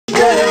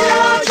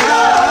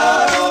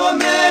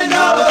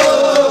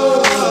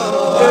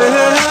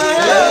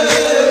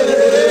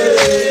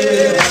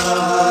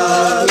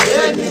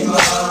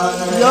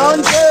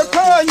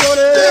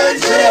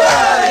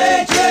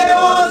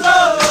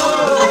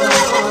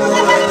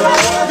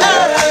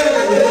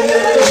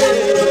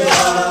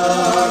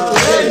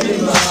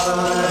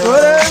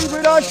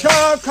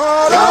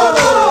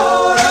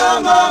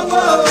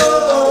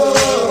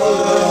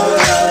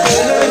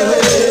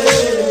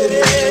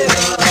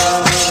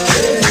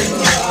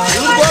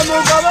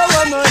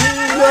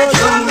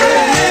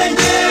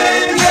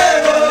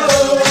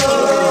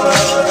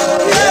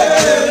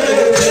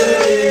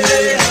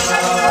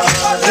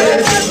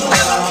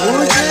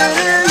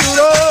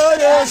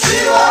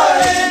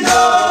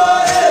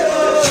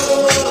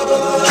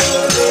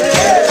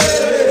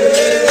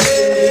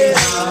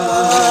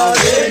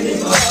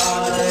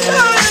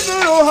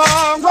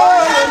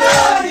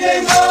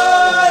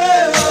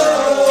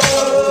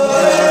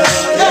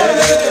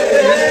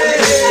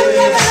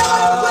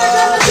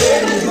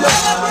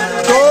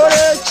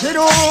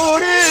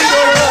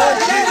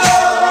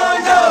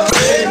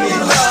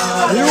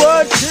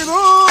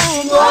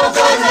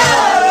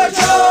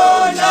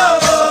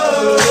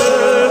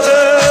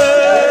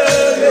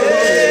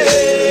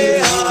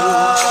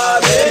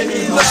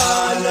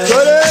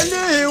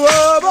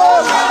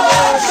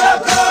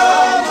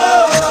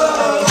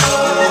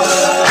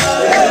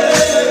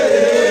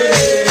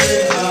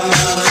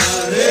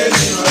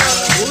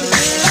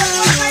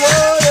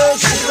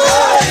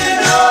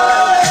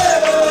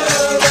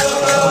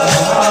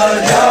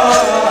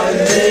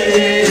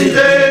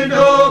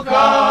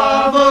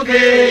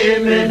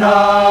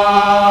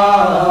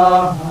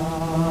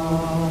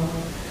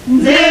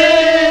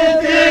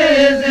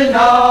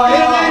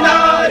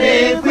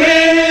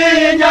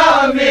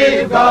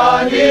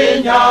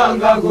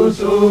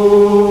gusunga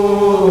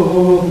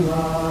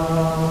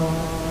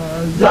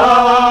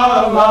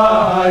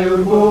zabaye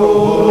urwo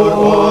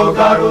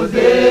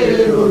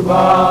karuzira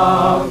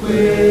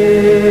urwakwe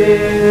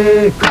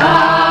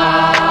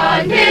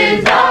kandi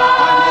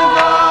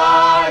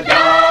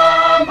nzajya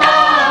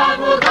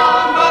mbavuga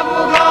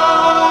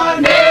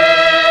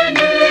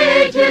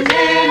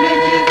n'ikize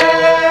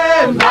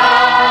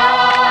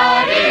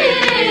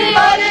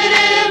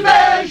mbaririmbe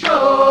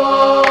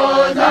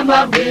shoza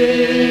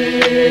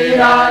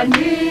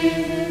mbabwirani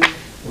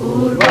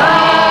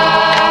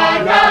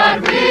urwanda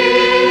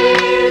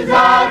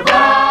rwiza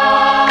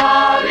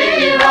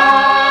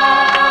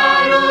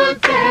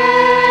rwabibarutse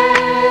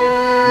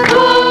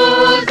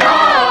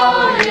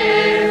ruzawe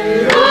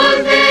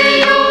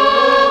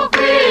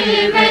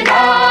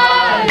ruziyukwimena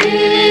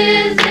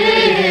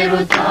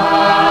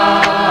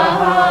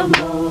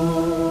izirutamo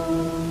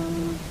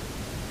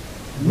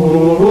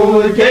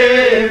muke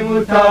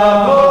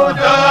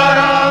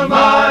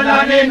mutamudaramana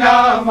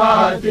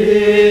n'inamati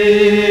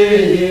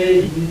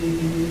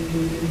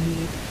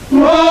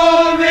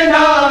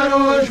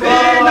Minarushwa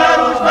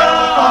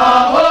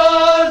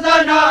ahoza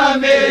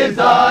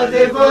n'ameza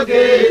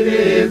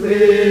zivugirizwe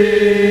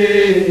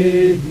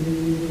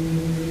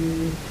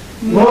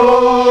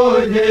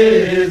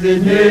mugeze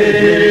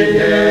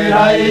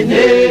nkera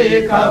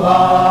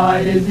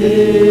inkikabahizi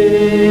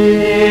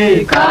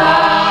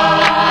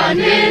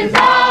kandi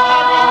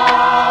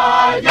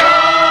nzajya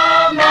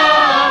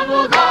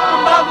mbavuga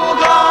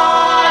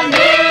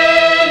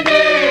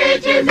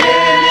n'ikize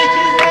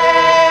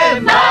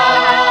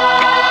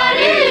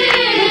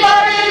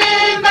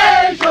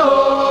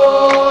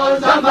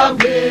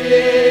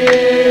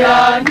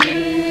mbabwirani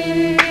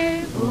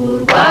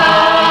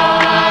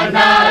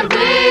urwana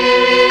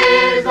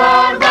rwiza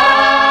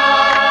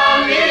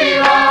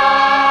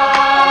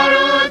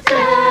rwabibarutse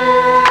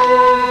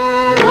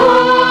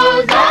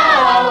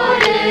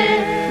ruzawe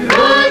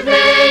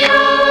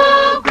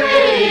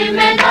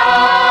ruziyukwimena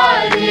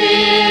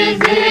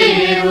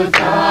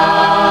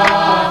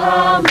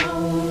izirutamo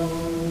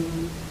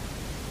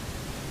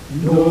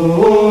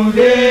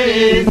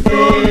numvise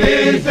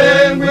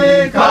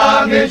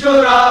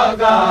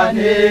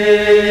mwikangicuragane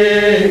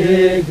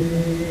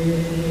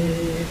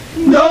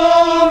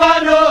ndumva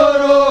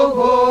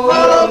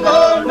n'urukundo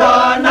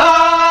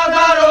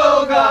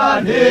ndanagaruga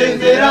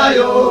n'inzira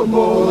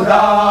y'umurangi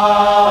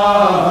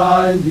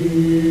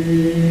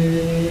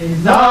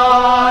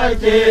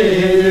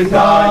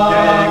zakenga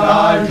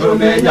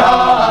njumenya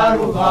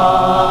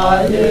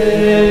rubaye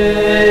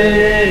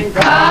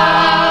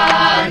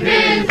kandi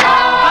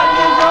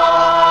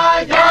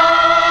nzajya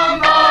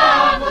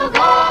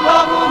mbavuga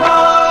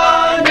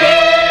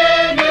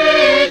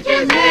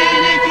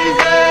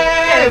n'ikize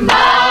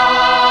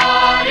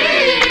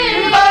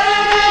mbaririmbe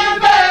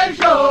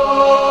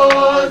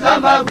shoza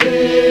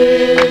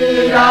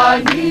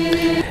mbabwirani.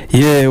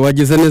 Ye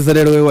wagize neza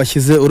rero we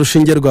washyize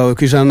urushinge rwawe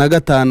ku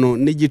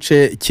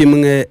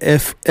 105.1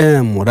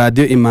 FM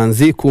radio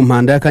Imanzi ku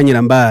mpanda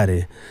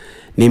y'Akanyirambare.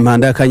 Ni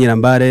impanda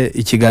y'Akanyirambare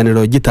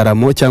ikiganiro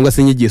gitaramo cyangwa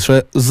se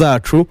inyigisho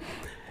zacu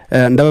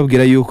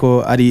ndababwira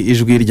yuko ari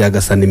ijwi rya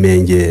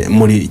Gasanimenge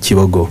muri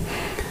Kibogo.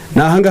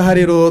 Nahangaha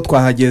rero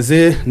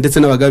twahageze ndetse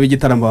n'abagabi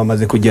gitaramo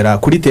bamaze kugera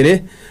kuri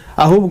tele,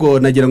 ahubwo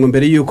nagira ngo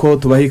mbere yuko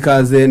tubaha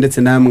ikaze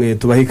ndetse namwe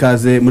tubaha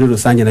ikaze muri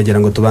rusange nagira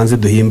ngo tubanze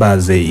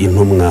duhimbaze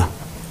intumwa.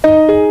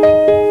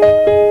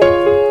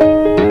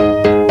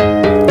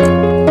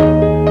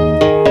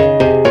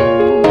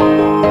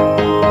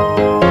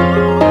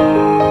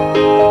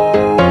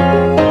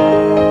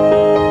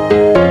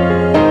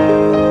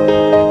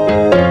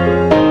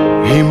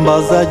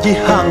 Himbaza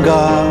gihanga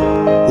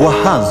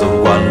wahanze u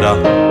Rwanda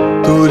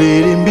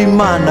turirimba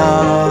Imana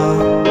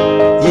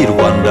y'i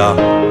Rwanda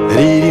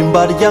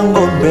ririmba rya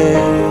ngombe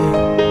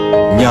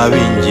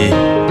Nyabingi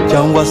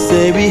cyangwa se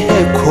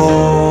Biheko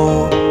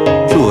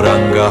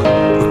curanga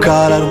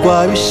rukara rwa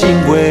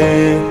Bishingwe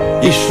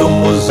isha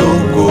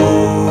umuzungu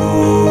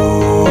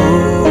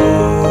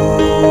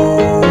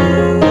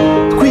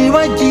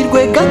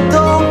twibagirwe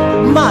gato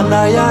Mana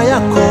ya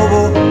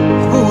Yakobo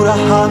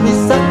Aburahamu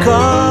Isaka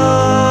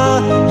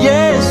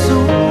Yesu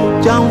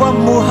cyangwa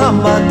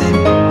Muhamadi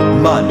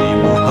Mani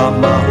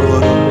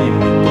Muhamahoro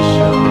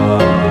n'imigisha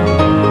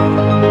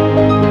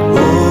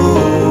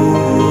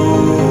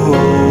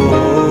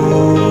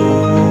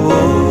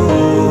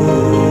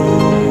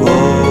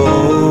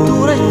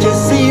tureke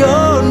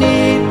Siyoni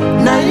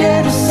na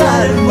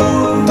Yerusalemu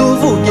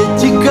tuvuge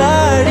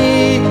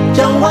Kigali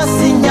cyangwa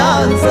se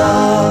Nyanza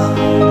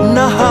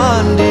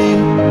n'ahandi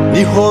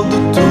niho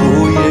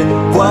dutuye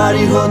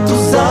kwariho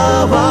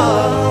tuzaba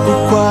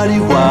kuko ari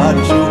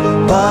wacu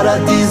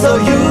paradizo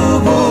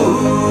y'ubu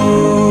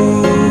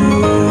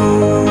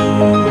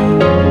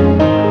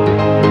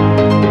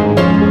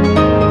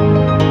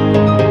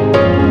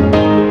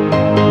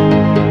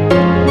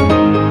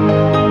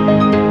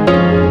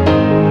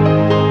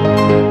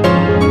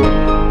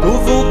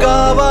tuvuga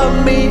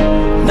abami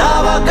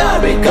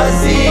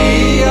n'abagabekazi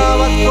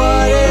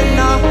abatware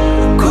na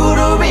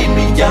kuru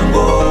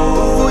b'imiryango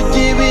tuvuga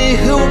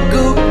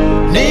ibihugu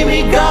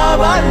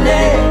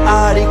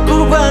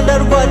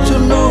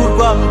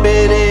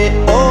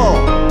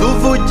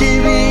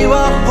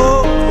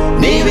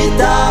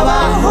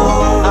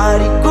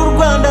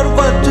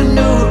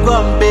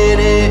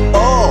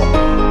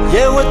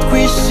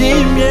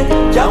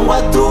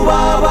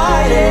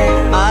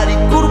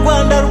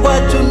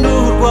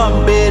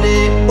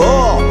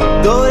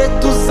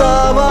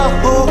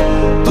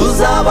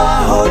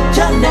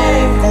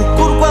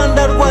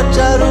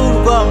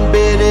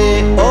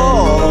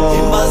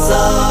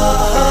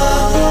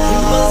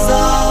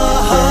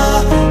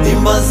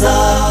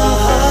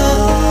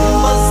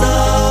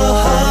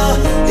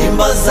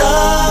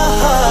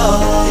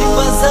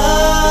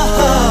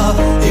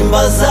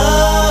himbaza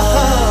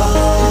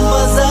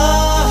himbaza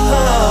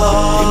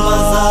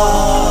himbaza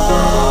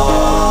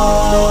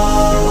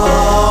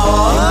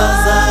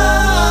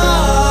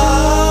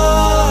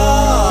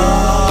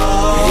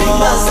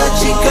himbaza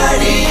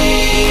Kigali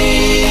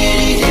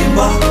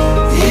himba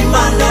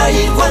Imana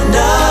y'u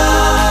Rwanda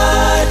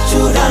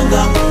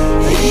curanga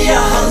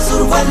yahanze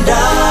u Rwanda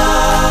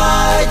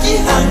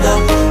gihanga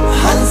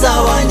hanze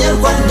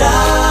abanyarwanda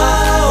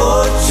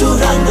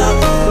curanga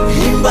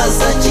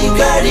himbaza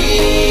Kigali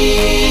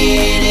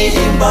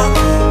himba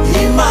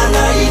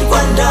Imana y'u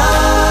Rwanda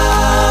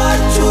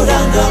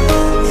curanga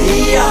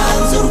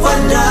yahanze u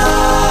Rwanda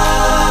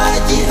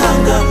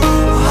gihanga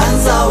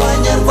hanze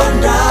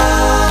abanyarwanda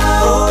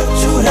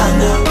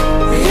curanga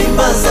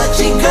himbaza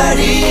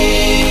Kigali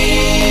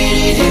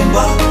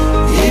himba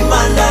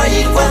Imana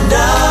y'u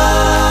Rwanda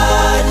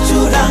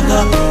curanga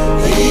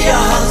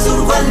yahanze u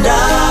Rwanda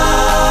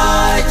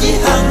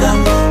gihanga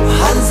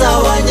hanze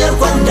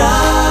abanyarwanda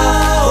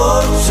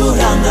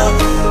curanga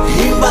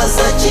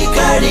himbaza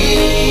Kigali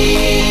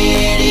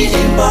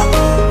himba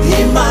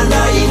Imana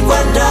y'u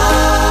Rwanda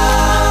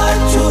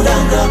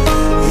curanga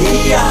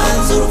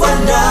yahanze u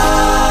Rwanda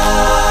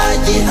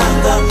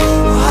gihanga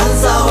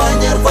hanze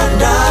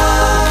abanyarwanda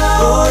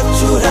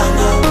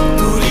curanga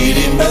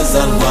turirimbe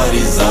za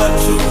ntwari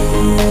zacu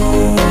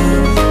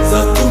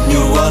zatumye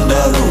u Rwanda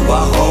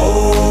rubaho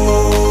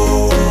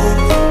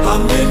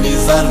hamwe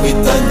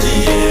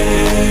n'izarwitangiye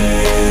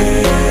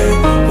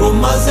ngo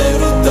maze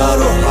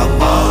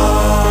rutarohama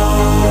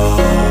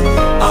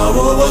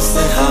abo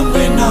bose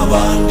hamwe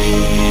n'abandi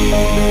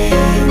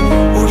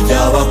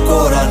burya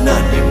bakorana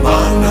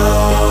n'Imana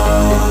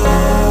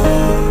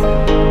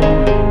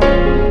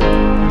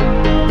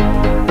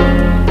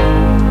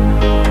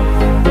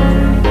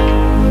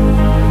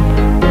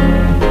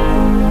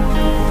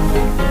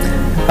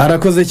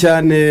arakoze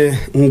cyane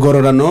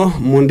Ngororano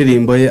mu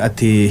ndirimbo ye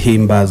ati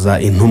himbaza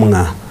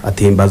intumwa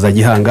ati himbaza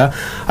gihanga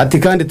ati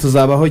kandi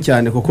tuzabaho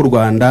cyane kuko u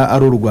Rwanda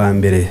ari urwa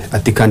mbere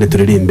ati kandi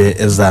turirimbe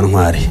za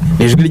ntwari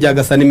ijwi rya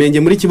Gasani Menge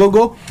muri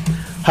Kibogo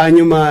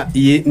hanyuma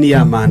iyi ni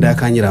ya manda ya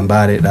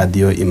Kanyirambare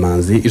radio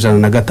Imanzi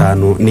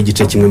 105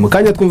 n'igice kimwe mu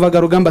kanya twumvaga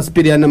Rugamba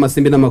Spiria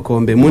n'amasimbi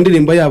n'amakombe mu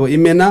ndirimbo yabo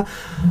Imena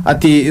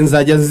ati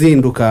nzajya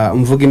zinduka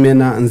mvuga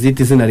Imena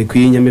nziti izina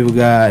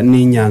rikwinyamibwa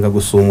n'inyanga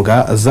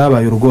gusumbwa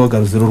zabaye urwoga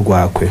ruzira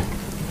urwakwe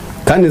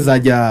kandi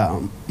nzajya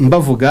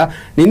mbavuga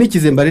ni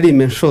n'ikizemba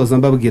ririme nshoza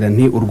mbabwira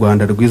nti u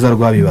Rwanda rwiza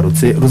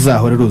rwabibarutse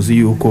ruzahore ruzi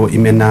yuko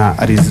Imena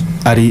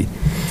ari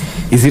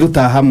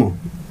izirutahamo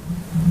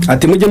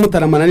ati mujye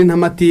mutaramana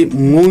n'intamati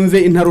mwumve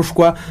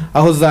intarushwa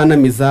aho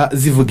zanamiza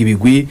zivuga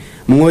ibigwi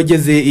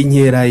mwogeze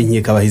inkera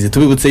inkeka bahize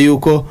tubibutse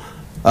yuko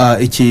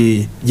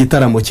iki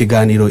gitaramo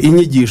kiganiro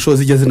inyigisho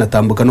zijya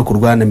zinatambuka no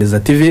kurwanamiza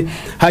TV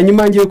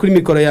hanyuma ngiye kuri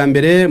mikoro ya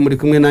mbere muri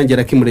kumwe nanjye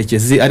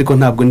Rakimurekezi ariko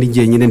ntabwo ndi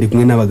ngiye nyine ndi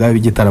kumwe n'abagabo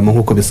b'igitaramo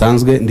nkuko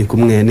bisanzwe ndi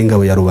kumwe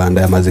n'ingabo ya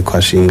rubanda yamaze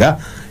kwashinga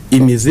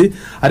imizi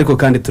ariko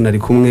kandi tunari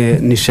kumwe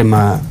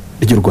n'ishema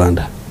ry'u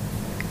Rwanda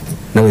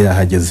nawe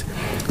yahageze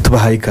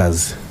tubahaye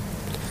ikaze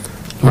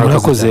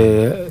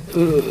murakoze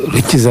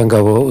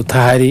Rukizangabo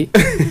utahari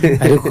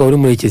ariko uri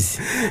Murekezi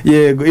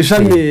yego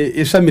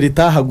ishami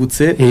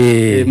ritahagutse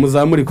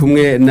muzamuri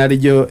kumwe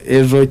naryo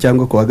ejo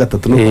cyangwa ku wa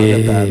gatatu no ku wa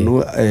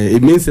gatanu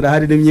iminsi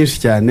irahari ni myinshi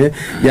cyane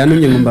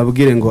yanumye ngo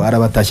mbabwire ngo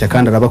arabatashya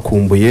kandi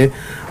arabakumbuye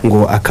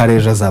ngo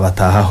akareja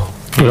azabatahaho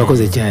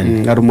urakoze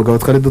cyane ari umugabo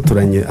twari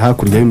duturanye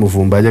hakurya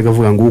y'umuvumba yajyaga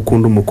avuga ngo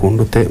ukunda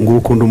umukundu te ngo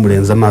ukunda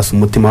umurenza amaso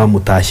umutima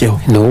wamutashyeho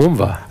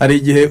numva ari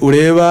igihe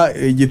ureba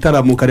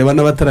igitaramo ukareba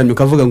n'abataramye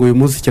ukavuga ngo uyu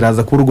munsi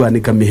kiraza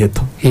kurwanika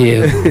miheto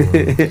yego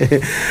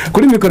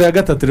kuri mikoro ya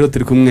gatatu rero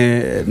turi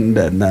kumwe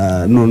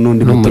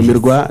n'undi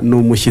mutumirwa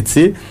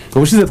n'umushyitsi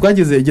ubushize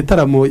twagize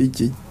igitaramo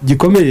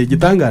gikomeye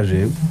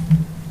gitangaje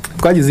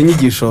twagize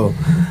inyigisho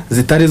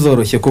zitari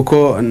zoroshye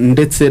kuko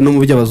ndetse no mu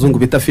by'abazungu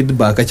bita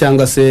feedback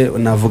cyangwa se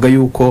navuga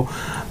yuko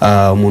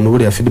umuntu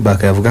buriya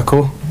feedback yavuga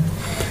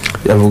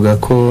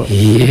ko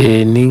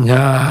ni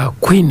nka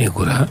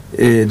kwinegura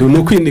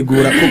no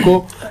kwinegura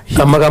kuko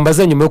amagambo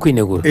azanyuma yo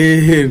kwinegura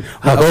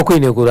hakabaho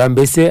kwinegura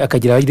mbese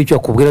akagira agira icyo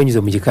akubwira anyuze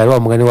mu gikari wa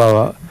mugani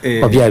wa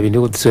bya bindi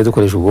dusoje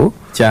dukoresha ubu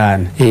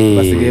cyane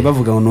basigaye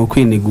bavuga ngo no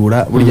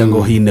kwinegura burya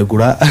ngo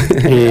hinegura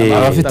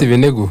abafite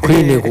ibinego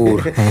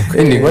kwinegura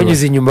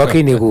banyuze inyuma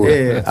kwinegura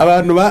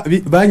abantu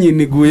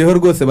banyiniguyeho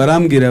rwose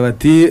barambwira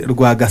bati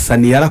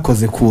Rwagasani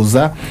yarakoze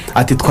kuza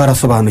ati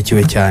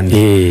twarasobanukiwe cyane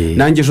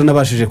nanjye ejo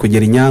nabashije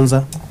kugera i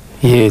Nyanza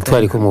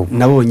twari kumubu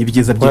nabonye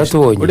ibyiza byinshi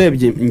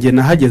urebye nge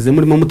nahageze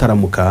murimo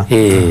mutaramuka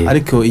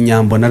ariko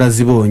inyambo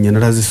narazibonye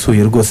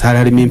narazisuye rwose hari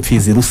harimo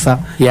imfizi rusa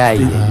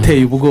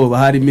iteye ubwoba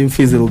harimo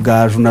imfizi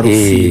rugaju na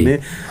rusine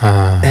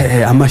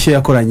amashyo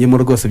yakoranyemo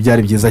rwose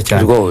byari byiza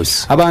cyane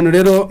abantu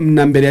rero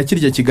na mbere ya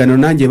kirya kiganiro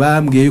nanjye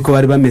bambwiye yuko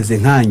bari bameze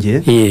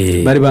nkanjye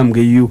bari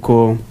bambwiye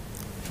yuko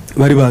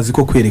bari bazi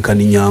ko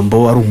kwerekana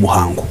inyambo ari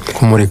umuhango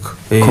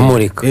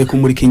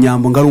kumurika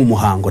inyambo ngo ari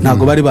umuhango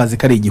ntago bari bazi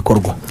ko ari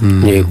igikorwa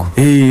yego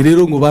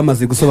rero ngo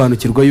bamaze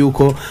gusobanukirwa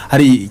yuko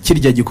hari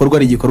kirya gikorwa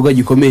ari igikorwa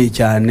gikomeye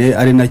cyane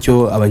ari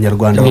nacyo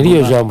abanyarwanda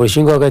niyo jambo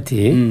rishinga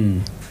hagati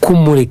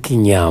kumureka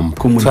inyambo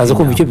twaza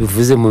kumva icyo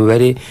bivuze mu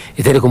mibare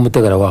itari ku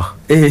mutagara waha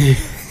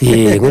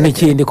yego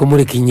n'ikindi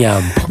kumureka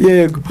inyambo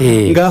yego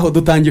ngaho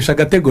dutangisha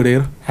agatego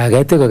rero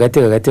agatego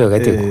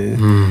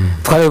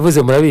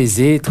twabivuze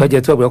murabizi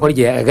twagiye tubabwira ko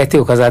ari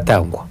agatego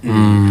kazatangwa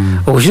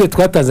ubushize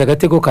twatanze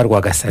agatego ka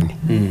Rwagasani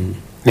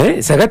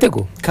si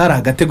agatego kari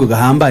agatego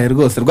gahambaye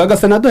rwose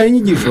Rwagasani aduhaye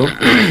inyigisho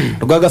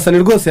Rwagasani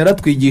rwose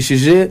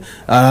yaratwigishije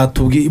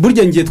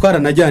burya ngiye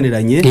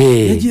twaranajyaniranye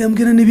yagiye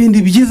ambwira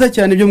n'ibindi byiza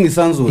cyane byo mu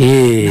isanzure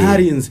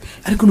ntarinzi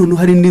ariko noneho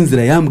hari indi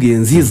nzira yambwiye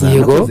nziza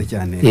nakoze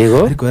cyane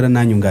ariko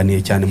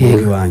yarananyunganiye cyane mu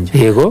rugo iwanjye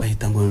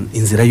bahita ngo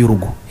inzira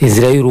y'urugo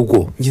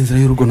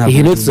ntabwo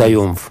iyi no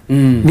tuzayumva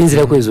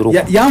n'inzira kweza urugo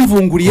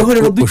yamvunguriyeho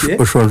rero duke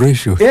ushonje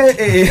wishyuwe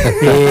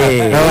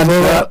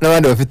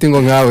n'abandi bafite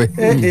ingo nkawe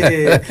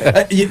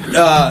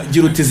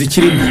gira uti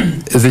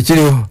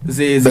zikiriho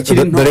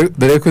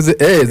dore ko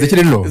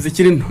zikiri nto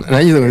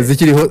nanjye ngo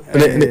zikiriho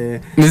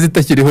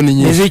n'izitakiriho ni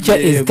nyinshi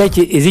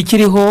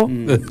izikiriho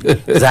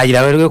zagira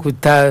abarwe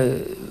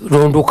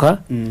kutarunduka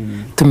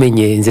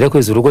tumenye inzira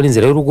kweza urugo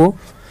n'inzira y'urugo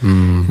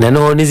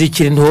nanone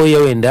zikiri ntoya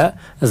wenda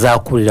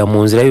zakurira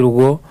mu nzira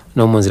y'urugo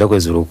no mu nzira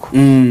kweza urugo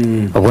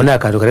ubwo ni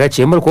akantu kari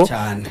gaciyemo ariko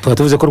tuba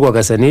tuvuze ko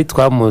Rwagasani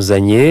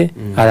twamuzanye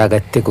ari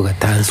agatego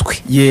gatanzwe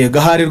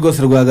gahari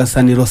rwose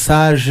Rwagasani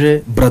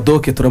Rosage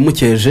Bradoke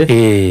turamukeje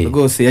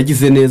rwose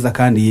yagize neza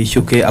kandi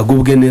yishyuke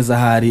agubwe neza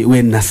hari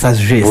we na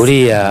sagesse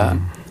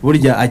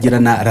burya agira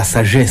na la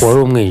sagesse wari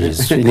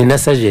umwijije ni na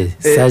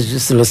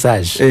sagesse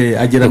Rosage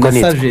agira na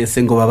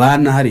sagesse ngo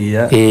babana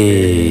hariya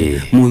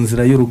mu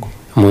nzira y'urugo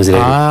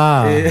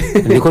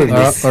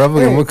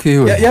uravuga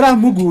mukiwe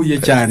yarampuguye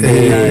cyane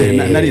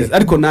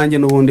ariko nanjye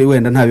n'ubundi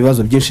wenda nta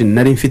bibazo byinshi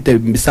nari mfite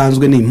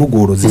bisanzwe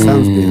n'impuguro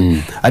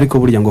zisanzwe ariko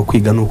burya ngo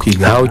kwiga no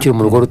kwiga aho ukiri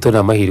mu rugo ruto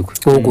n'amahirwe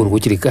uhugurwa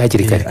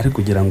hakiri kare ariko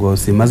kugira ngo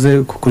simaze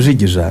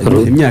kukujigija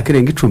imyaka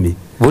irenga 10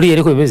 buriya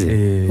ariko bimeze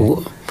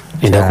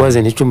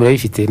ndakubaze n'icumi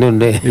urayifite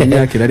none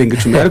imyaka irarenga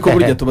 10 ariko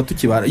burya tuba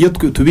tukibara iyo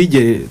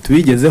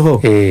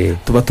tubigezeho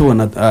tuba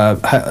tubona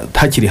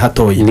hakiri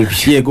hatoye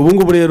yego ubu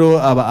ngubu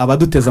rero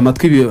abaduteza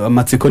amatwi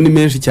amatsiko ni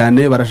menshi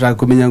cyane barashaka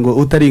kumenya ngo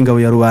utari ingabo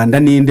ya rubanda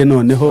ninde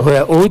noneho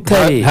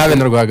utari habe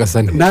na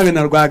Rwagasani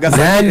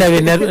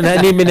nabe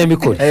n'imena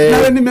mikore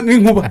nabe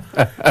n'inkuba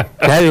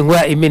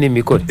imena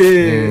mikore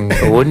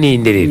uwo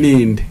ninde rero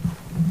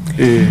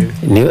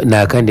ni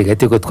akandi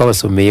gatego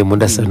twabasomeye mu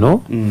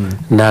ndasano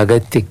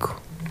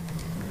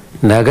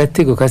ni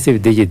agatego ka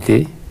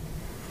sebidegede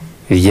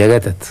bya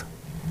gatatu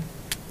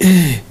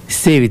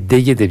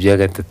sebidegede bya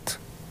gatatu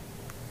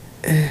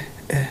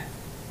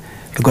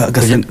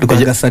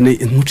Rwagasani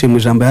ntuciye mu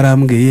ijambo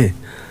yarambwiye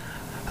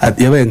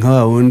yabaye nka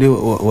wa wundi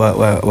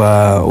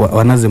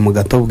wanaze mu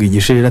gato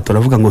bwigishirira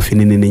turavuga ngo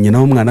finini nyina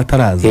w'umwana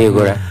ataraza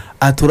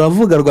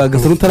turavuga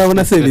Rwagasani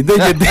utarabona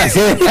sebidegede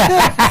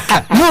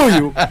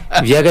n'uyu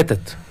bya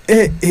gatatu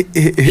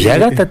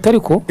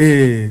ariko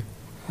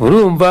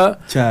urumva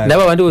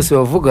n'aba bandi bose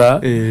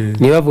bavuga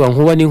nibavuga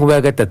nkuba n'inkuba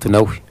ya gatatu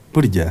nawe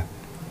burya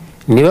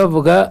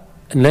nibavuga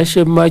na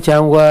Shema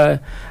cyangwa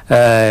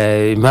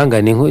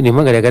impangane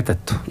ya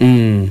gatatu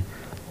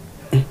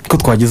ko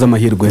twagize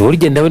amahirwe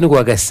burya ndabona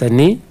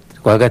Rwagasani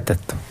rwa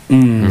gatatu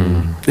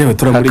yewe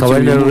turamurikira akaba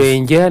na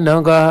Rurenge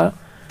naho ngaha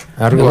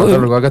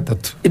rwa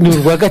gatatu ni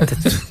rwa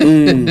gatatu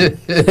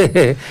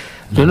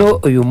noneho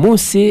uyu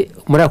munsi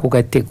muri ako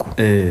gatego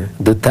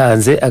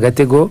dutanze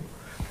agatego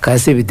ka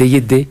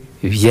sebidegede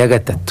bya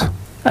gatatu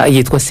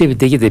yitwa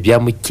sebidegede bya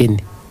mukene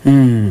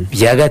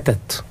bya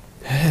gatatu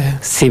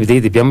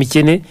sebidegede bya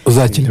mukene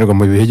uzakenerwa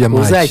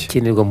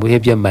mu bihe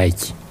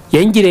by'amagi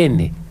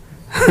yangirene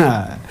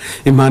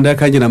impanda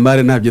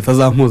y'akanyirambare ntabyo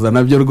itazampuza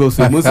nabyo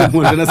rwose uyu munsi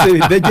mpuje na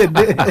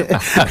sebidegede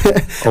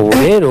ubu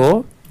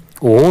rero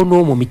uwo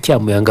ni mu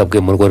micyamo yangabwe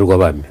mu rugo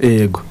rw'abami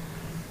yego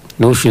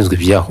niwe ushinzwe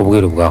ibyaho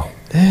ubwero bwaho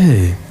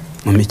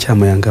mu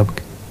micyamo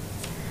yangabwe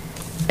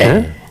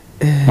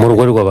mu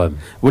rugo rw'abami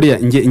buriya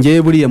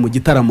ngewe buriya mu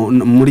gitaramo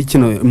muri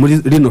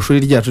rino shuri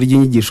ryacu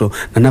ry'inyigisho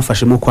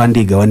nanafashemo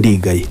kwandiga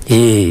wandigaye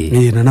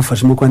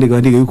nanafashemo kwandiga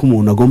wandigaye yuko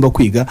umuntu agomba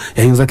kwiga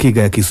yahinze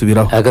akiga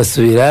yakisubiraho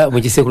agasubira mu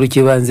gisekuru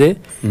cy'ibanze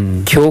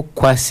cyo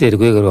kwa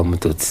Serwego rwa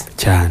Mututsi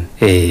cyane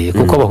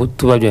kuko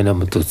abahutu babyana na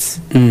Mututsi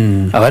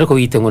abariko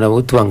biyita ngo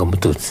n'abahutu banga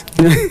Mututsi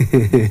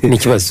ni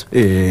kibazo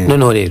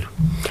noneho rero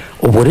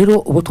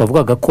ubu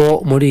twavugaga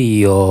ko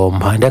muri iyo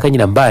mpanda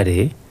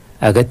y'akanyirambare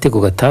agatego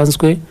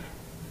gatanzwe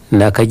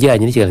ni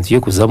akajyanye n'ikiganiro tugiye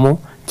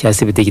kuzamo cya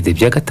sebidegede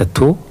bya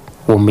gatatu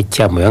wo mu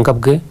cyamo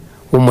yangabwe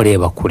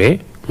umureba kure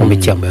mu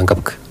micyamo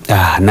yangabwe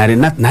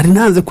nari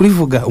nanze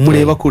kurivuga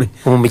umureba kure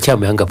mu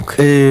micyamo yangabwe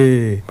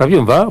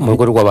babyumva mu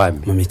rugo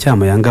rw'abami mu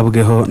micyamo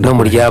yangabweho no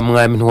mu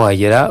ryamwami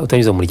ntiwagera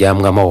utanyuze mu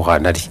ryamwami aho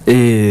hantu ari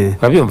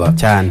babyumva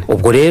cyane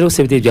ubwo rero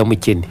sebidegede bya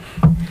mukene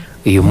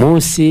uyu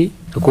munsi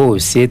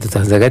rwose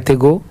dutanze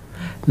agatego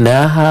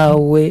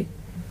nahawe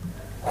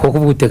kuko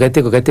ubute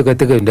gatego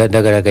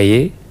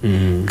ndagaragaye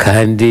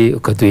kandi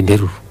ukaduha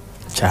interuro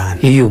cyane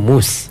iyo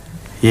munsi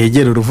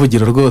yegera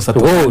uruvugiro rwose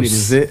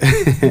atuganirize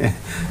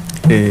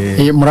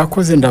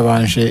murakoze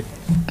ndabanje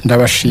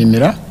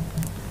ndabashimira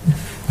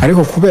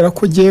ariko kubera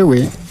ko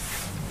jewe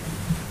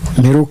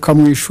mperuka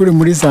mu ishuri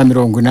muri za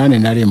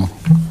 81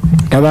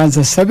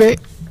 ndabanza sabe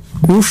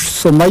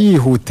usoma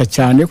yihuta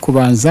cyane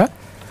kubanza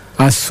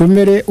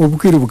asomere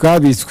ubwiru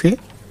bwabitswe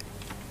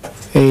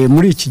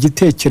muri iki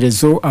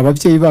gitekerezo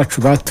ababyeyi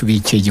bacu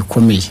batubikiye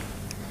gikomeye.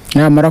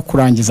 Namara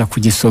kurangiza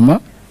kugisoma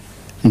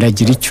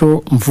ndagira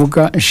icyo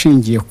mvuga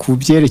nshingiye ku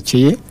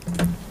byerekeye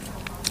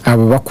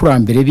abo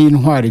bakurambere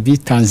b'intwari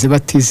bitanze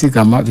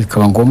batizigama,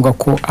 bikaba ngombwa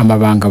ko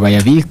amabanga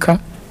bayabika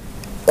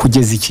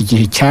kugeza iki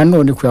gihe cya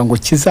none kugira ngo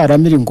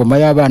kizaramire ingoma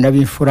y'abana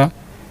b'imfura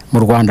mu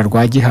Rwanda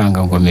rwa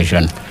Gihanga ngome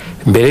ijana.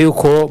 Mbere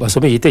yuko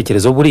basomeye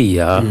igitekerezo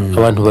buriya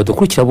abantu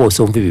badukurikira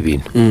bose bumva ibi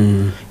bintu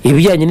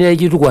ibijyanye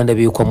n'iragi ry'u Rwanda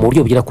bikwa mu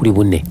buryo bugera kuri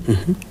 4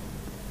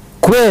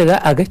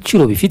 kubera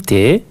agaciro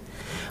bifite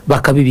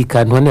bakabibika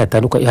ahantu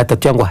hatandukanye, 3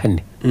 cyangwa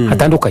 4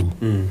 hatandukanye.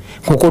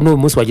 Nkuko n'uyu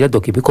munsi bagira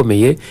document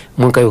ikomeye,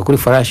 umuntu kayibika kuri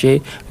flash,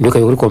 undi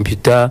kayibika kuri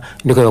computer,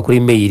 undi kayibika kuri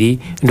mail,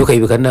 undi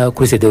kayibika na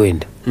kuri CD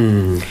wenda.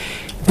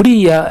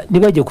 Buriya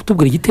nibagiye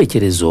kutubwira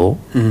igitekerezo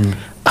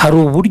hari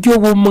uburyo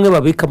bumwe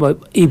babika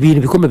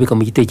ibintu bikomeye bika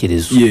mu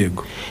gitekerezo.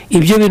 Yego.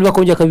 Ibyo bintu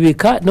bakongera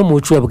kabika no mu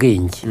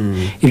bucurabwenge.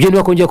 Ibyo bintu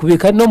bakongera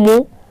kubika no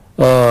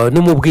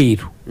mu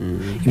bwiru.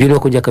 Ibyo bintu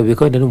bakongera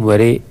kabika no mu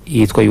bare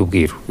yitwa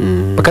y'ubwiru.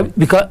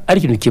 Bika ari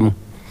ikintu kimwe.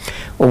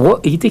 Ubwo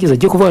igitekerezo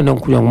cyo kuvana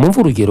kugira ngo mumve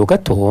urugero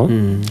gato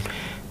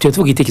cyo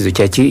tuvuga igitekerezo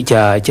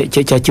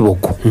cya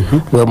Kibogo.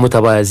 Ngo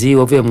mutabazi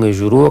wavuye mu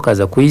ijuru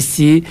akaza ku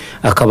isi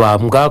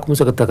akabambwa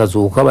kumusa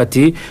gatakazuka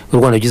bati u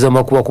Rwanda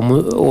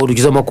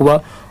rugize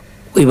amakuba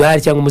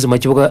ibari cyangwa umuzima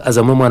Kibogo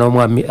azamwe umwana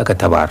w'umwami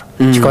akatabara.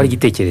 Kikaba ari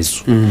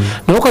igitekerezo.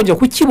 Nuko kanje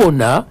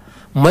kukibona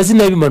mu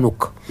mazina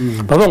y'ibimanuka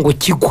baba ngo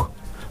kigwa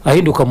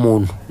ahinduka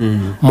muntu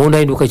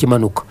ahinduka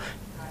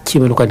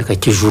kimanuka ndika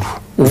kijuru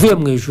uvuye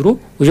mu ijuru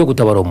uje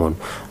gutabara umuntu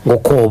ngo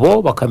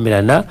kobo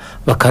bakamirana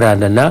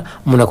bakarandana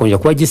umuntu akongera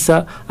kuba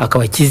gisa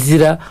akaba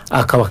kizira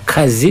akaba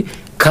kazi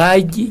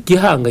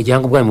Gihanga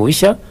ubwami mu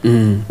bishya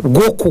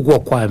bwo kugwa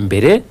kwa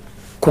mbere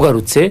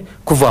kugarutse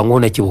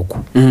kuvangwa na Kibogo.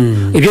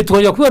 Ibyo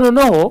tubonye kubona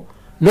noneho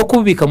no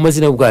kubika mu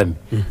mazina y'ubwami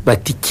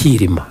bati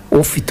Kirima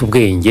ufite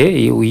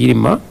ubwenge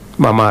uyirima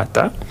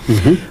mamata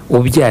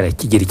ubyara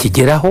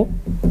kigeraho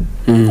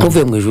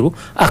uvuye mu ijuru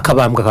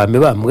akabambwa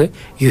bambwe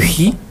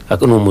yuhi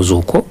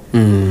n'umuzuko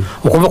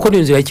ukumva ko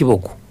n'inzu ya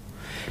Kibogo.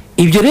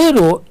 Ibyo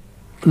rero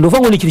nuva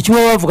ngo ni ikintu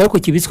kimwe bavuga ariko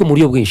kibitswe mu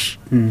buryo bwinshi.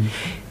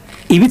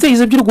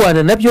 Ibitekerezo by'u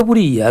Rwanda nabyo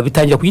buriya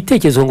bitangira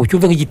kuyitekerezo ngo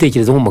cyumve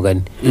nk'igitekerezo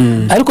nk'umugani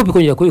ariko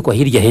bikongera kubikwa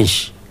hirya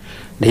henshi.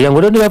 Ndagira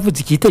ngo rero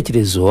nibavuze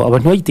igitekerezo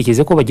abantu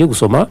bagitekereze ko bagiye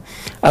gusoma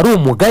ari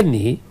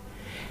umugani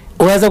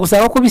uraza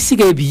gusanga ko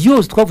bisigaye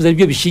byose twavuze ari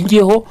byo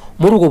bishingiyeho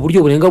muri ubwo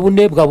buryo burenga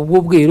bune bwa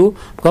bw'ubweru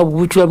bwa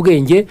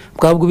bw'ubucurabwenge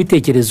bwa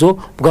bw'ibitekerezo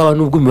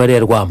bw'abantu bw'imibare ya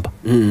Rwamba.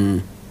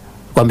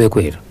 Kwambaye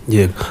kwera.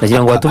 Yego.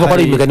 Ndagira ngo batuva ko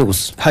ari imigani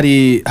gusa.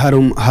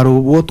 Hari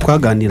uwo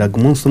twaganiraga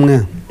umunsi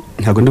umwe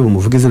ntago ndi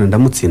bumuvuga izina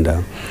ndamutsinda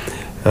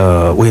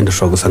wenda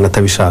ushobora gusanga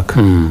atabishaka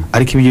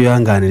ariko ibyo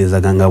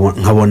yanganirizaga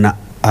nkabona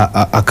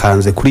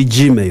akanze kuri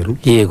Gmail.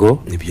 Yego.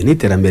 Ibyo ni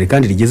iterambere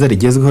kandi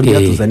rigezweho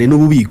ryatuzane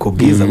n'ububiko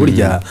bwiza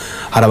burya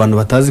hari abantu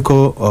batazi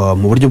ko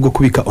mu buryo bwo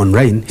kubika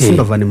online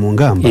simbavane mu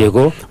ngamba.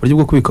 Yego. Buryo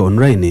bwo kubika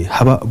online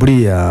haba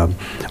buriya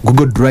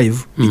Google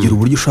Drive igira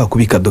uburyo ushaka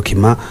kubika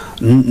document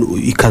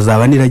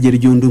ikazaba niragera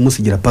ry'undi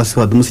umusigira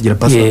password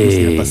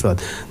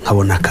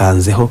nkabona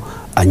kanzeho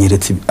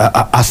anyeretse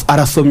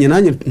arasomye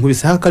nanye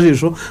nkubiseho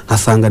akajisho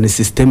nkasanga ni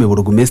systeme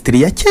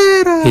burugumestri ya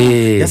kera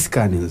ya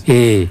scanning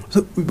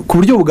ku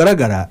buryo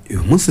bugaragara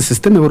uyu munsi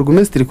systeme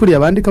burugumestri kuri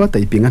abandika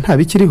batayipinga nta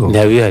bikiriho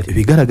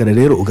bigaragara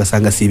rero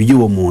ugasanga si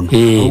iby'uwo muntu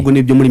ahubwo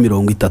nibyo muri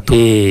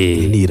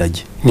 30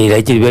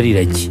 nirage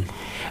bibarirage.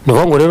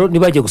 Nuvango rero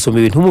nibagiye gusoma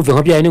ibintu umuve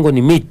nka byaye ngo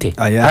ni mite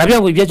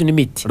arabyango ibyaje ni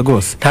mite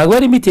rwose ntago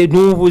ari mite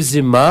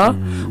n'ubuzima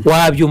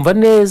wabyumva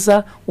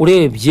neza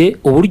urebye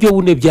uburyo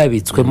bune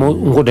byabitswemo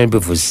ngo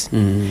ndabivuze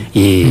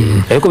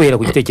ariko behera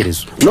ku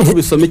gitekerezo no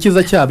kubisoma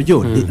ikiza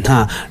cyabyo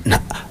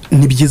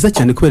ni byiza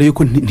cyane kubera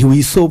yuko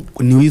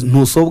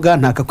ntusobwa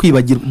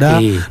ntakakwibagirira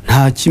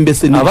nta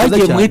kimbese ni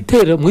byiza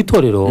cyane mu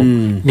itorero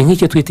ni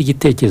nk'icyo twita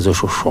igitekerezo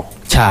shusho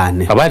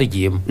cyane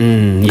abarigiyemo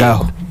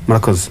ngaho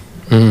murakoze.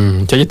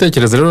 Icyo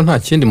gitekerezo rero nta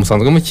kindi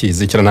musanzwe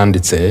mukizi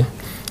kirananditse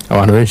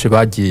abantu benshi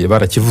bagiye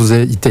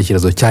barakivuze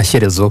igitekerezo cya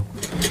Shyerezo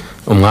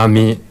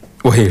umwami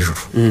wo hejuru.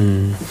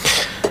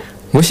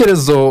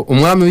 Shyerezo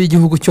umwami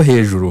w'igihugu cyo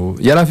hejuru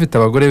yari afite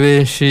abagore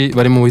benshi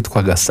barimo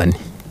witwa Gasani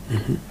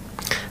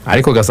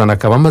ariko Gasani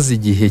akaba amaze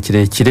igihe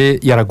kirekire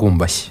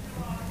yaragumbashye.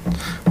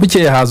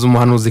 Bukeye haza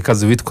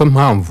umuhanuzikazi witwa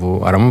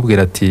Mpamvu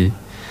aramubwira ati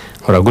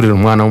nkuragurira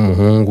umwana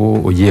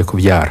w'umuhungu ugiye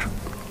kubyara.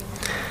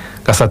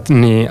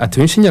 Gasani ati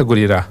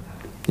winshinyagurira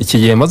iki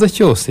gihe maze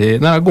cyose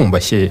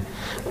naragumbashye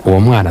uwo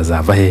mwana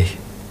azava hehe?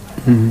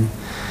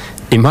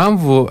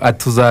 Impamvu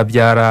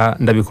atuzabyara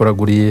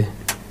ndabikoraguriye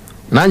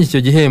nanjye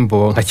icyo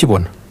gihembo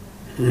nkakibona.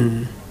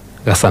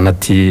 Gasani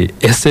ati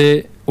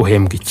ese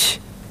uhembwa iki?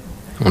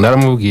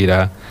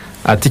 Ndaramubwira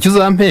ati icyo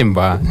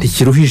uzampemba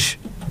ntikiruhije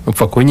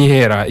upfa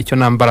kunyihera icyo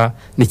nambara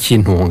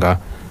n'ikintunga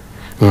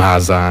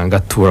nkaza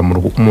ngatura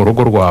mu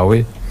rugo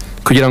rwawe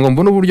kugira ngo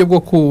mbone uburyo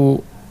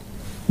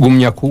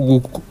gumya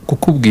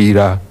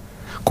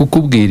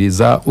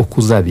kukubwiriza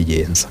uko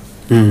uzabigenza.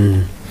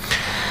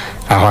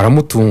 Aho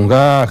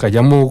aramutunga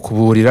akajyamo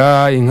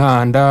kuburira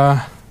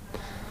inkanda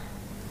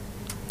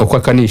uko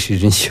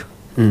akanishije inshyo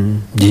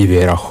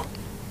byiberaho.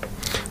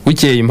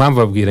 Bukeye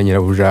impamvu abwira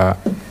nyirabuja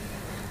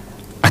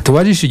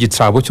atubarisha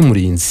igitabo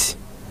cy'umurinzi,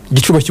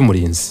 igicuba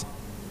cy'umurinzi,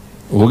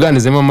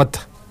 ubuganizemo amata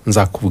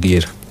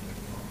nzakubwira.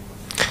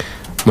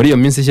 Muri iyo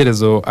minsi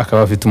Shyerezo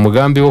akaba afite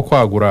umugambi wo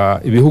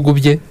kwagura ibihugu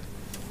bye,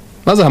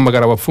 maze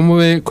ahamagara abapfumu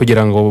be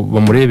kugira ngo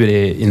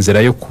bamurebere inzira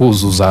yo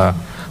kuzuza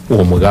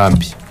uwo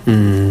mugambi.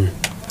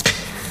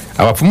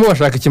 Abapfumu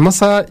bashaka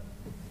ikimasa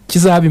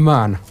kizaba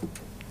imana,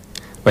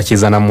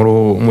 bakizana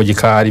mu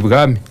gikari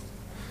bwami,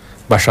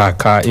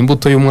 bashaka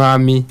imbuto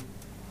y'umwami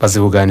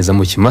bazibuganiza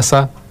mu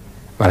kimasa,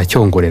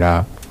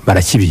 baracyongorera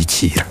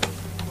barakibikira.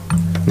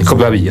 Niko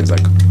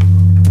babigenzaga.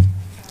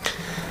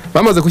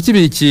 Bamaze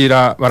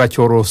kukibikira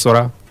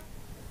baracyorosora,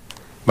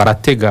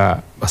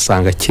 baratega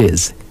basanga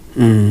cyeze.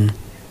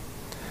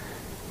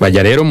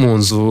 Bajya rero mu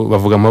nzu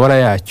bavuga amabara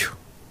yacyo.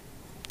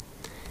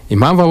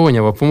 Impamvu abonye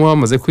abapfumu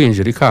bamaze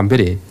kwinjira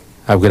ikambere,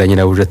 abwira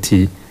nyirabuja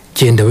ati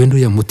genda wenda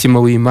uya mutima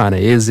w'Imana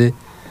yeze,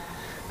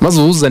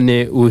 maze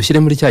uwuzane ushyire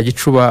muri cya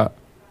gicuba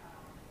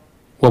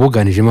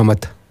wabuganijemo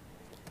amata,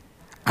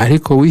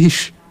 ariko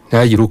wihishe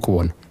ntihagire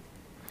ukubona.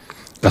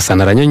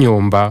 Gasana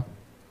aranyonyomba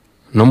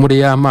no muri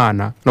ya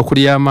mana, no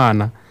kuri ya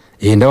mana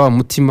yenda wa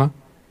mutima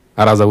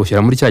araza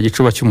gushyira muri cya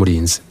gicuba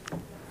cy'umurinzi.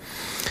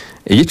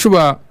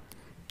 Igicuba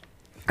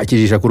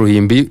akijisha ku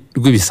ruhimbi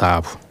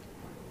rw'ibisabo,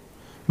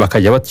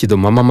 bakajya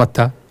bakidomamo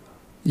amata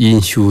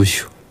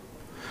y'inshyushyu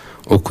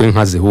uko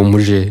inka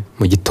zihumuje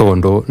mu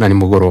gitondo na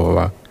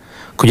nimugoroba,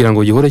 kugira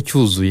ngo gihore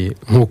cyuzuye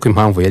nk'uko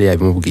impamvu yari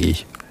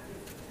yabimubwiye.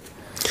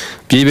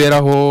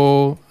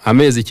 Byiberaho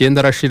amezi 9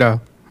 arashira.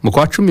 Mu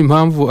kwa 10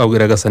 impamvu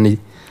abwira Gasani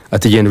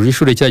ati genda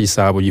ujishure cya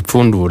gisabo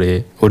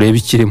gipfundure urebe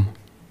ikirimo.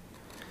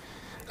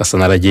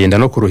 Gasana aragenda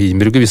no ku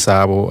ruhimbi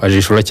rw'ibisabo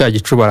ajishura cya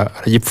gicuba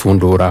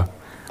aragipfundura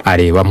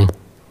arebamo.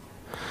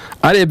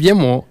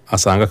 Arebyemo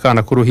asanga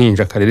akana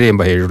k'uruhinja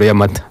kareremba hejuru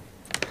y'amata.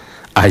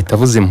 Ahita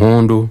avuza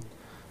impundu,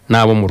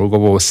 nabo mu rugo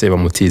bose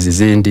bamutiza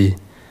izindi,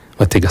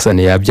 bati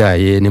Gasani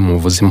yabyaye ni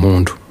muvuza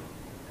impundu.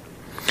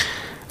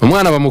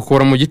 Umwana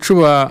bamukura mu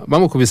gicuba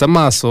bamukubisa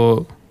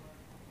amaso,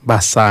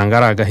 basanga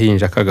ari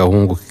agahinja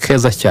k'agahungu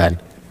keza cyane.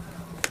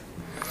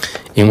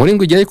 Inkuru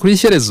ngo ijyaye kuri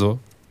Shyerezo,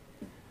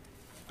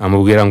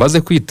 amubwira ngo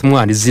aze kwita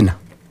umwana izina.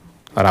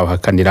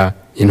 Arabahakanira,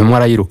 intumwa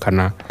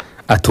arayirukana,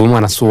 ati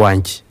umwana si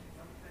uwanjye.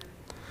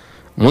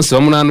 Umunsi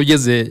wa 8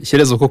 ugeze,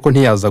 Shyerezo koko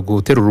ntiyaza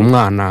guterura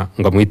umwana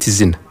ngo amwite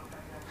izina.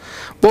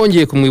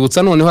 Bongeye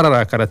kumwibutsa noneho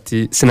ararakara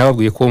ati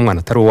sinababwiye ko umwana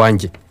atari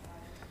uwanjye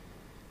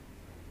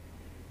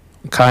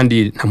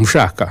kandi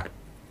ntamushaka,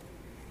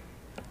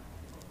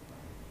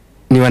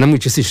 niba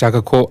namwice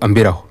sishaka ko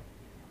amberaho.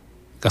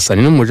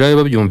 Gasani n'umujawe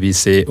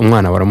babyumvise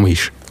umwana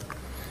baramuhisha.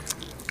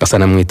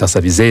 Gasana amwita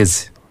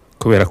Sabizeze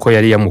kubera ko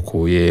yari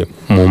yamukuye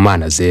mu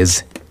mana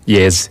zeze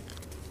yeze.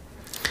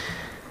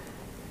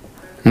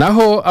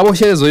 Naho abo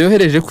Shyerezo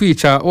yohereje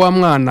kwica wa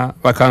mwana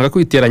bakanga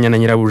kwiteranya na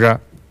nyirabuja,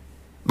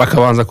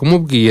 bakabanza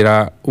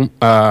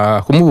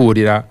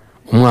kumuburira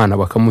umwana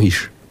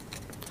bakamuhisha.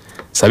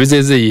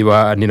 Sabizeze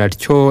yiba ni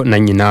natyo na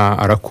nyina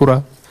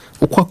arakura,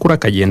 uko akura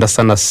akagenda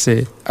asa na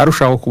se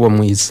arushaho kuba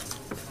mwiza.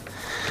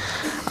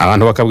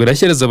 Abantu bakabwira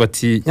Shyerezo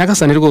bati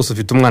Nyagasani rwose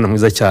ufite umwana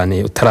mwiza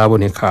cyane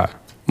utaraboneka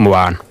mu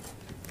bantu.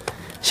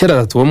 Shyerezo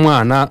ati uwo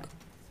mwana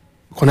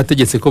ko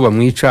nategetse ko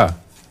bamwica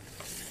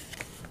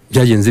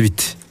byagenze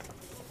biti?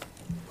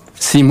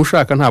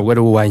 Simushaka ntabwo ari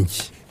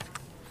uwanjye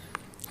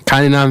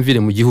kandi namvire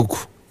mu gihugu.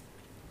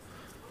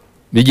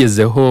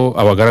 Bigezeho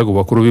abagaragu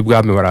bakuru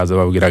b'ibwami baraza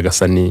babwira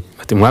Gasani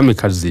bati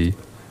mwamikazi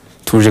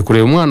tuje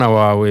kureba umwana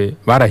wawe,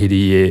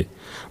 barahiriye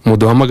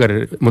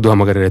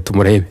muduhamagarire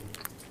tumurebe.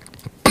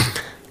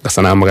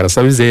 Gasana ahamagara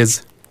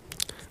Sabizeze.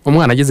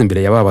 Umwana ageze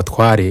imbere y'aba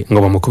batware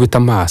ngo bamukubita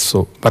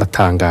amaso,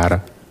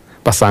 baratangara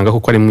basanga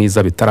kuko ari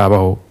mwiza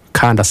bitarabaho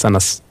kandi asa na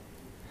se.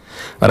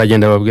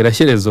 Baragenda babwira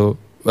Shyerezo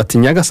bati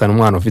Nyagasani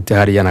umwana ufite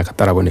hariya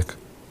nakataraboneka,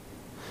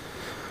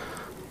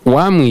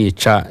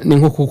 wamwica ni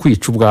nko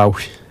kukwica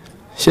ubwawe.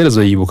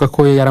 Shyerezo yibuka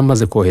ko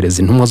yaramaze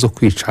kohereza intumwa zo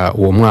kwica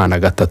uwo mwana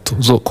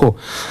 3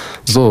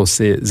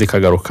 zose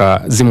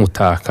zikagaruka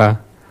zimutaka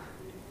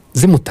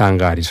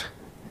zimutangarira,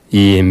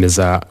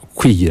 yiyemeza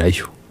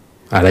kwigirayo.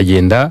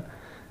 Aragenda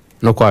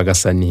no kwa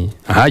Gasani,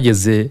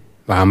 ahageze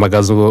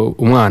bahamagaza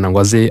umwana ngo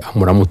aze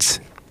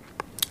amuramutse.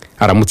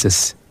 Aramutse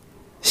se.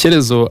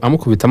 Shyerezo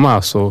amukubita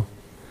amaso,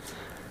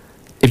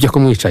 ibyo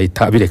kumwica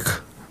itabireka,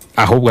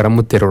 ahubwo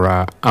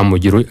aramuterura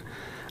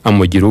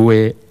amugira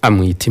uwe,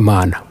 amwita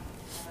Imana.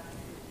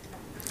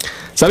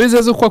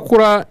 Sabizeze uko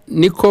akura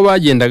niko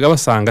bagendaga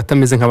basanga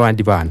atameze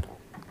nk'abandi bana.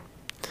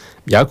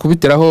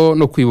 Byakubitiraho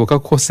no kwibuka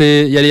ko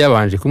se yari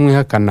yabanje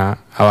kumwihakana,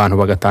 abantu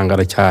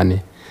bagatangara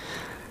cyane.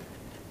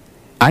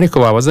 Ariko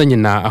babaza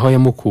nyina aho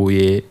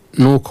yamukuye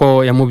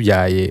nuko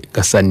yamubyaye,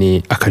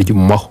 Gasani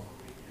akaryumaho.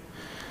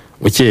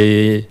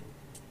 Bukeye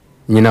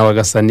nyina wa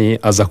Gasani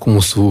aza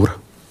kumusura.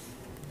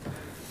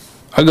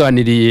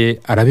 aganiriye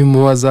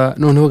arabimubaza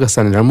noneho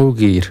Gasani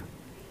aramubwira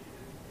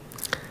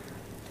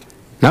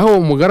naho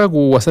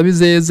umugaragu wa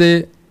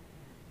Sabizeze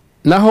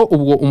naho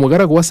ubwo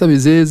umugaragu wa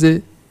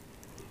Sabizeze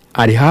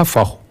ari hafi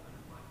aho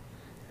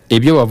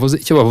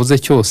icyo bavuze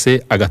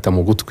cyose agata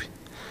mu gutwi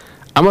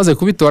amaze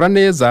kubitora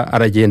neza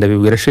aragenda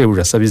bibwira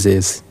shebuja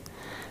Sabizeze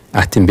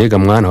ati mbega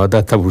mwana wa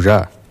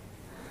databuja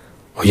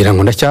ugira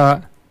ngo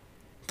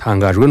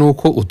ndacyatangajwe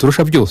nuko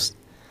uturusha byose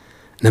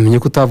namenye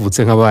ko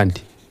utavutse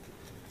nk'abandi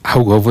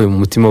ahubwo wavuye mu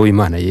mutima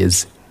w'Imana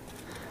yeze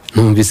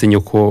numvise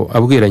nyoko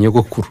abwira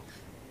nyogokuru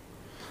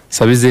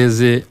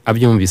Sabizeze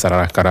abyumvise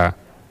ararakara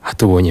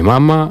hatubonye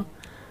mama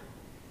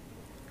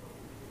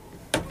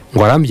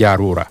ngo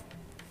arambyarura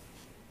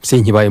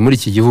sinkibaye muri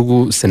iki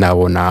gihugu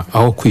sinabona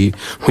aho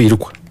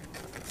kwirwa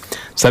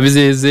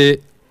Sabizeze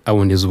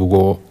aboneza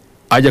ubwo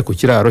ajya ku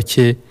kiraro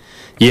cye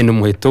yenda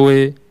umuheto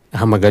we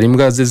ahamagara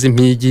imbwa ze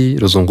z'impigi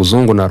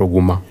Ruzunguzungu na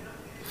Ruguma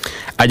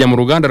ajya mu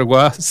ruganda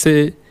rwa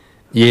se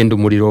yenda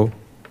umuriro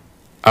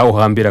aho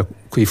hambira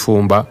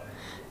kwifumba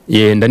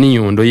yenda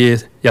n'inyundo ye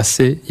ya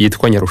se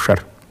yitwa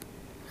Nyarushara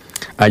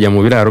ajya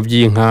mu biraro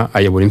by'inka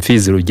ayobora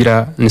imfizi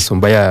rugira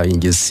n'isumba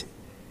y'ingezi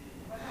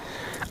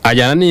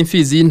ajyana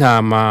n'imfizi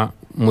y'intama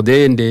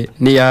Mudende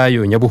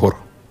n'iyayo Nyabuhoro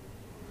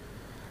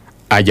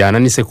ajyana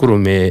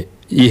n'isekurume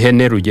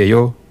y'ihene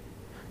Rugeyo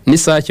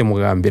n'isake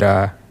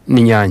Mugambira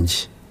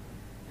n'Inyange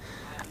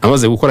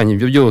amaze gukoranya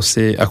ibyo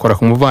byose akora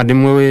ku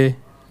muvandimwe we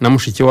na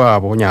mushiki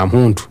wabo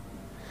Nyampundu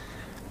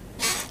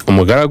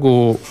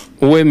umugaragu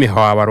we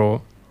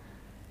Mihwabaro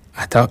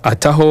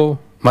ataho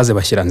maze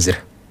bashyira nzira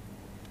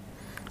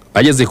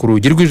ageze ku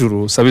rugi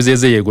rw'ijuru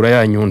Sabizeze yegura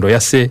ya nyundo ya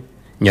se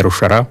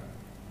Nyarushara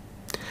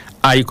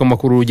ayikoma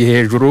ku rugi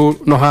hejuru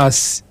no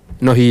hasi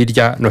no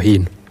hirya no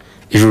hino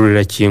ijuru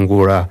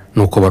rirakingura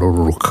nuko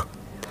barururuka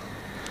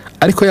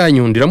ariko ya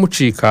nyundo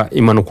iramucika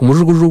imanuka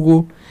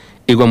umujugujugu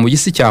igwa mu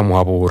gisi cya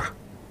Muhabura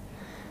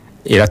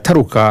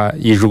irataruka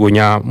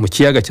yijugunya mu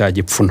kiyaga cya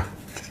Gipfuna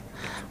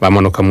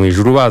bamanuka mu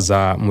ijuru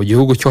baza mu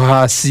gihugu cyo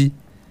hasi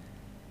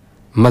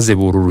maze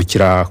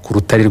bururukira ku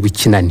rutare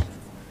rw'Ikinani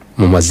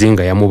mu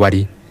mazinga ya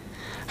Mubari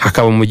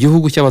hakaba mu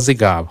gihugu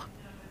cy'Abazigaba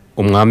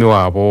umwami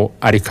wabo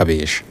ari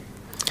Kabeja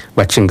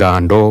baca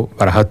ingando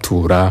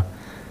barahatura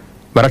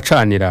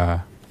baracanira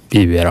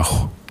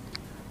biberaho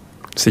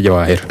sijya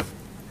wahera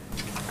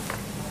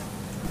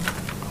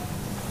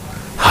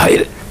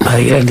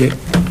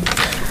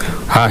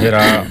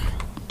hahera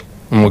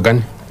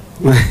umugani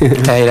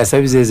hahera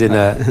Sabizeze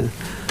na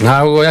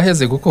ntabwo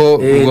yaheze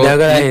kuko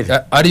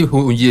ari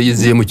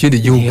yiziye mu kindi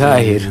gihugu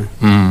hahera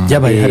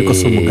byabaye ariko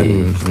si umugani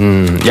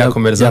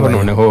yakomereza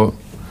noneho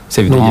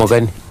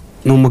umugani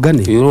ni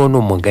umugani uyu ni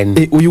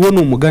umugani uyu wo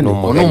ni umugani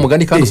ni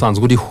umugani kandi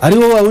usanzwe uriho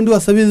ariwo wa wundi wa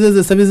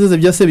Sabizeze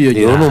bya se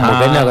biyogera uyu ni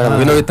umugani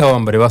ngwino bita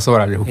wambare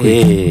basobanurire kuko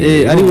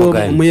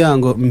ariwo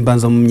muyango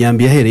mbanza mu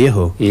myambi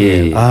yahereyeho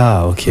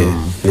okay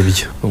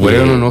nibyo ubwo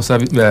rero noneho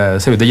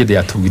Sabidegede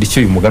yatubwira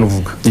icyo uyu mugani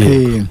uvuga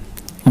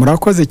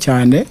murakoze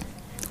cyane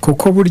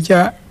kuko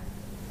burya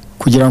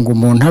kugira ngo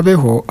umuntu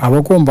abeho aba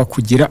agomba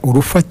kugira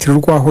urufatiro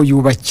rw'aho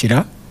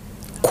yubakira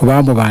ku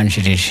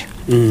bamubanjirije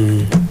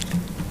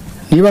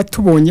niba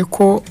tubonye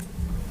ko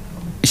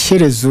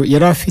Shyerezo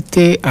yari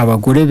afite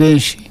abagore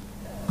benshi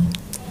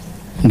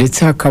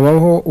ndetse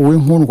hakabaho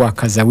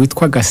uw'inkundwakaza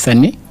witwa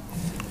Gasani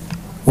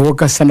uwo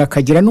Gasani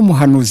akagira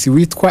n'umuhanuzi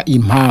witwa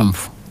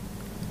Impamvu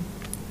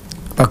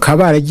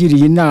bakaba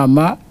baragiriye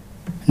inama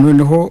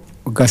noneho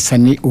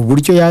Gasani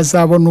uburyo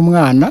yazabona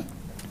umwana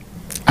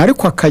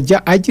ariko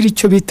akajya agira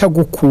icyo bita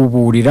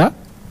gukuburira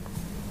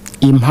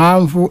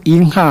Impamvu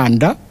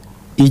inkanda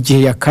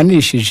igihe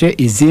yakanishije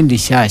izindi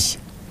shyashya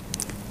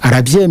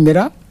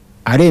arabyemera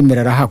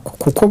aremera arahakwa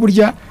kuko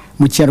burya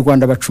mu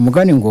Kinyarwanda baca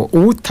umugani ngo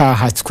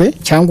utahatswe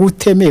cyangwa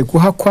utemeye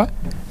guhakwa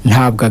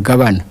ntabwo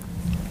agabana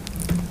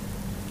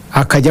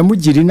akajya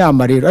mugira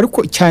inama rero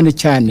ariko cyane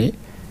cyane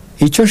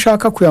icyo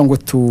nshaka kugira ngo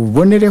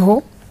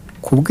tubonereho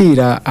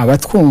kubwira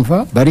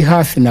abatwumva bari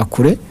hafi na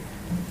kure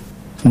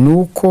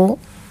nuko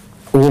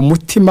uwo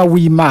mutima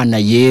w'Imana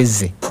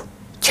yeze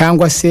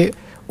cyangwa se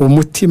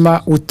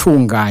umutima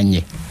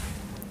utunganye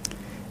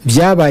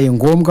byabaye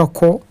ngombwa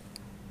ko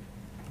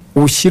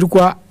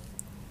ushyirwa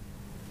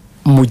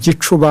mu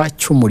gicuba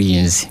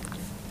cy'umurinzi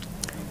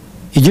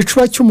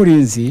igicuba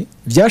cy'umurinzi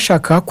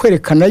byashaka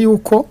kwerekana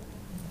yuko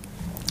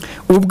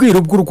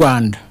ubwiru bw'u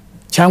Rwanda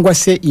cyangwa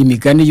se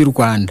imigani y'u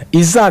Rwanda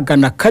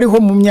izagana kariho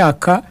mu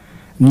myaka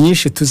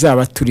myinshi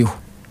tuzaba turiho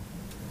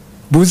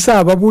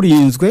buzaba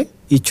burinzwe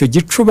icyo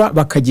gicuba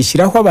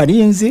bakagishyiraho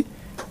abarinzi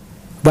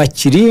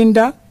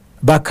bakirinda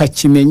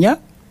bakakimenya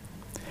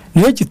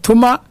niyo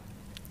gituma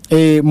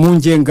mu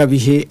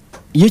ngengabihe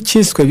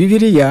y'ikiswe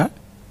Bibiliya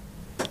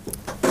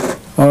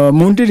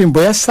mu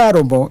ndirimbo ya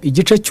Salomo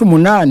igice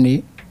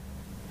cy'8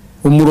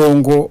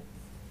 umurongo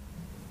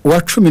wa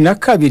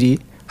 12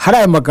 hari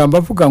aya magambo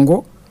avuga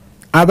ngo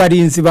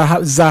abarinzi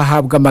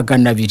bazahabwa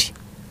 200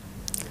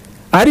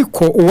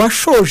 ariko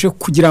uwashoje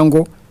kugira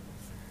ngo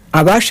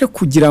abashe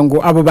kugira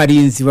ngo abo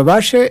barinzi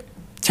babashe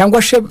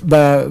cyangwa se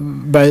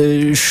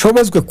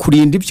bashobozwe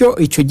kurinda ibyo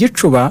icyo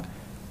gicuba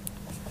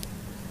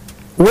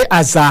we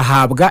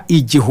azahabwa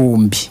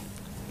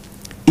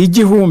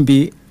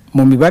 1,000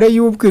 mu mibare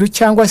y'ubwiru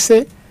cyangwa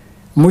se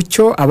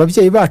mucyo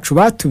ababyeyi bacu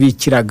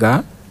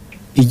batubikiraga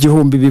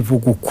 1,000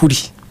 bivuga ukuri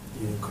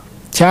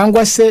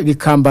cyangwa se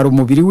bikambara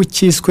umubiri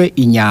w'ikiswe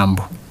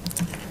inyambo.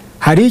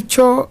 Hari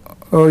icyo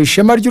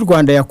ishema ry'u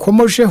Rwanda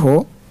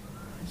yakomojeho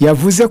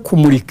yavuze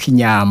kumurika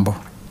inyambo.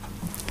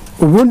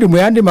 Ubundi mu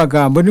yandi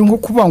magambo ni nko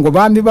kuvuga ngo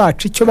bami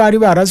bacu icyo bari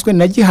barazwe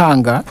na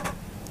Gihanga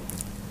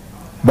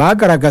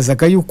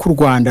bagaragazaga yuko u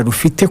Rwanda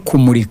rufite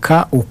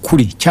kumurika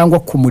ukuri cyangwa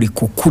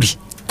kumurika ukuri.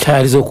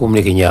 cyari zo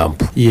kumurika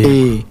inyambo.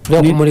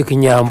 No kumurika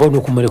inyambo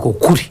no kumurika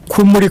ukuri.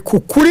 Kumurika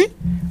ukuri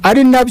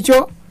ari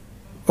nabyo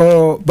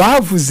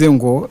bavuze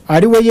ngo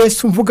ari we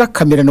Yesu mvuga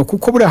kamerano,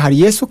 kuko buri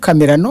hari Yesu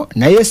kamerano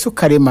na Yesu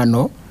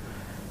karemano.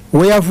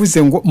 We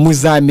yavuze ngo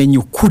muzamenye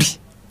ukuri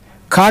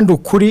kandi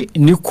ukuri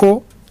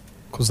niko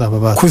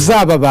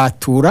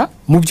kuzababatura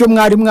mu byo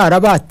mwari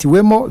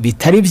mwarabatiwemo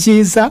bitari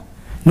byiza,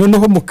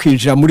 noneho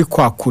mukinjira muri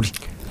kwa kuri.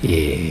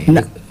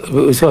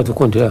 Ese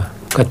watukundira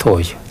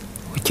gatoya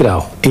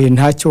ukiraho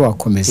ntacyo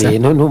wakomeza.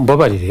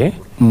 Mbabarire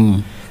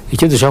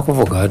icyo dushaka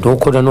kuvuga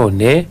nuko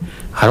nanone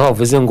hari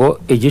wavuze ngo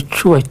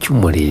igicuba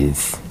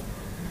cy'umurinzi,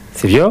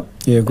 sibyo?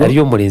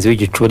 Ariyo murinzi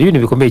w'igicuba. Ibintu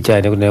bikomeye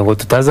cyane ngo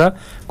tutaza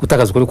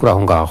gutakaza ukuri kuri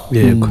aho ngaho.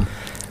 Yego.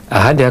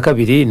 Ahandi ya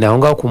kabiri naho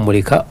ngaho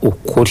kumurika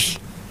ukuri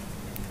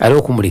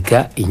ariho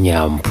kumurika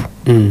inyambo.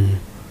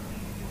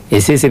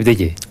 Ese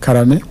bidege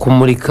karame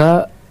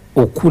kumurika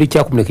ukuri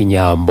cyangwa kumurika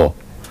inyambo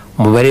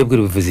mu bare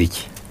bw'iri bivuze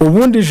iki?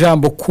 Ubundi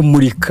ijambo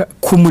kumurika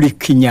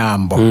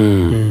inyambo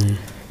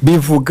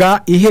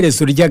bivuga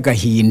iherezo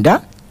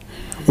ry'agahinda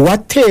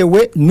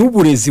watewe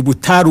n'uburezi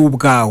butari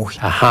ubwawe.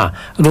 Aha,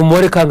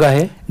 numore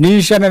kangahe? Ni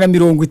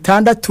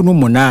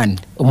 168.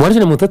 Umubare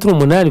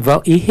 168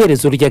 va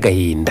iherezo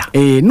ry'agahinda.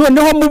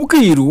 Noneho mu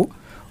bwiru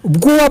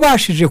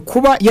bw'uwabashije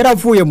kuba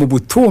yaravuye mu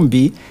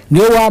butumbi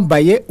niwe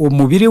wambaye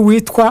umubiri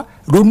witwa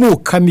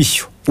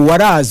runukamishyo,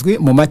 warazwi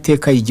mu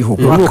mateka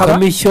y'igihugu.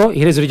 Runukamishyo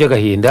iherezo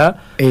ry'agahinda,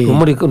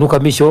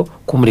 runukamishyo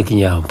kumurika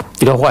inyambo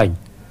birahwanye.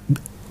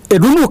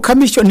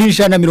 Runukamishyo ni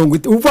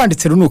 150,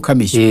 uvanditse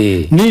runukamishyo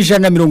ni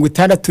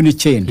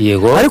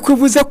 169. Ariko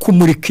uvuze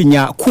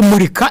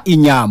kumurika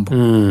inyambo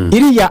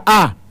iriya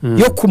a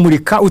yo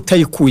kumurika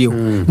utayikuyeho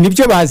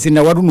nibyo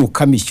bazina wa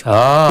runukamishyo.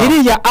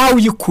 Iriya a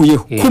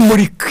uyikuyeho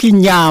kumurika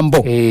inyambo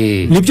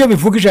nibyo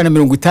bivuga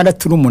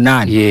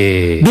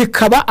 168.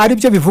 Bikaba ari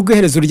byo bivuga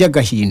iherezo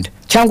ry'agahinda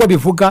cyangwa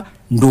bivuga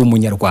ndi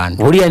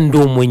umunyarwanda. Buriya ndi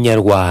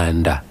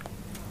umunyarwanda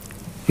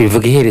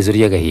bivuga iherezo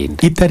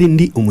ry'agahinda, itari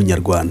ndi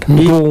umunyarwanda.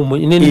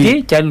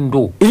 Ndi cyane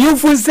ndu. Iyo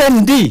uvuze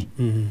ndi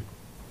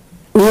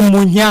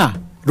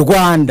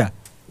umunyarwanda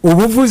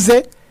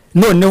ubuvuze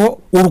noneho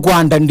u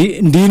Rwanda ndi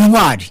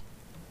intwari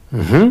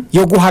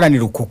yo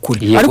guharanira uko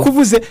kuri. Ariko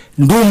uvuze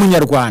ndi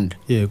umunyarwanda,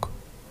 yego,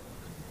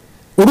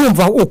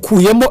 urumva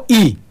ukuyemo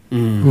i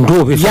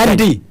ya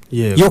ndi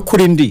yo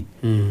kuri ndi.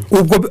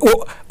 Ubwo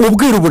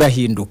ubwiru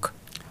burahinduka.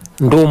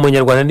 Ndi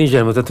umunyarwanda ni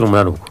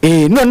 138.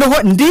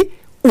 Noneho ndi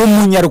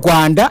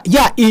umunyarwanda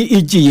ya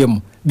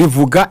igiyemo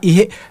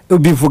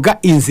bivuga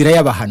inzira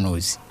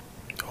y'abahanuzi.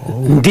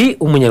 Ndi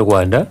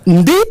umunyarwanda,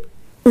 ndi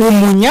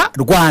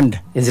umunyarwanda,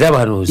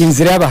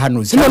 inzira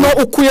y'abahanuzi.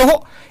 Noneho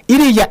ukuyeho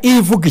iriya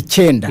ivuga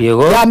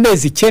 9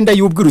 y'amezi 9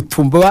 y'ubwiru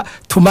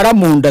tumara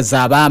mu nda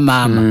za ba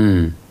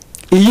mama.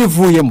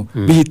 Iyivuyemo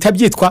bihita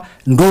byitwa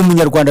ndi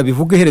umunyarwanda,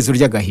 bivuga iherezo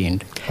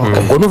ry'agahinda.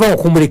 Ubwo nuva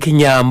kumurika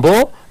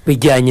inyambo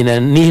bijyanye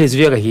n'iherezo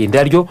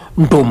ry'agahinda ryo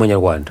ndi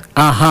umunyarwanda.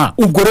 Aha,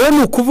 ubwo rero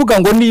ni ukuvuga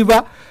ngo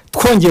niba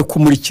twongeye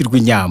kumurikirwa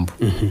inyambo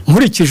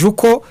nkurikije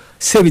uko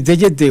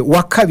Sebidegede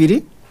wa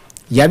kabiri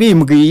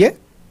yabimbwiye,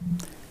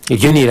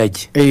 iryo ni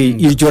irage.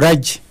 Iryo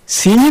rage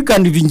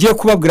sinyigana ibingiye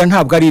kubabwira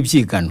ntabwo ari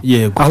ibyigano,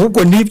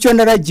 ahubwo nibyo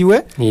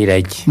naragiwe ni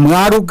irage.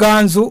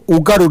 Mwaruganzu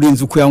ugarura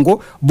inzu kugira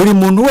ngo buri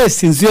muntu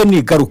wese inzu ye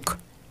nigaruka.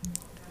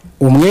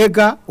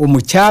 Umwega,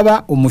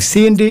 umucyaba,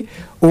 umusindi,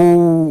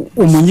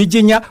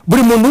 umunyiginya,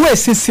 buri muntu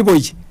wese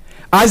insiboye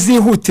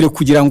azihutire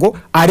kugira ngo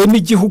areme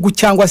igihugu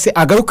cyangwa se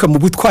agaruke mu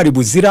butwari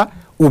buzira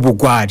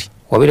ubugwari.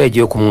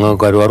 Wabiragiye ku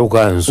mwagari wa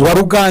Ruganzu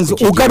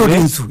ugarura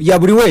inzu ya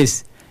buri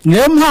wese.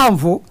 Niyo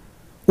mpamvu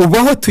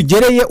ubaho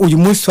tugereye uyu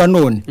munsi wa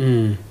none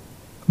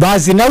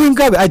bazi nawe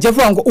Ingabe ajya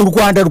avuga ngo u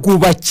Rwanda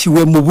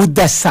rwubakiwe mu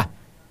budasa.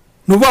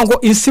 Nuvuga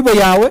ngo insibo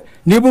yawe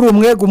niba uri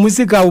umwega,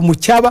 umuziga,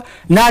 umucyaba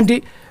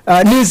nandi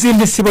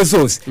n'izindi sibo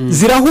zose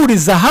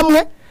zirahuriza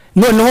hamwe,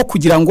 noneho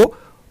kugira ngo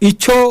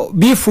icyo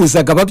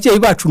bifuzaga ababyeyi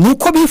bacu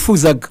nuko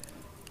bifuzaga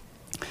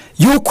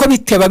yuko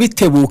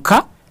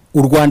bitebuka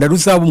u Rwanda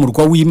ruzaba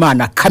umurwa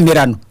w'Imana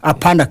kamerano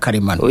apana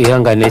karemano.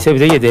 Ihangane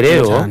Sebidegede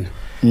rero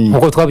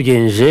nkuko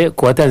twabigenje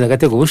ku batanze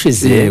agatego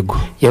bushize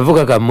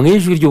yavugaga mu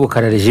ijwi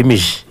ry'ubukara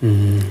rejimije.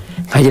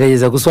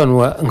 Nkagerageza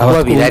gusobanura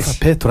nk'aba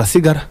birari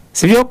turasigara,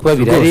 sibyo? Kuba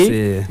birari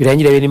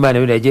birangira bene Imana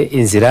birage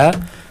inzira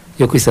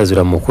yo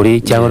kwisazura mu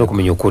kuri cyangwa no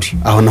kumenya ukuri.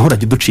 Aho naho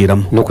urajya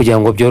duciramo no kugira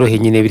ngo byorohe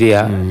nyine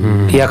biriya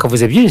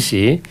yakavuze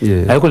byinshi,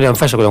 ariko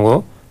niramfasha kugira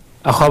ngo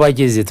aho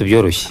abageze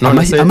tubyoroshye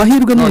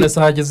amahirwe none se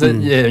ahageze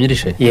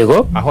nyirishe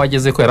yego aho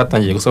ageze ko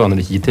yaratangiye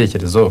gusobanura iki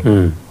gitekerezo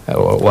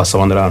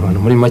wasobanurira abantu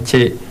muri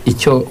make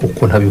icyo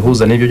ukuntu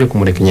abihuza n'ibyo byo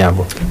kumurika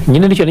inyambo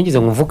nyine nicyo nigeze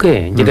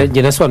mvuke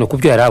njye nasobanura ku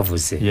byo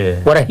yaravuze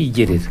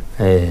warahigerera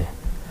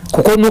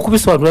kuko nuko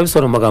bisobanura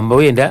amagambo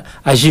wenda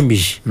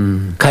ajimije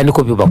kandi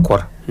ko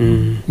bibakora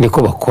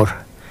niko bakora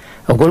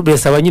ubwo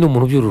birasaba nyine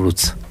umuntu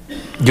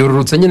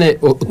byururutse nyine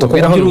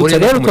utubwira aho bihuriye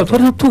rero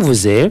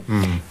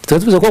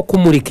tuvuze ko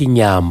kumurika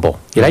inyambo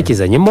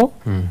yarakizanyemo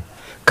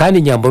kandi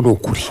inyambo ni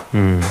ukuri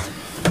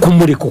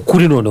kumurika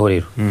ukuri noneho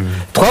rero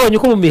twabonye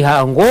ko mu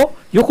mihango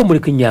yo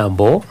kumurika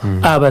inyambo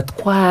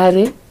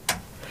abatware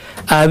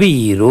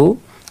abiru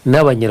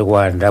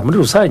n'abanyarwanda muri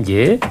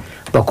rusange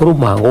bakora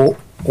umuhango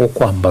wo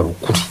kwambara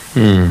ukuri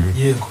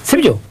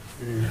sibyo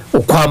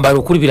ukwambara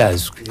ukuri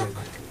birazwi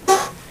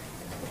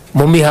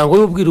mu mihango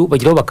y'ubwiru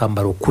bagiraho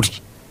bakambara ukuri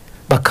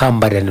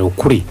bakambaranira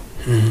ukuri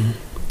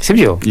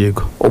sibyo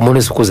yego umuntu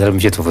wese ukuzara mu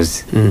byo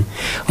tuvuze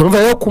urumva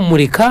rero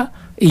kumurika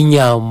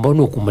inyambo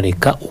ni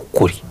ukumurika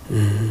ukuri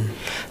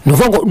ni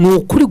ukuvuga ngo ni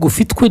ukuri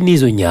gufitwe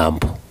n'izo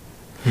nyambo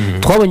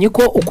twabonye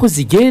ko uko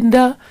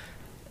zigenda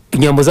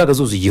inyambo zaga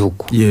zuza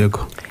igihugu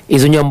yego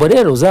izo nyambo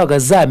rero zaga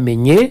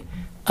zamenye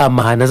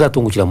amahana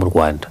azatungukira mu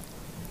Rwanda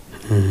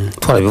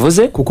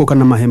twarabivuze kuko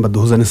kana amahembe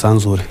duhuza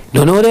n'isanzure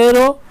noneho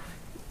rero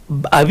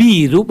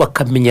abiru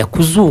bakamenya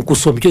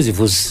gusoma icyo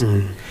zivuze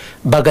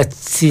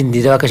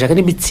bagatsindira bagashaka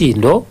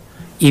n'imitsindo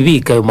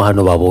ibika ayo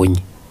mahano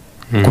babonye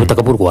ku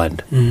butaka bw'u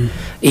Rwanda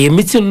iyo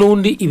mitsindo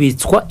n'undi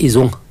ibitswa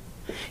izo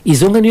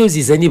nka niyo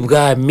zizanye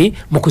ibwami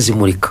mu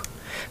kuzimurika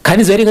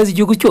kandi izo ari inka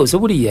z'igihugu cyose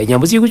buriya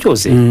inyambo z'igihugu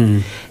cyose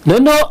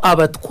noneho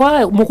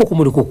abatwaye mu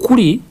kumurika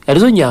ukuri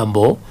arizo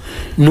nyambo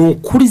ni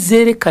ukuri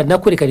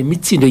kwerekana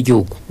imitsindo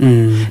y'igihugu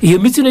iyo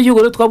mitsindo y'igihugu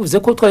rero twavuze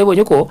ko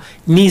twabibonye ko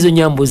n'izo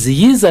nyambo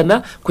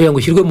ziyizana kugira ngo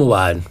ishyirwe mu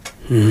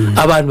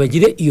abantu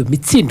bagire iyo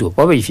mitsindo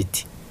baba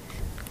bayifite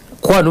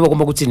ko abantu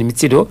bagomba gutsinda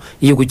imitsindo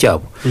y'igihugu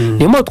cyabo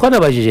niyo mpamvu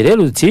twanabajije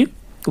rero uti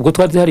ubwo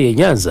twari duhariye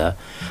Nyanza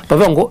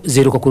bavuga ngo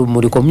zeruka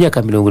kumurika mu myaka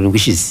 70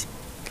 ishize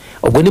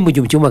ubwo ni mu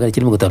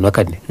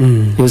 1954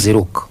 niyo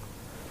zeruka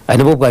ari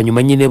nabwo bwa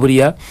nyuma nyine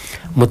buriya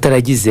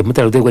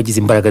mutararuderwa agize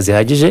imbaraga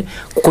zihagije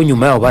kuko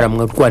nyuma yaho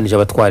baramwarwanije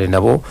abatware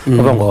nabo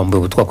bavuga ngo bambaye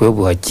ubutwakwe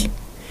buhaki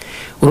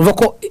urumva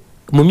ko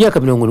mu myaka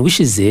 70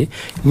 ishize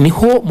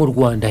niho mu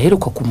Rwanda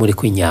heruka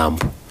kumurika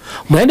inyambo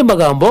mu yandi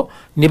magambo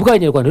ni bwa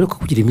Abanyarwanda heruka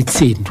kugira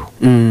imitsindo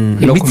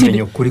no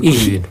kumenya ukuri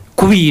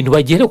ku bintu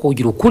bagiye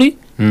kugira ukuri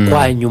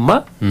kwa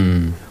nyuma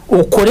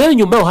uko rero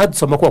nyuma yo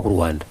hadutse amakuba ku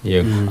Rwanda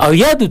aho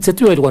yadutse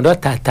tuyo Rwanda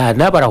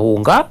batatana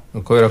barahunga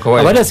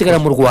abandi basigara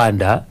mu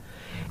Rwanda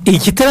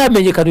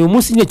ikitaramenyekana uyu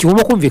munsi nyine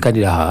kigomba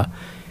kumvikanira aha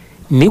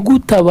ni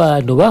gute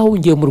abantu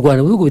bahungiye mu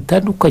Rwanda mu bihugu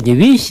bitandukanye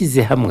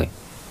bishyize hamwe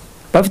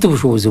bafite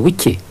ubushobozi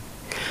buke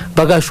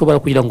bagashobora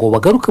kugira ngo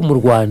bagaruke mu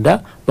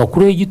Rwanda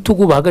bakureho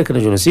igitugu bahagarika na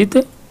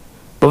jenoside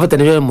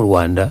bafatanije mu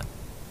Rwanda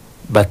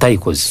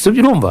batayikoze so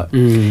birumva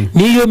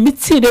niyo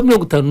mitsindo ya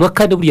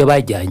 54 buriya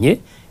bajyanye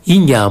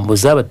y'inyambo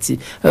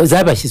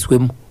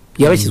zabashyizwemo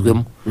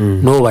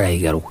no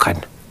barayigarukana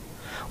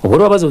ubwo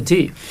rero babaza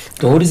uti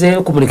duhurize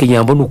kumurika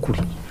inyambo n'ukuri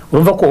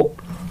urumva ko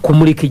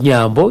kumurika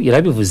inyambo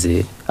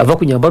yarabivuze ava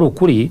ku nyambo ari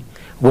ukuri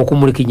ubwo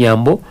kumurika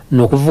inyambo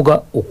ni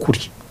ukuvuga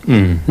ukuri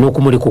ni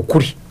ukumurika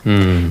ukuri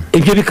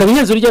ibyo bikaba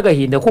iherezo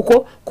ry'agahinda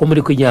kuko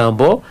kumurika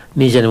inyambo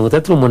ni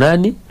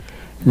 138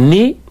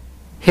 ni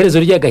herezo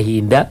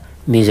ry'agahinda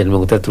ni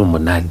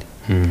 138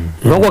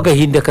 nubwo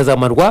agahinda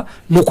kazamarwa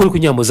n'ukuri ku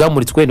nyambo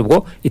zamuritswe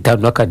nibwo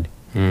 54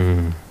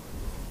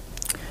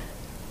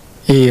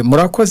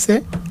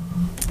 murakoze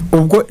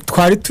ubwo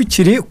twari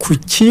tukiri ku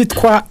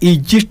cyitwa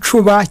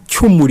igicuba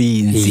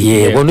cy'umurinzi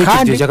yego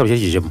n'icyo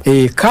cyakabishijemo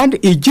kandi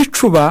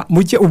igicuba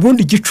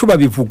ubundi igicuba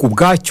bivuga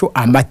ubwacyo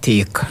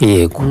amateka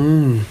yego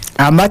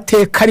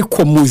amateka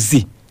ariko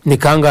muzi ni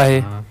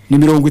kangahe ni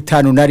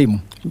 51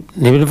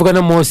 ni bivuga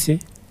na Mose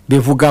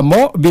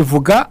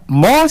bivuga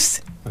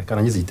Mose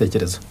akarangiza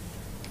igitekerezo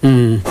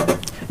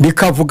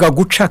bikavuga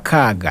guca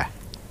kaga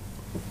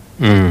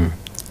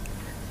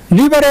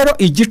niba rero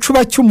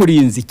igicuba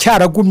cy'umurinzi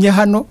cyaragumye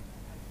hano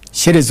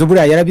Shyerezo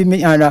buriya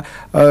yarabimenyana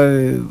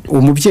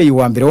umubyeyi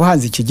wa mbere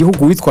wahanze iki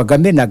gihugu witwaga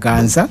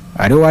Menaganza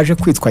ari waje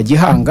kwitwa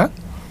Gihanga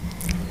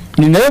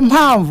ni nayo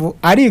mpamvu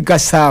ari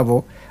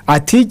Gasabo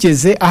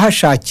atigeze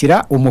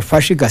ahashakira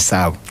umufasha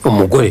Gasabo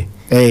umugore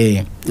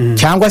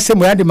cyangwa se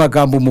mu yandi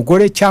magambo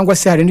umugore cyangwa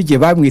se hari n'igihe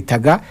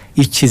bamwitaga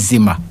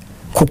ikizima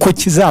kuko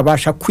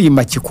kizabasha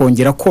kwima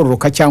kikongera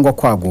kororoka cyangwa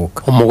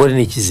kwaguka umugore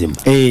ni ikizima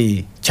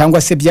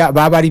cyangwa se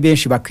baba ari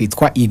benshi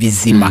bakitwa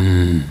ibizima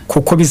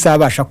kuko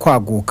bizabasha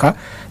kwaguka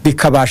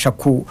bikabasha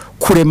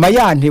kurema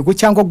ya ntego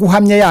cyangwa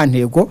guhamya ya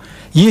ntego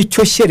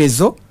y'icyo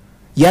shyerezo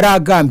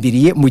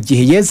yaragambiriye mu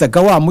gihe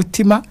yezaga wa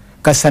mutima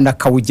Gasana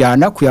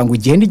kawujyana kugira ngo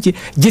igihe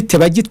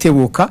giteba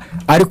gitebuka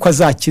ariko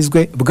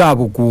azakizwe bwa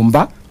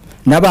bugumba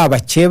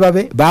n'ababakeba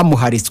be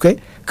bamuharitswe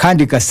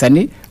kandi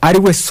Gasani ari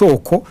we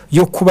soko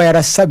yo kuba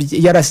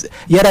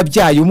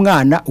yarabyaye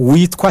umwana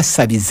witwa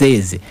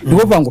Sabizeze nibo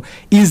bavuga ngo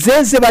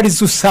izeze bari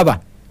zusaba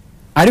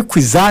ariko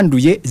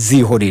izanduye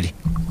zihorere.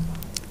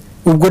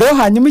 Ubwo rero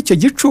hanyuma icyo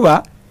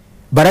gicuba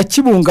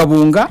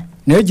barakibungabunga,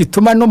 niyo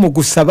gituma no mu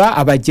gusaba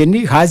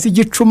abageni haza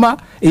igicuba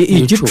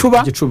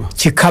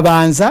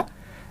kikabanza,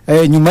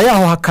 nyuma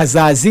yaho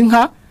hakazaza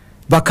inka,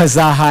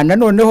 bakazahana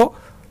noneho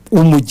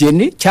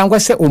umugeni cyangwa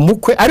se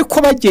umukwe,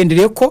 ariko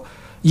bagendereye ko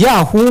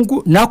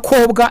yahungu na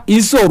kobwa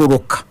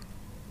izororoka,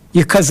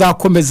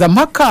 ikazakomeza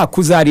mpaka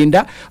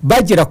kuzarinda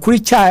bagera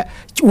kuri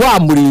wa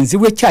murinzi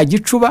we cya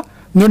gicuba,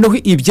 noneho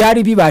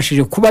ibyari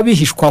bibashije kuba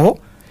bihishwaho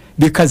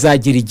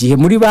bikazagira igihe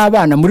muri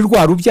babana muri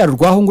rwa rubyaro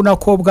rwahungu na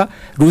kobwa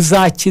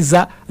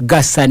ruzakiza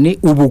Gasani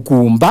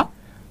ubugumba,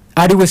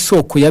 ari we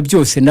soko ya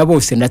byose na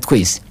bose na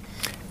twese.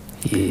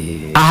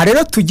 Aha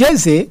rero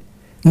tugeze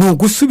ni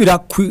ugusubira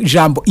ku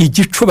ijambo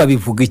igicuba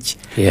bivuga iki.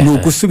 Ni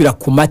ugusubira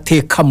ku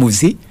mateka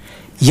muzi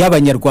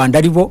y'Abanyarwanda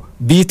aribo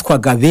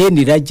bitwaga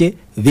Benirage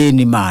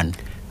Benimana.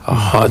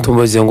 Aha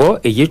tumuze ngo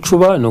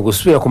igicuba no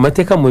gusubira ku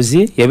mateka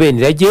muzi ya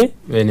Benirage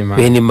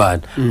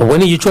Benimana. Ubwo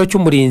ni igicuba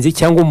cy'umurinzi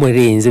cyangwa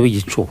umurinzi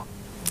w'igicuba.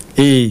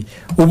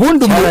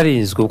 Ubundi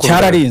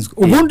cyararinzwe.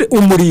 Ubundi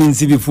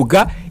umurinzi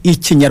bivuga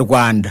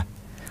Ikinyarwanda.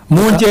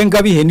 Mu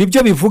ngengabihe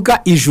nibyo bivuga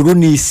ijuru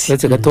n'isi.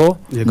 Ndetse gato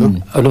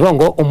avuga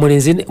ngo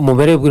umurinzi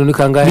umubare w'ibintu ni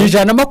kangahe?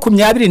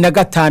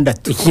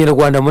 126.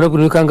 Ikinyarwanda muri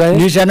buri kangahe?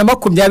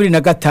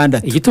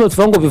 126. Igituma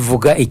tuvuga ngo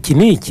bivuga iki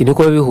n'iki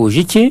niko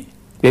bihuje iki?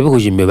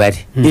 Bihuje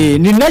imibare.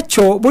 Ni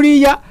nacyo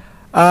buriya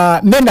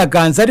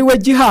Menaganza ari we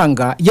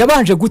Gihanga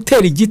yabanje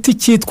gutera igiti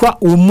cyitwa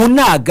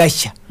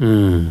umunagashya.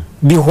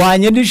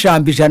 Bihwanye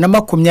n'ijambo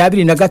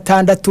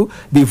 126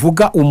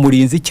 bivuga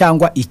umurinzi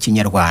cyangwa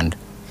Ikinyarwanda.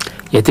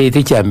 Yateye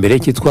igiti cya mbere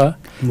cyitwa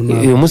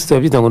uyu munsi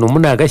turabyita ngo ni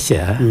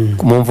umunagashya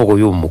mu mvugo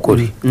y'uwo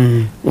mukuri.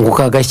 Ngo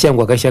kagashya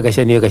ngo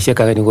agashya niyo gashya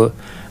kandi ngo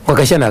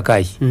agashya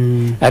nakaye.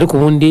 Ariko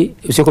ubundi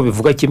use ko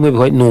bivuga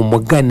kimwe ni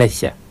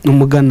umuganashya.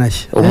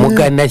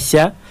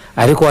 Umuganashya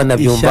ariko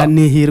wanabyumva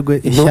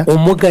nihirwe ishya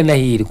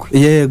umuganahirwe.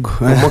 Yego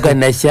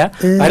umuganashya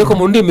ariko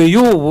mu ndimi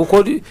y'ubu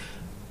ko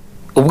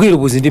ubwira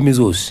ubuzi ndimi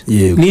zose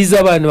niza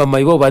abantu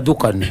bamayibo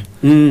badukana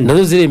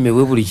nazo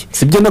ziremewe buriye.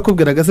 Sibyo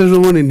nakubwiraga se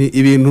n'ubundi ni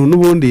ibintu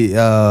n'ubundi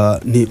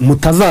ni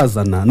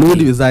mutazazana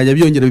n'ubundi bizajya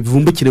byongera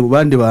bivumbukire mu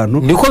bandi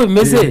bantu niko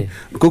bimeze.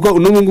 Kuko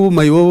n'ubu ngubu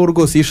mayibo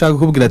rwose yishaka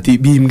kubwira ati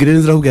bimbwire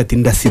neza akubwira ati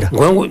ndasira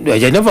ngo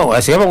yajya nava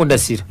asiga ngo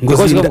ndasira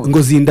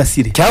ngo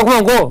zindasire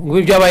cyangwa ngo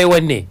ibyabaye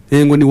wane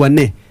ngo ni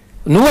wane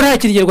nuwo nta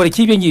kirgerwa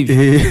cy'ibyo ngibyo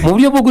mu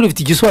buryo bwo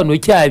gufite igisobanuro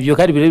cyabyo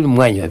kandi biri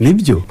mu mwanya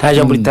nibyo nta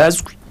jambo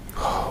litazwi.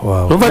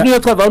 Numva niyo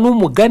twava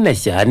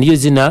n'umuganashya niyo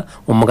zina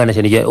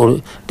umuganashya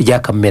rya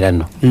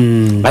kamerano.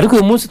 Ariko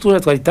uyu munsi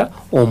twarita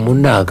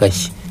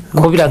umunagashya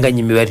ko biranganya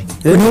imibare.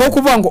 Ni nko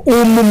kuvuga ngo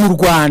mu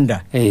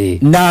Rwanda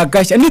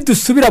nagashya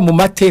nidusubira mu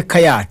mateka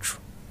yacu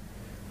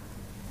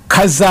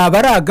kazaba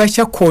ari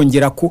agashya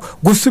kongera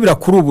gusubira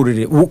kuri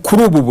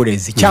ubu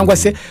burezi cyangwa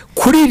se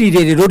kuri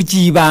rirerero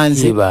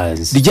ry'ibanze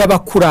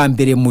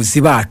ry'abakurambere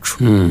muzi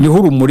bacu niho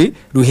urumuri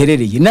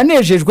ruherereye.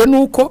 Nanejejwe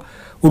nuko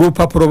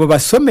urupapuro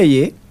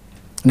babasomeye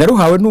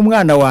naruhawe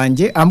n'umwana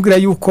wanjye ambwira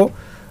yuko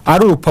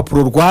ari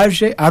urupapuro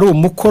rwaje ari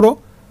umukoro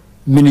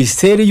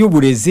Minisiteri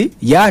y'Uburezi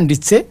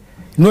yanditse,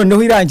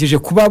 noneho irangije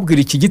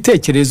kubabwira iki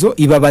gitekerezo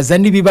ibabaza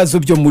n'ibibazo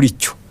byo muri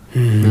cyo.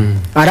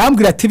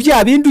 Arambwira ati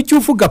bya bindi ujye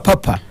uvuga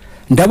papa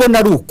ndabona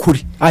ari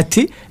ukuri.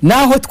 Ati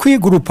naho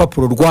twiga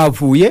urupapuro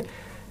rwavuye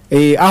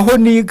aho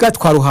niga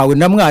twaruhawe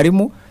na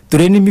mwarimu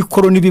dore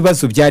n'imikoro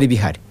n'ibibazo byari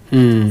bihari.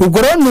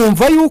 Ubwo rero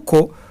numva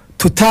yuko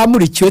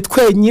tutamurikiwe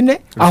twenyine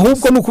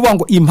ahubwo nukuvuga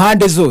ngo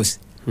impande zose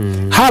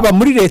haba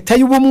muri leta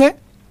y'ubumwe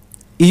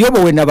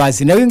iyobowe na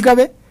Bazina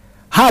w'Ingabe,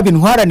 haba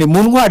intwarane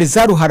mu ntwari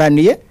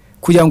zaruharaniye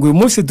kugira ngo uyu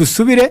munsi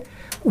dusubire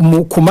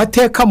ku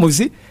mateka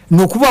muzi,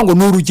 nukuvuga ngo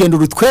n'urugendo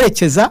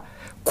rutwerekeza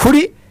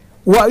kuri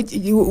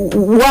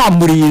wa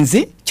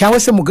murinzi cyangwa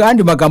se mu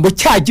gandi magambo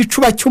cya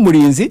gicuba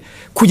cy'umurinzi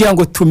kugira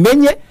ngo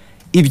tumenye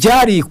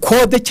ibyari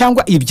kode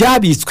cyangwa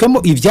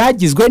ibyabitswemo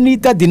ibyagizwe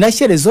n'idadi na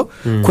shyerezo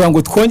kugira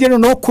ngo twongere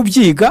no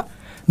kubyiga,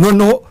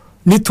 noneho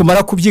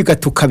nitumara kubyiga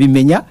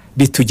tukabimenya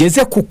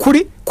bitugeze ku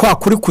kuri kwa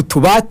kuri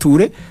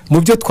kutubature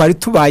mu byo twari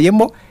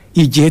tubayemo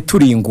igihe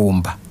turi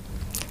ingumba.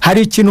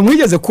 Hari ikintu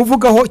mwigeze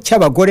kuvugaho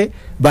cy'abagore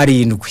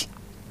 7.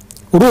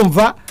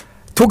 Urumva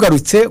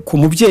tugarutse ku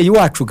mubyeyi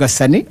wacu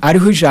Gasani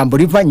ariho ijambo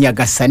riva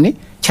Nyagasani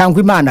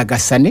cyangwa Imana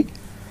Gasani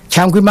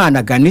cyangwa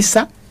Imana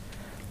Ganisa.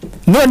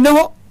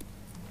 Noneho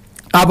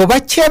abo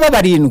bakeba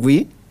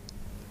 7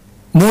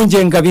 mu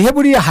ngengabihe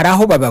buriya hari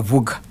aho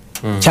babavuga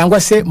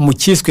cyangwa se mu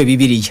kiswe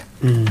Bibiliya.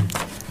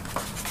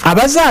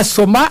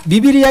 Abazasoma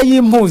Bibiliya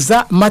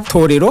y'impuza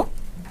matorero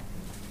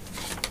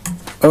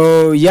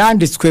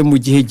yanditswe mu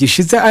gihe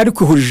gishize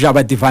ariko ihurije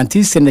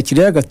Abadivantiste na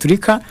Kiliziya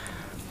Gatolika,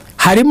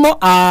 harimo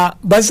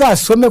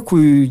bazasome ku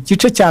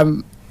gice cya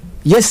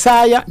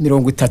Yesaya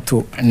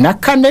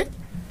 34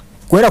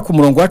 guhera ku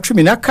murongo wa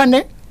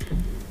 14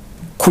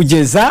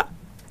 kugeza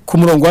ku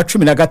murongo wa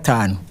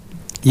 15.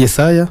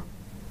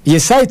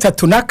 Yesaya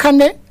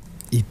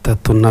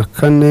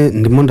 34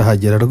 ndimo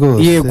ndahagera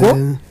rwose. Yego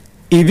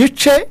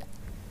ibice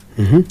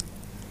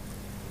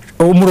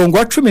umurongo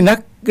wa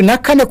na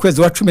kane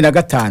kwezi wa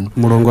 15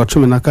 umurongo wa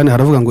 14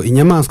 haravuga ngo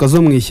inyamaswa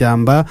zo mu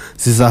ishyamba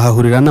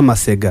zizahahurira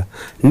n'amasega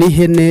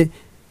n'ihene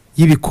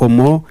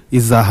y'ibikomo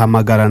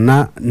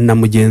izahamagarana na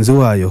mugenzi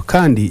wayo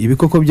kandi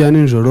ibikoko bya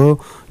nijoro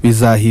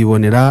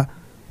bizahibonera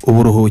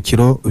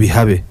uburuhukiro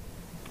bihabe.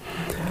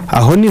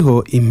 Aho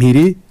niho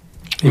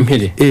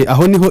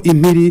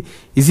impiri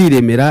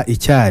iziremera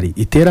icyari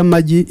itera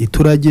amagi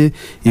iturage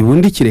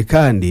ibundikire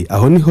kandi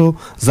aho niho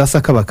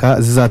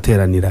zasakabaka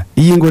zizateranira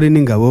iy'ingore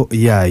n'ingabo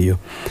yayo.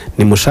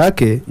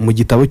 Nimushake mu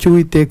gitabo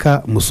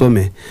cy'Uwiteka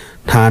musome,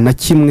 nta na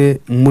kimwe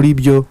muri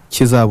byo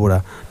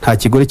kizabura, nta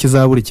kigore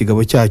kizabura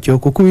ikigabo cyacyo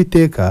kuko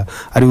Uwiteka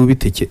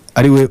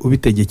ari we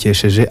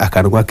ubitegekesheje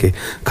akanwa ke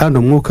kandi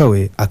umwuka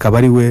we akaba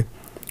ari we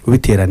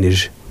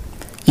ubiteranije.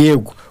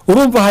 Yego,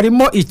 urumva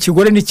harimo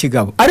ikigore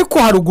n'ikigabo, ariko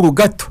haruguru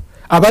gato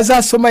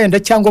abazasoma yenda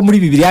cyangwa muri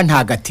Bibiliya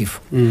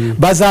ntagatifu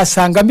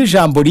bazasangamo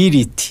ijambo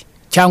ririti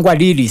cyangwa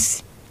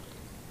ririsi.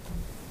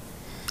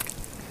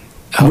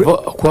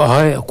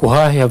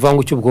 Kuhahe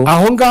havanga cyubwo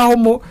aho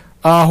ngaho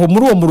aho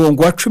muri uwo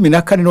murongo wa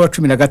 14 n'uwa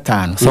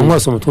 15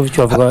 samwaso mutumva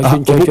icyo avuga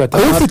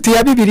ufite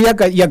ya Bibiliya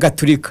ya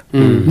Gatolika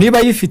niba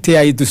yifite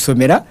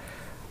yayidusomera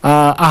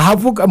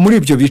ahavuga muri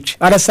ibyo bice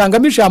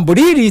arasangamo ijambo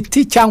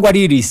ririti cyangwa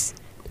ririsi.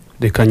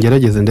 Reka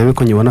ngerageze ndebe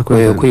ko nyibona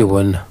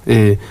kuyibona.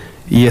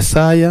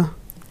 Yesaya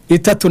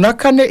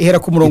 34 ihera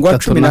ku murongo wa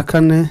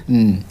 14.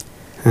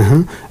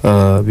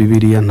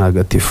 Bibiliya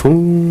ntagatifu,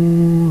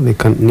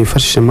 reka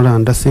nifashishe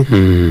murandasi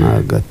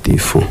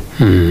ntagatifu.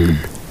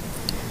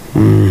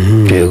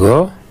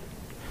 Yego,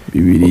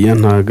 Bibiliya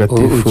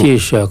ntagatifu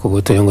ukisha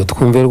kubutore ngo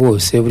twumve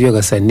rwose buryo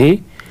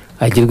Gasani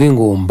agirwa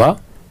ingumba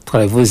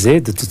twaravuze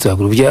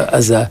dututagura buryo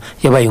aza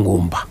yabaye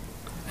ingumba.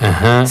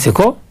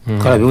 Siko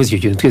twarabivuze icyo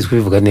kintu twese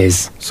kubivuga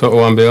neza. So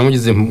uwambere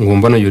bamugize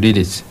ingumba no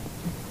yuririsi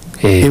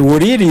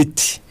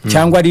uririti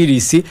cyangwa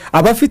ririsi.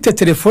 Abafite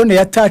telefone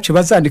ya touch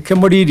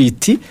bazandikemo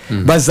ririti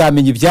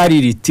bazamenya ibyari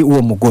ririti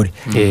uwo mugore.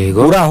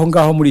 Uri aho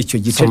ngaho muri icyo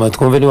gice. Soma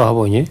twumve ni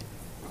wahabonye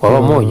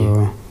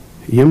wababonye.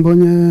 Iyo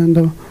mbonye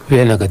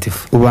Bibiliya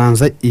ntagatifu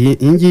ubanza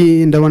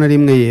ingi ndabona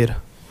rimwe yera.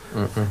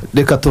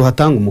 Reka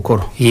tuhatanga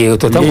umukoro. Yego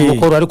tuhatanga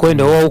umukoro ariko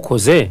wenda wowe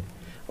ukoze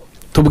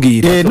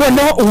tubwire.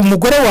 Noneho uwo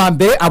mugore wa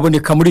mbere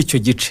aboneka muri icyo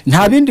gice.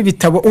 Nta bindi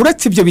bitabo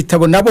uretse ibyo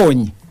bitabo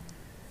nabonye.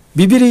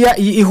 Bibiliya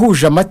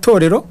ihuje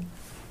amatorero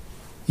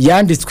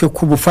yanditswe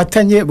ku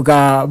bufatanye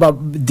bwa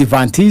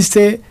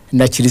Adventiste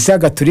na Kiliziya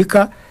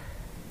Gatolika.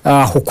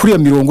 Aho kuri iyo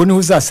mirongo niho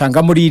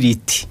uzasanga muri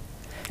riti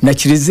na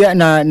Kiliziya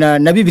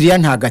na Bibiliya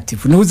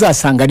ntagatifu niho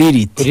uzasanga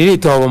riti.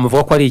 Riti aho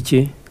bamuvuga ko ari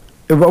iki?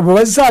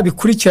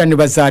 Bazabikurikirane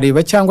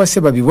bazareba cyangwa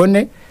se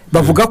babibone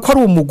bavuga ko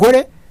ari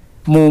umugore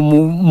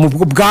mu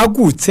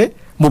bwagutse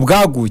mu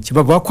bwaguke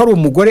bavuga ko ari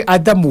umugore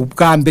Adamu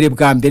bwa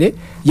mbere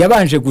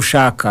yabanje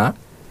gushaka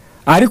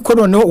ariko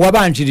noneho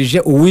wabanjirije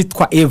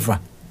uwitwa Eva.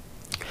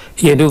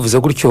 Yende bivuze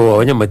gutyo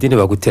abanyamadini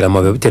bagutera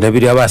amabe bite na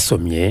Bibiliya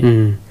basomye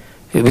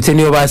bite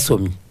niyo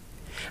basomye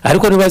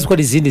ariko nibazi ko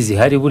izindi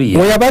zihari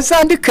buriya oya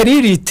bazandika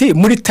riti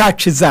muri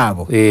touch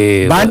zabo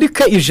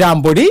bandike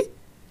ijambo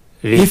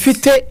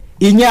ifite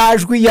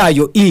inyajwi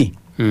yayo i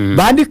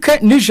bandike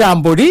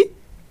n'ijambo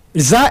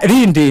za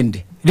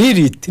rindende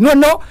riti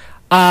noneho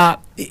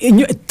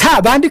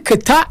ta bandike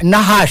ta na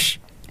hash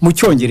mu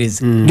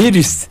cyongereza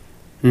ririsi.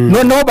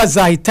 Noneho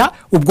bazahita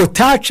ubwo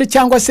touch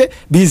cyangwa se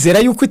bizera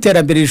yuko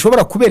iterambere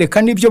rishobora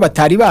kubereka n'ibyo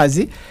batari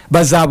bazi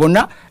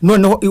bazabona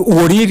noneho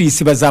uwo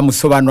ririsi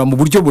bazamusobanura mu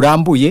buryo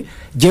burambuye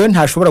jewe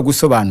ntashobora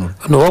gusobanura.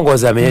 Nuho ngo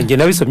bazamenya nge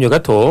nabisomye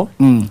gato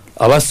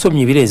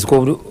abasomye birenze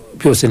ko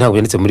byose ntabwo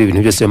yanditse muri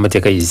ibintu byose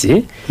y'amateka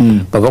yizi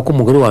baba ko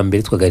umugore wa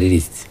mbere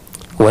twagaririze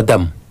wa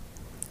Adamu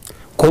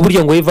ko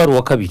buryo ngo Eva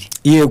wa kabiri.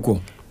 Yego,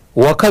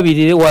 wa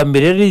kabiri wa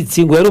mbere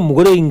ritsi ngo yari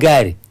umugore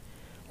w'ingare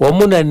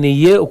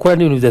wamunaniye ukora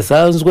n'ibintu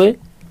bidasanzwe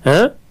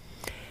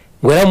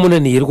ngo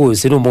yaramunaniye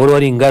rwose ni umugore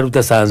wari ingare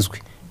udasanzwe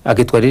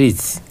akitwa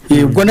ritsi.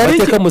 Yego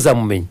nateka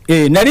muzamumenya.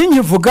 Nari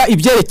nkivuga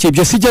ibyerekeye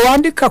byo sije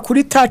wandika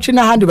kuri touch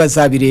n'ahandi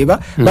bazabireba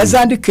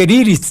bazandike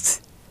ritsi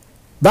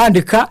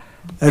bandika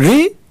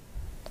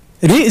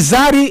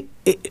zari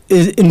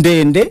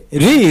ndende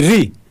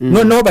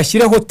noneho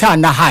bashyireho ta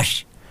na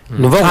hash.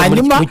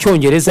 Hanyuma mu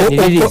cyongereza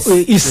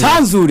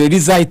isanzure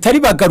rizahita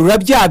ribagarura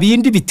bya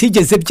bindi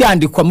bitigeze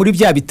byandikwa muri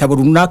bya bitabo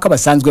runaka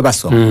basanzwe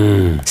basoma.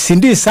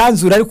 Sindi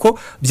isanzure ariko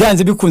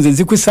byanze bikunze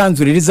nzi ko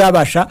isanzure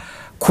rizabasha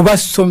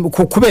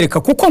kubereka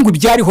kuko ngo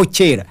ibyariho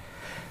kera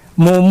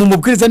mu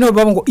mubwiriza niho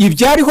baba ngo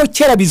ibyariho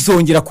kera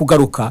bizongera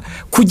kugaruka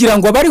kugira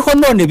ngo abariho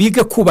none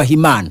bige kubaha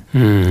Imana.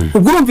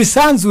 Ubwo urumva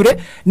isanzure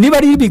niba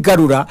ari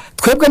bigarura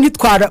twebwe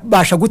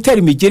ntitwabasha gutera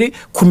imigeri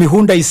ku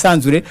mihunda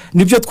y'isanzure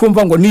nibyo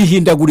twumva ngo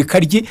nihindagurika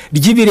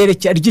ry'ibirere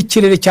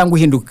ry'ikirere cyangwa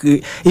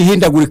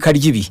ihindagurika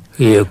ry'ibi.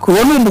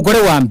 Uwo ni umugore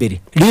wa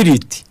mbere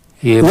Lilith.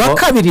 Wa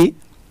kabiri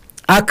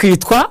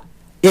akitwa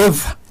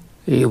Eva.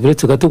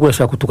 Uretse gato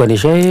gurashaka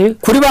kutukanisha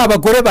kuri ba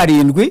bagore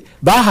barindwi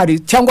bahari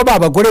cyangwa ba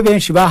bagore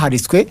benshi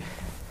bahariswe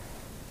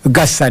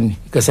Gasani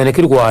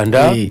k'i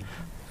Rwanda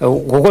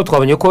kuko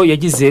twabonye ko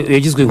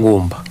yagizwe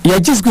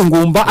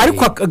ingumba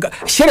ariko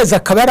Shyerezo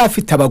akaba yari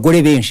afite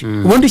abagore benshi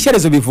ubundi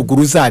Shyerezo bivuga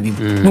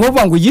uruzabibu ni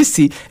ukuvuga ngo iyi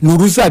si ni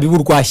uruzabibu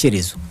rwa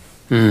Shyerezo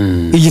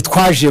iyi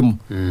twajemo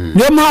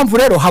niyo mpamvu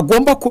rero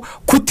hagomba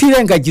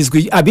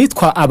kutirengagizwa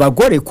abitwa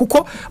abagore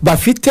kuko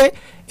bafite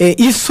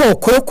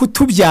isoko yo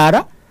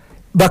kutubyara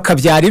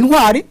bakabyara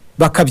intwari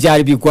bakabyara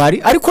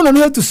ibigwari ariko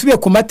noneho dusubiye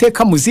ku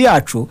mateka muzi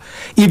yacu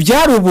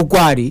ibyari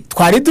ubugwari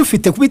twari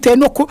dufite kubitewe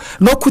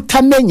no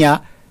kutamenya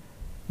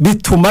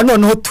bituma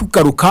noneho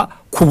tugaruka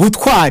ku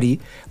butwari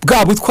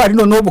bwa butwari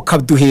noneho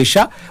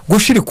bukaduhesha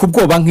gushirika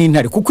ubwoba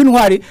nk'intare kuko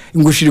intwari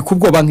ingushirika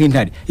ubwoba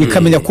nk'intare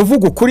ikamenya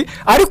kuvuga ukuri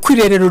ariko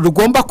irerero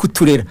rugomba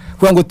kuturera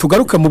kugira ngo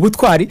tugaruke mu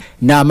butwari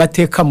ni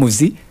amateka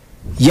muzi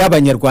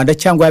y'Abanyarwanda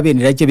cyangwa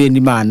y'abenirage bene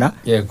Imana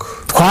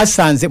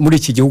twasanze muri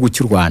iki gihugu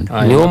cy'u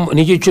Rwanda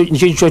nicyo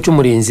gicuba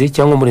cy'umurinzi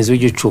cyangwa umurinzi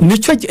w'igicuba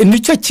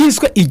nicyo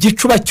cyiswe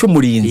igicuba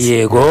cy'umurinzi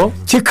yego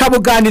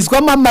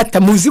kikabuganizwamo amata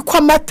muzi ko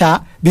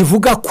amata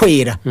bivuga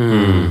kwera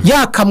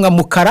yakamwa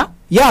mukara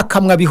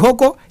yakamwa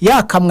bihogo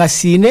yakamwa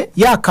sine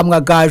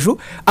yakamwa gaju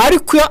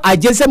ariko iyo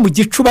ageze mu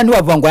gicuba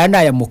ntibavuga ngo aya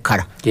naya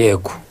mukara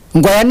yego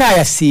ngo aya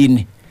naya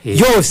sine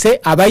yose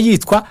aba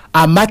yitwa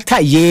amata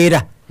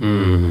yera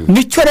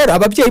nicyo rero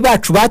ababyeyi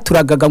bacu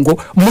baturagaga ngo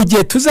mu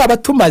gihe tuzaba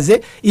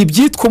tumaze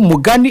ibyitwa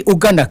umugani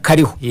ugana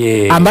kariho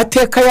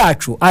amateka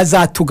yacu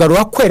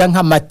azatugarura kwera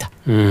nk'amata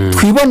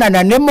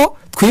twibonananemo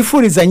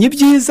twifurizanye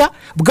ibyiza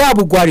bwa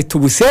bugwari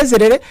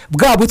tubusezerere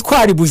bwa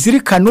butwari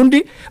buzirikana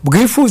undi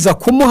bwifuza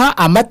kumuha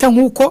amata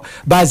nk'uko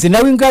bazi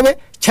nawe ingabe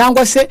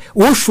cyangwa se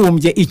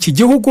ushumbye iki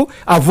gihugu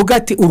avuga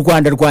ati u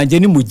Rwanda rwanjye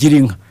nimugire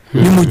inka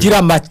nimugire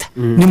amata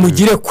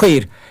nimugire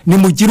kwera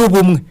nimugire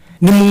ubumwe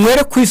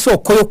nimumwere ku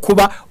isoko yo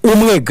kuba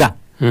umwega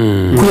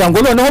kugira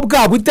ngo noneho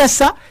bwa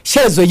budasa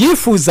Shyerezo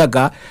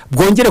yifuzaga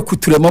bwongere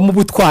kuturema mu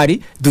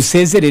butwari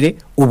dusezerere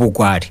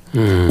ubugwari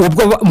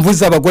ubwo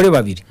mvuze abagore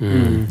babiri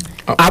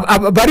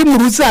bari mu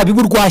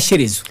ruzabibu rwa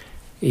Shyerezo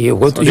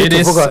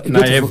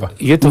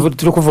iyo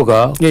turi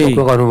kuvuga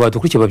abantu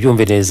badukurikiye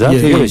babyumve neza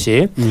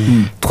byoroshye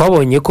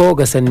twabonye ko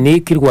Gasani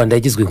k'i Rwanda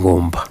yagizwe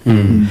ingumba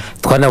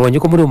twanabonye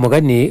ko muri uyu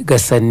mugani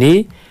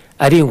Gasani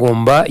ari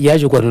ingumba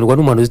yaje guhanurwa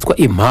n'umuntu witwa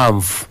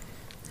Impamvu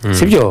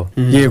sibyo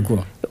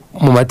yego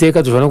mu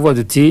mateka dushobora kuvuga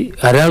duti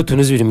hari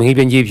utuntu zibiri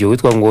nk'ibyo ngibyo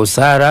witwa ngo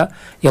Sara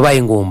yabaye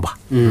ingumba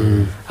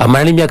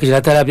amara n'imyaka 100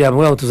 atarabyara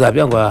ngo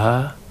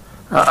tuzabyangwa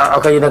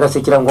akagenda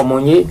agasekera ngo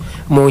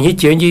mu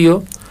nkiki iyo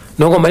ngiyo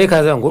nubwo mareka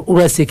aza ngo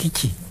uraseka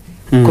iki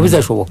ko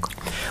bizashoboka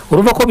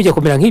urumva ko bijya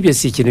kumera nk'ibyo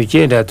si ikintu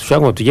cyenda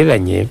dushaka ngo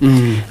tugereranye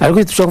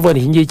ariko dushaka kuvuga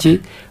iki ngiki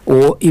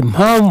uwo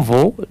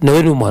Impamvu nawe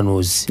ni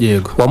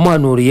umuhanuzi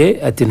wamuhanuriye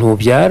ati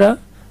ntubyara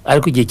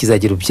ariko igihe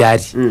kizagira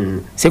ubyari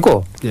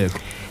siko yego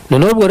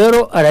noneho ubwo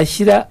rero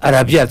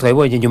arabyara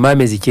twabibonye nyuma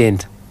y'amezi 9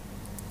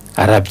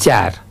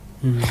 arabyara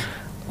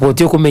ubwo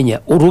tuyo kumenya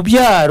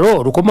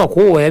urubyaro rukoma ko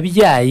uwo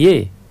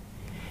yabyaye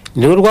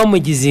niwe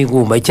rwamugize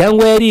ingumba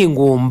cyangwa yari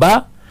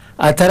ingumba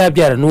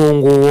atarabyara n'uwo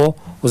nguwo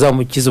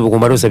uzamukiza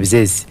ubugumba rose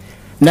bizeze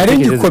nari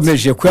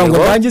ngikomeje kugira ngo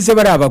bangize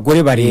bari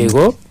abagore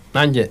barindwi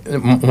nanjye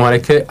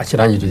mwareke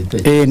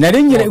akirangirije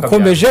nari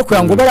ngikomeje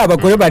kugira ngo bari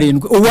abagore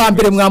barindwi uwa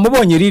mbere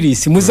mwamubonye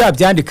Lilisi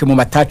muzabyandike mu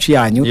mataci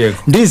yanyu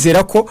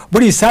ndizera ko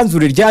buri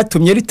isanzure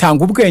ryatumye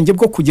ritanga ubwenge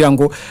bwo kugira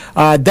ngo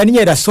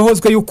Daniel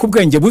asohozwe yuko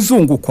ubwenge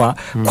buzungukwa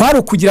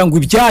kwari kugira ngo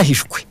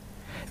ibyahishwe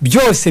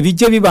byose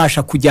bijye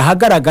bibasha kujya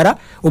hagaragara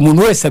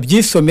umuntu wese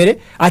abyisomere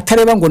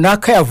atareba ngo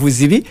naka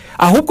yavuze ibi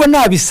ahubwo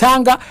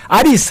nabisanga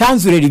ari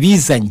isanzure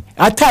ribizanye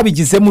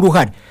atabigizemo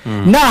uruhare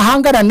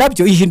nahangana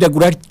nabyo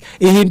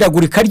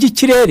ihindagurika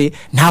ry'ikirere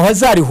ntawe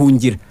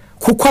azarihungira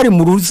kuko ari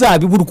mu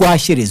ruzabibu rwa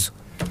Shyerezo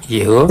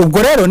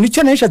ubwo rero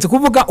nicyo nishatse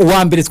kuvuga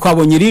uwa mbere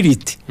twabonye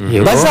Liliti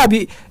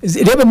bazabi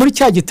rebe muri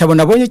cya gitabo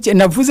nabonye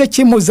navuze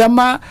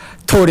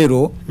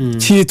cy'Impuzamatorero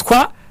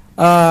cyitwa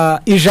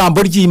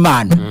ijambo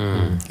ry'Imana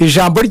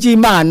ijambo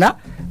ry'Imana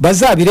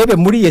bazabirebe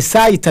muri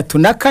Yesaya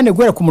 3:4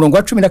 guhera ku murongo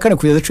wa 14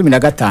 kugeza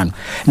 15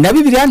 na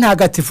Bibiliya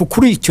ntagatifu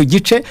kuri icyo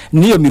gice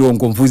niyo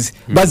mirongo mvuze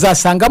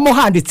bazasangamo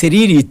handitse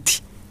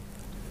Liliti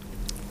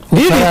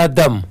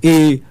Adam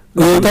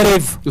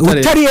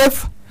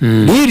utareva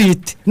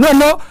Liliti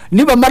noneho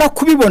nibamara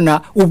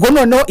kubibona ubwo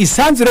noneho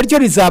isanzure ryo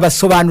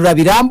rizabasobanura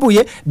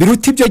birambuye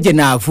biruta ibyo ge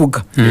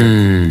navuga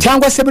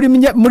cyangwa se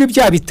muri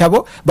bya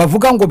bitabo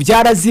bavuga ngo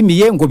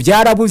byarazimiye ngo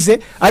byarabuze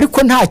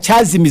ariko nta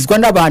cyazimizwa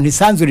n'abantu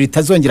isanzure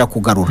ritazongera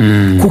kugarura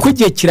kuko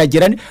igihe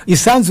kiragera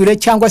isanzure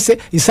cyangwa se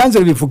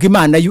isanzure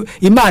bivuga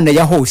Imana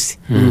ya hose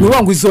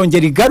nuvuga ngo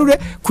izongera igarure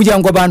kugira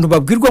ngo abantu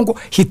babwirwe ngo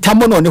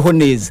hitamo noneho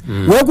neza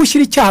wowe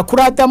gushyira icyaha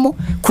kuri Adamu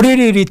kuri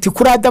Liliti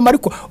kuri Adamu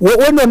ariko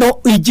wowe noneho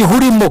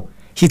igihurimo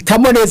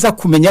hitamo neza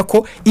kumenya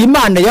ko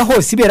Imana ya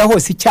hose ibera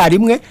hose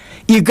icyarimwe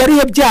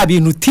igariye bya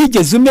bintu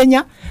utigeze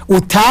umenya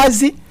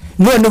utazi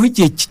noneho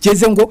igihe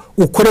kigeze ngo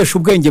ukoresha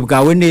ubwenge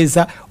bwawe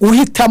neza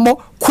uhitamo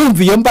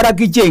kumva iyo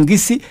mbaraga igenga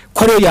isi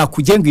ko rero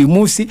yakugenga uyu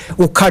munsi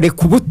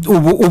ukareka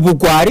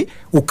ubugwari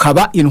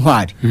ukaba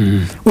intwari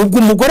ubwo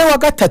umugore wa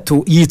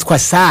gatatu yitwa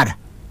Sara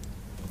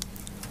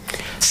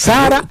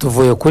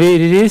tuvuye kuri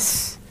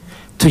Lilisi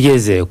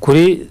tugeze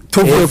kuri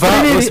Eva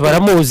bose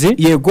baramuzi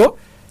yego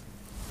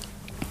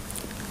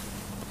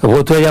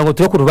ubwo turagira ngo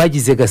turebe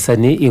bagize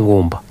gasani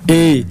ingumba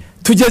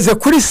tugeze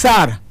kuri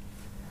Sara.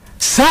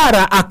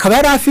 Sara akaba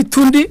yari afite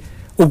undi,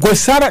 ubwo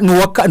Sara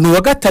ni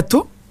uwa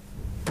gatatu,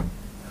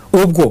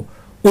 ubwo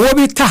uwo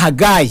bita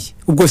Hagayi.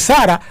 Ubwo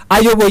Sara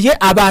ayoboye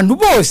abantu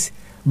bose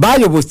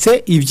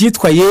bayobotse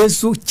ibyitwa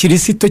Yesu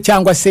Kirisito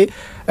cyangwa se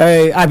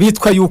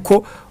abitwa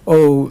yuko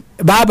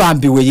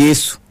babambiwe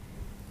Yesu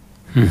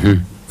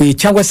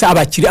cyangwa se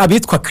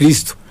abitwa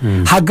Kristo.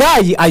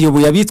 Hagayi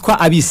ayoboye abitwa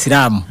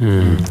Abisilamu.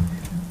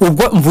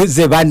 Ubwo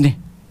mvuze bane.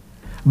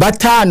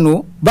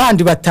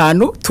 Bandi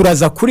batanu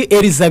turaza kuri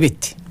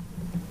Elizabeth.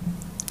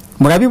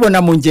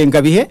 Murabibona mu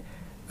ngengabihe.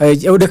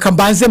 Reka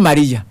mbanze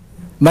Mariya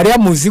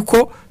muzi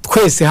ko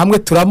twese hamwe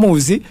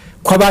turamuzi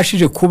ko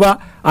abashije kuba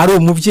ari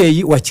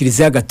umubyeyi wa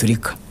Kiliziya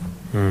Gatolika.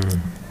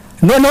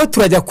 Noneho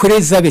turajya kuri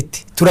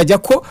Elizabeth, turajya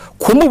ko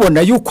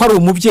kumubona yuko ari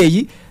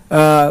umubyeyi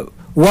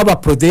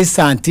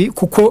w'abaprotestanti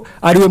kuko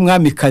ari we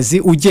mwamikazi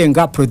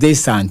ugenga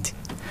protestanti.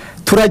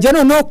 Turajya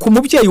noneho ku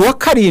mubyeyi wa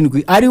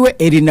karindwi ari we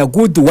Elena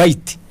Good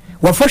White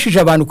wafashije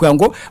abantu kugira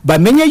ngo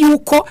bamenye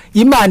yuko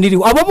Imana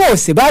iriho. Abo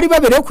bose bari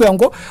baberewe kugira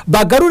ngo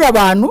bagarure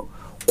abantu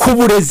ku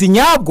burezi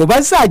nyabwo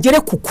bazagere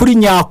ku kuri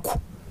nyako.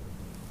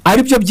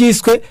 Ari byo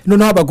byiswe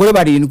noneho abagore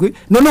barindwi,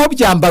 noneho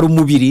byambara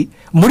umubiri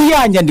muri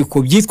ya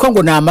nyandiko byitwa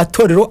ngo ni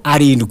amatorero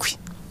arindwi.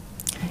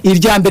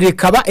 Irya mbere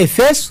rikaba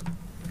Efeso,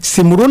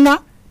 Simuruna,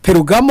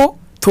 Perugamo,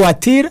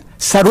 Tuatira,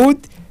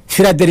 Sarudi,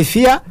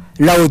 Philadelphia,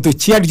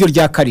 Laodikiya ryo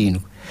rya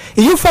karindwi.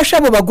 Iyo ufashe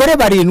abo bagore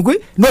barindwi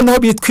noneho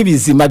bitwa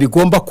ibizima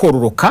bigomba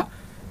kororoka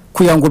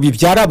kugira ngo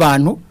bibyara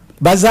abantu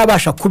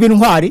bazabasha kuba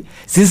intwari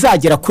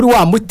zizagera kuri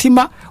wa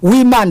mutima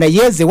w'Imana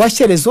yeze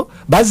washyerezo,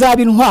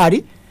 bazaba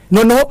intwari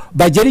noneho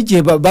bagera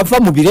igihe bava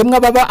mu biremwa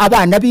baba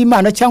abana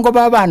b'Imana cyangwa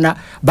babana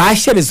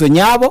bashyerezo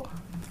nyabo.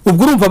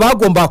 Ubwo urumva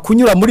bagomba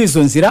kunyura muri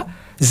izo nzira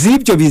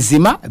z'ibyo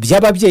bizima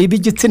by'ababyeyi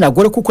b'igitsina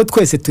gore kuko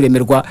twese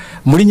turemerwa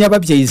muri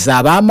nyababyeyi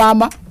za ba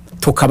mama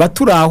tukaba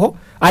turaho.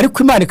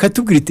 Ariko Imana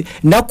ikatubwira iti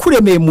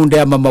nakuremeye mu nda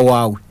ya mama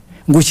wawe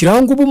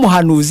ngushyiraho ngo ube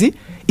umuhanuzi,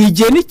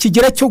 igihe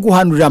nikigera cyo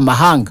guhanurira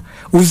amahanga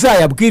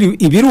uzayabwira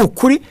ibiri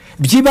ukuri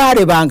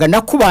by'ibare banga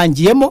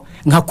nakubangiyemo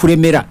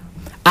nkakuremera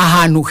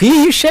ahantu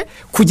hihishe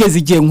kugeza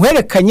igihe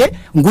nkwerekanye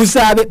ngo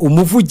uzabe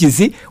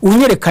umuvugizi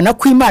unyerekana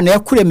ko Imana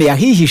yakuremeye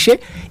ahihishe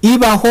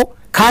ibaho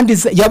kandi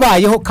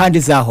yabayeho kandi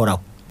zahoraho.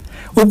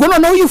 Ubwo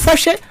noneho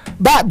yufashe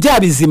bya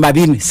bizima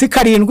bine, si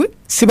karindwi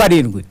si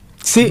barindwi,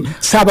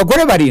 si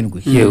abagore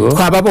barindwi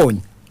twababonye,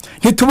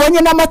 ntitubonye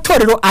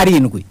n'amatorero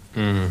arindwi.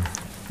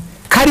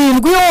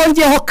 Karindwi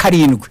yongeyeho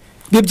karindwi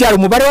bibyara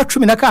umubare wa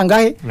 10 na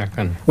kangahe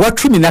wa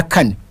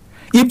 14.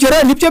 Ibyo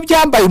rero nibyo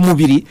byambaye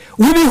umubiri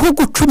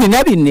w'ibihugu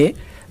 14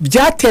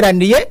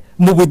 byateraniye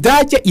mu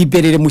Budage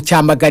iberere mu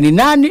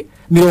cyamagana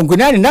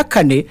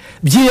 884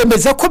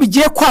 byiyemeza ko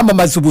bigiye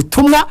kwamamaza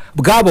ubutumwa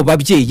bwabo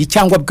babyeyi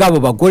cyangwa bwabo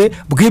bagore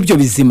bw'ibyo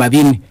bizima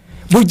bine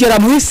bugera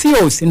mu isi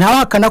yose.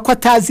 Ntawahakana ko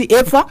atazi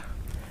Eva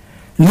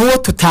nuwo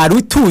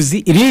tutari tuzi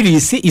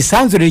iririsi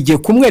isanzure rigiye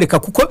kumwereka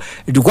kuko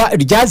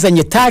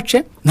ryazanye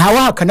tace.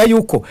 Ntawahakana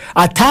yuko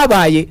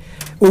atabaye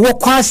uwo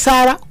kwa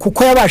Sara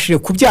kuko yabashije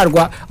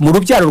kubyarwa mu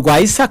rubyaro rwa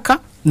Isaka.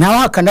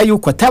 Ntawahakana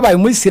yuko atabaye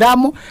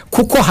umuyisilamu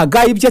kuko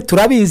Hagayi ibye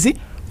turabizi,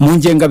 mu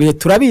ngengabihe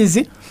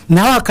turabizi.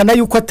 Ntawahakana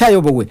yuko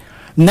atayobowe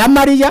na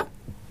Mariya,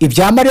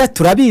 ibya Mariya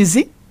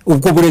turabizi.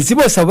 Ubwo burezi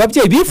bose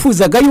ababyeyi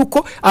bifuzaga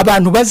yuko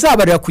abantu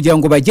bazabarira kugira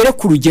ngo bagere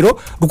ku rugero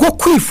rwo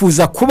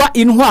kwifuza kuba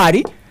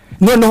intwari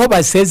noneho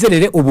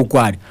basezerere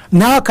ubugwari.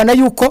 Ntawahakana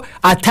yuko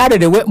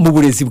atarerewe mu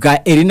burezi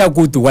bwa Elena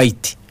Good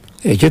White.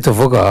 Icyo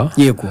tuvuga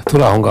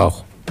turi aho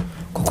ngaho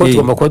kuko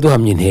tugomba kuba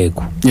duhamya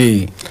intego.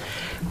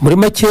 Muri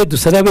make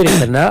dusara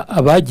berekana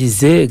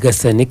abagize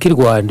gasani k'i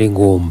Rwanda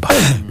ingumba.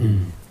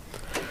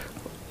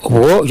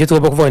 Ubwo icyo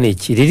tugomba kuvuga ni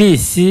iki?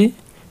 Lilisi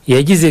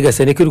yagize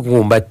gasani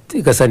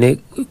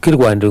k'i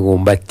Rwanda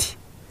ingumbati.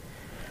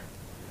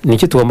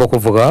 Nicyo tugomba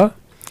kuvuga.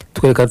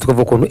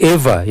 Tukavuga ukuntu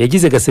Eva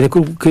yagize gasani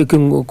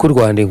k'u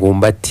Rwanda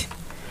ingumbati.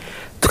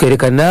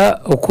 Tukerekana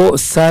uko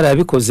Sara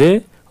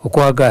yabikoze,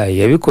 uko Hagayi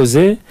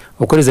yabikoze,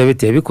 uko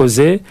Elizabeth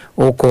yabikoze,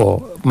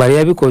 uko Mariya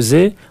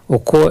yabikoze,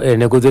 uko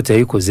Negodote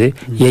yabikoze.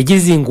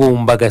 Yagize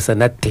ingumba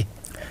gasanate.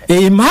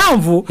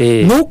 Impamvu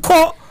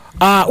nuko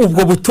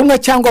ubwo butumwa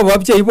cyangwa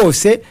ababyeyi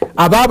bose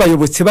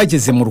ababayobotse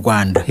bageze mu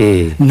Rwanda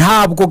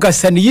ntabwo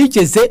gasani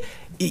yigeze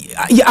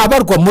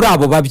abarwa muri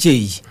abo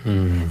babyeyi.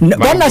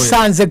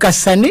 Banasanze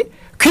gasani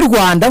k'i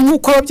Rwanda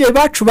nk'uko ababyeyi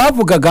bacu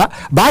bavugaga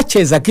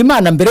bakezaga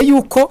Imana mbere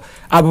yuko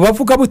abo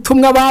bavuga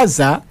butumwa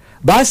baza,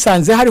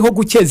 basanze hariho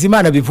gukeza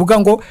Imana bivuga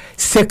ngo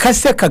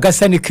seka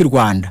gasani k'i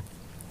Rwanda.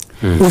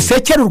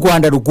 Usekera u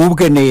Rwanda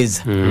rugubwe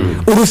neza,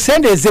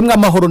 urusendezemwe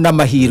amahoro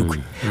n'amahirwe,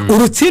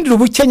 urutsindira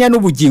ubukenya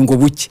n'ubugingo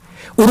buke,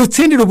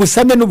 urutsindira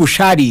ubusame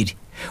n'ubusharire,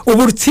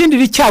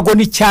 urutsindira icyago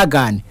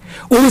n'icyagane,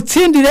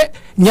 urutsindire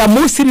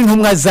nyamunsi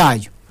n'intumwa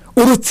zayo,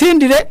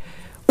 urutsindire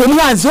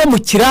umwanzi wo mu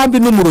kirambi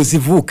n'umurozi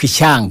vuka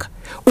ishyanga,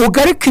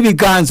 ugarika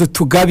ibiganzo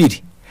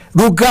tugabire,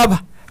 rugaba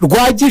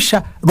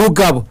rwagisha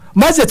rugabo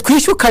maze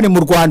twishyukane mu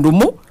Rwanda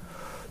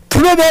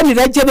tube bene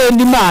irage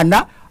bene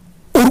Imana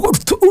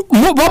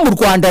bo mu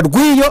Rwanda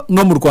rw'iyo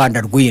no mu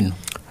Rwanda rw'ino.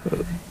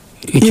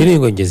 Iki ni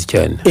ingongezi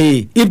cyane.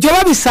 Ibyo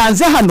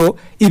babisanze hano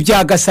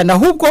ibya Gasani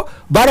ahubwo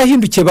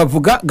barahindukiye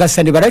bavuga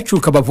Gasani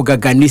baracuka bavuga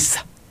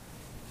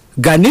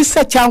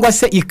Ganisa cyangwa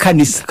se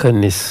ikanisa.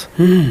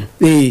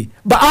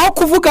 Aho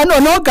kuvuga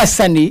noneho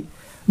Gasani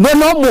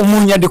noneho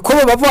mu nyandiko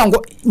bavuga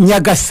ngo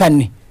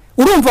Nyagasani.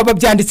 Urumva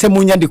babyanditse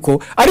mu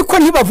nyandiko ariko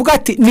ntibavuga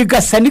ati ni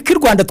Gasani k'i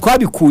Rwanda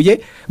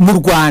twabikuye mu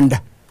Rwanda.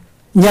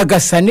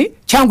 Nyagasani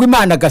cyangwa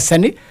Imana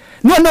Gasani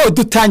noneho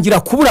dutangira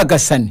kubura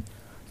Gasani.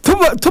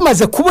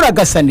 Tumaze kubura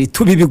Gasani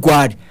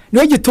tubibigwari.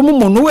 Niyo gituma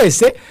umuntu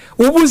wese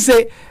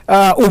ubuze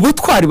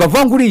ubutwari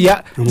bavuga ngo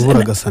uriya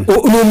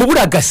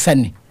umubura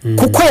Gasani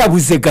kuko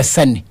yabuze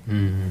Gasani.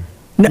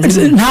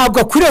 Ntabwo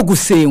akwiriye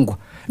gusengwa.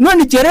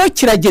 None igihe rero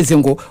kirageze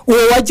ngo uwo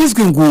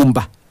wagizwe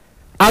ingumba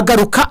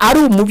agaruka ari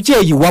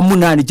umubyeyi wa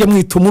munani je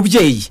mwita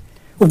umubyeyi.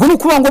 Ubwo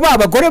nukuvuga ngo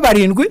babagore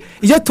 7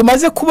 iyo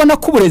tumaze kubona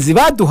ko uburezi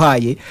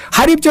baduhaye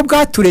hari ibyo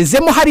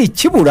bwaturezemo hari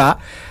ikibura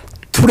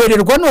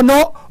turererwa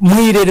noneho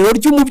mu irerero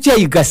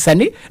ry'umubyeyi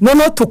Gasani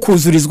noneho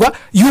tukuzurizwa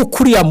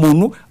yuko uriya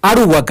muntu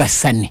ari uwa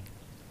Gasani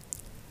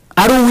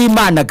ari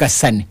uw'Imana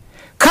Gasani.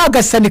 Ka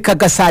Gasani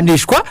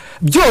kagasanishwa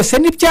byose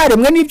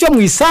n'ibyaremwe n'ibyo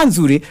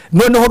mwisanzure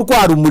noneho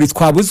rwa rumuri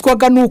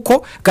twabuzwaga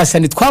nuko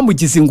Gasani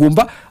twamugize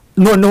ingumba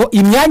noneho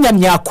imyanya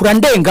myakura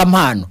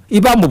ndengampano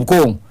iba mu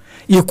bwonko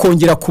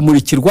ikongera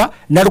kumurikirwa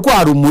na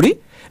rwa rumuri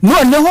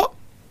noneho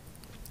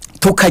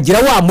tukagira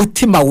wa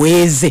mutima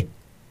weze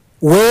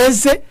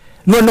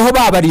noneho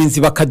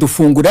babarinzi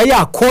bakadufungura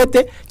ya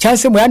kode cyangwa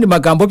se mu yandi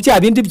magambo bya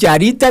bindi bya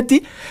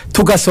ridadi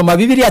tugasoma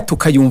Bibiliya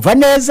tukayumva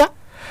neza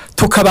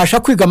tukabasha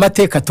kwiga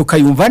amateka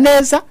tukayumva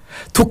neza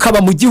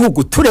tukaba mu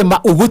gihugu turema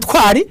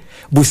ubutwari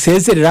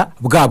busezerera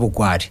bwa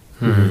bugwari.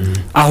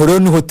 Aho rero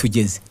niho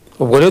tugeze.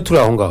 Ubwo rero turi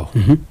aho ngaho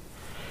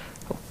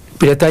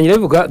biratangira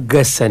bivuga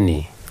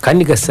Gasani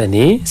kandi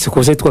Gasani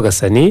sikuze yitwa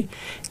Gasani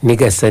ni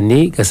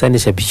Gasani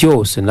gasanisha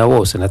byose na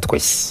bose na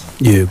twese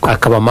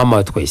akaba mama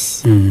wa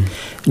twese.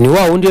 Ni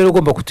wa wundi rero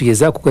ugomba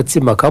kutugeza ku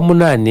gatsima ka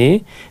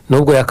 8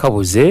 nubwo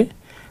yakabuze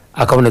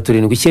akabona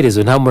 7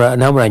 icyerezo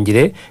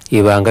ntamurangire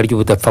ibanga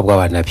ry'ubutapfa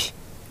bw'abana be.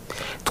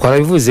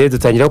 Twarabivuze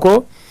dutangira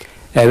ko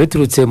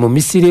biturutse mu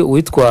Misiri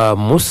witwa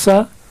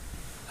Musa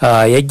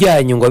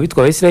yajyanye ngo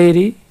abitwa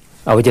Abisirayeli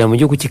abagera mu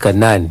gihugu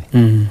cy'Ikanani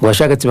ngo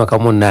bashaka gatsima ka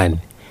 8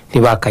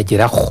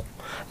 ntibakageraho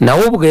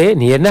nawe ubwe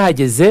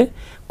ntiyanahageze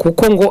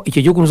kuko ngo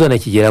icyo gihugu muzana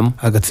kigeramo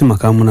agatsima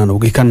ka 8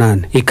 ubwo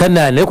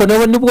Ikanani ariko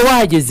nabo nibwo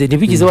bahageze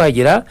ntibigize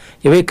bahagera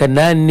yabaye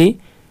Kanani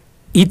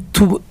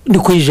ni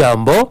ku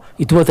ijambo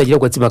ituma tagira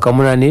gatsima ka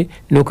 8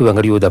 no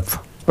kwibanga ry'ubudapfa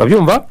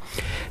babyumva.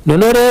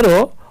 None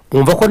rero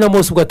umva ko na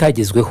Mose ubwo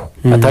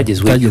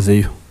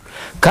atagezeyo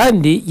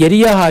kandi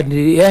yari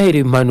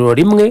yahereye impanuro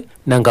rimwe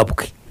na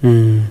Ngabwe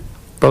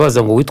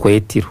babaza ngo witwa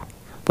Yetiro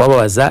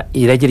babaza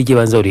irage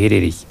ry'ibanze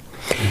uriherereye.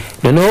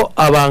 Noneho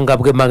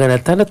abangabwe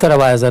 600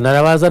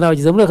 arabazana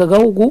bageze muri aka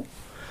gahugu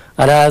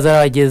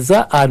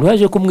arageza ahantu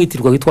haje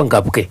kumwitirwa witwa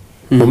Ngabwe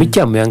mu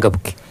micyamo ya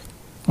Ngabwe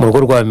mu rugo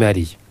rwa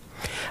Mariya.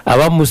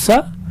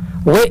 Abamusa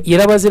we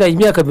yarabazira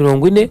imyaka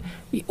 40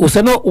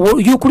 usa no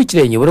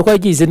yukurikiranye bora ko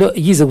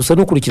yagize gusa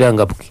no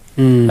kurikiranga Ngabwe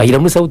agira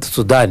muri South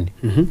Sudan.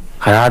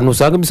 Hari ahantu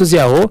usanga imisozi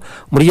yaho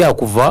muri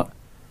yakuva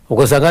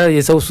ugasanga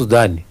ari South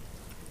Sudan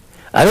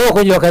ariho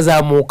bakongera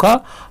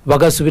bakazamuka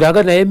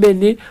bagasubira na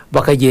Yemen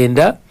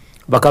bakagenda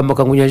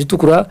bakambuka mu nyanja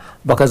itukura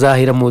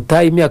bakazahira mu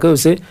tayi imyaka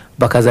yose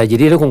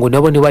bakazagirira ariko ngo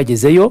nabo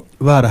ntibagezeyo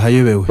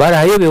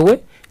barahayobewe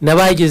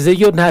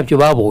n'abagezeyo ntabyo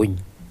babonye.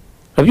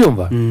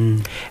 Urabyumva?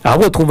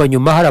 Ahubwo twumva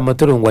nyuma hari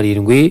amatorero 7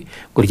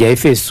 ngo rya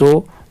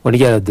Efeso ngo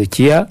rya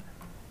Laodikiya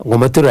ngo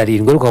amatorero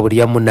 7 ariko buri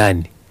ya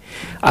 8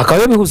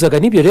 akaba bihuzaga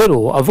n'ibyo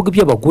rero avuga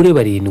iby'abagore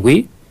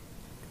 7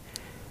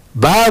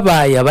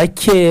 babaye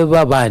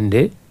abakeba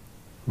bande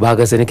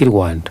bagasane k'i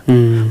Rwanda.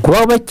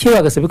 Kuba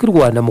bakeba bagasane k'i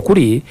Rwanda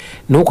mukuri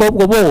nuko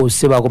ubwo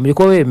bose bagombye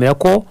ko bemera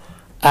ko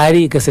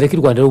ari gasane k'i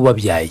Rwanda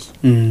rubabyaye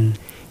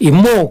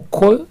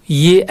imoko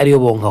ye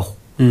ariyo bonkaho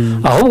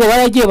ahubwo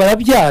baragiye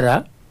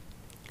barabyara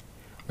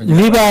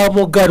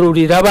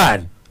nibamugarurira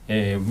abana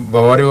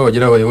baba ari bo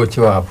bagira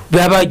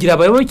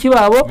abayoboke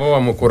babo bo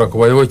bamukura ku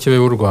bayoboke be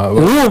b'Urwanda.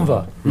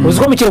 Urumva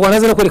uziko mu Kinyarwanda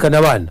aza no kwerekana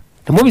abana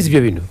ntimubizi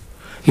ibyo bintu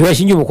iyo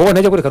bashingiye umukobwa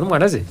ntajya kwerekana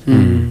umwana ze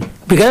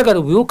bigaragara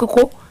ubuyoka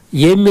ko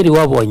yemera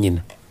iwabo wa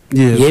nyina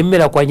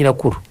yemera kwa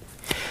nyirakuru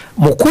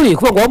mukuri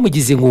kuba ngo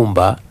bamugize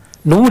ingumba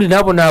n'ubundi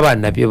nabo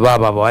n'abana be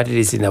baba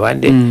baririsi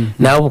n'abande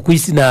nabo ku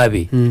isi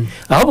nabe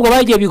ahubwo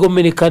bagiye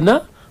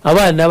bigomenekana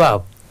abana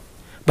babo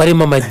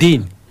barema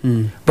amadini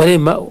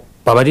barema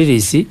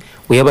babaririsi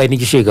uyabaye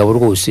n'igishegabo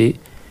rwose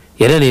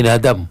yananiye na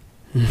Adamu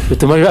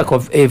bituma Jacques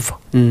of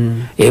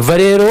Eva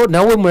rero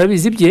nawe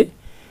murabizi bye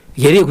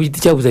yariye ku giti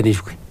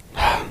cyabuzanijwe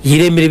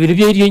yiremera ibintu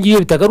bye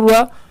ngiye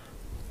bitagarura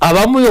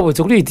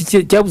abamuyobotse kuri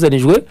giti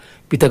cyabuzanijwe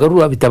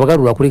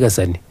bitabagarura kuri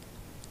Gasani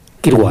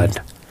k'i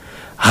Rwanda.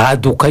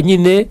 Haduka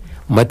nyine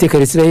mu mateka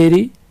ya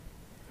Isirayeli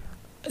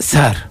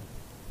Sara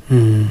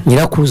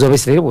nyirakuruza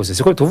Abisirayeli bose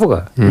siko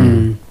tuvuga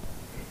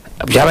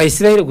byabaye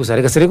Isiraheli gusa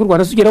reka sereka u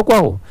Rwanda sugera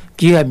kwaho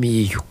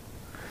byihamiye iyo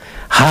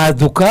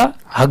haduka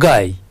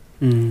Hagayi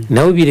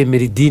nawe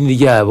biremera idini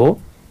ryabo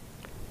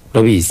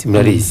babizi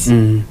murarizi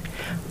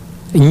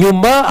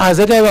nyuma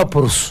hazari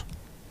y'abaporuso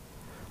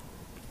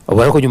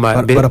barako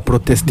nyuma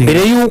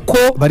mbere yuko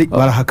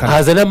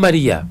hazana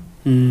Mariya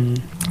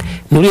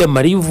nuriya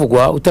Mariya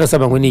uvugwa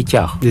utarasabanywe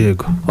n'icyaha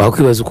yego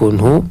wakwibaza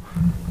ukuntu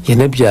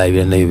yanabyaye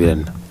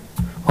biranayoberana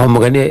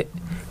wamugane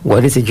ngo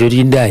aretse ijoro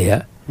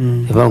ry'indaya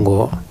bivuga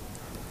ngo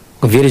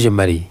Vierge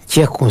Marie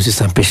qui a conçu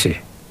sans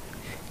péché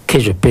que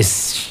je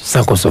pêche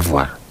sans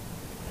concevoir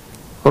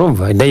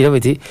urumva ndayira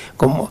bati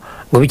ngo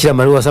Bikira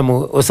Mariya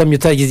wasamye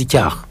utagize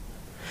icyaha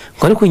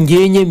ngo ariko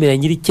ngiye nyemera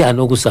nyiri icyaha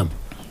no gusama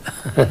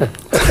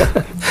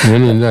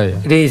none ndaya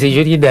rese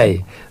ijoro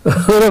ry'indaya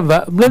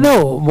urumva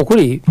no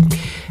mukuri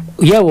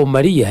yabo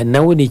Mariya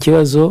nawe ni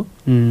ikibazo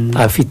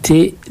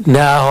afite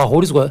naho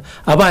ahurizwa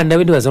abana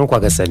be ntibaza no kwa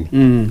Gasani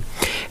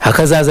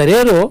hakazaza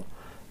rero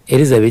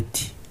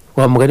Elizabeth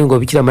wamugani ngo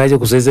Bikira Mariya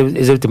gusa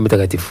Elizabeth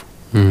mutagatifu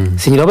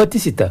sinyira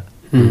batisita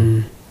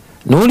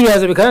nuri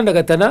yaza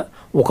bikandagatana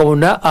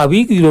ukabona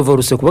abigira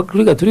voruse kuba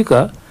kuri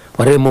Gatolika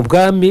bare mu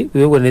bwami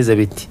bwego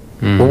Elizabeth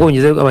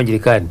ubwongize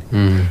abangirikani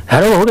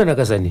hari abahura na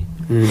Gasani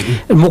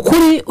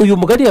mukuri uyu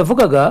mugari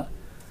yavugaga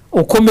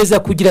ukomeza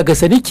kugira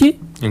Gasani iki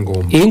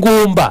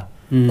ingumba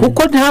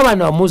kuko nta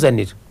bana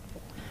bamuzanira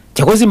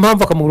cyakoze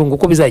impamvu akamubwira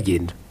uko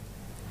bizagenda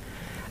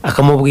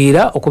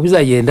akamubwira uko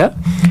bizagenda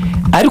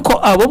ariko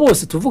abo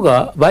bose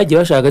tuvuga bagiye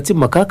bashaka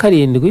agatsima ka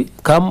 7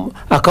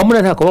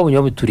 akamuna ntako babonye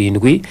mu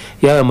 7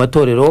 yaba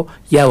amatorero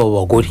yaba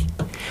abagore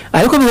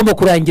ariko bigomba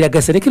kurangira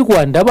Gasani k'u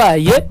Rwanda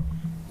baye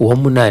uwo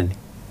 8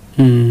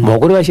 mu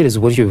bagore bashyireza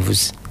ubwo cyo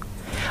bivuze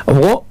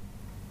ubwo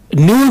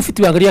niwe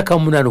ufite ibanga rya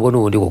kamunani ubwo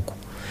n'ubundi koko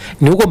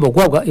niwe ugomba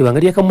guhabwa ibanga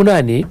rya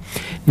kamunani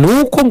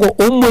nuko ngo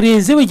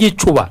umurinzi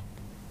w'igicuba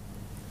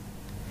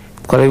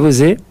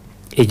twarabivuze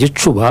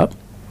igicuba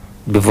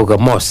bivuga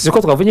Mose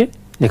siko twavunye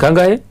ni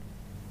kangahe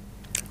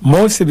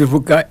Mose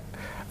bivuga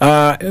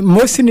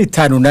Mose ni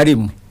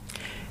 5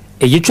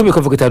 igicuba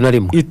bikavuga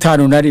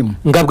 5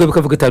 ngabwe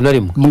bikavuga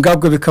 5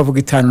 ngabwe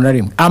bikavuga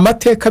 5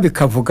 amateka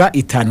bikavuga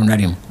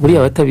 5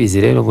 buriya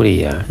batabizi rero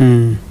buriya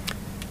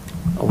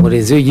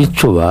umurinzi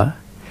w'igicuba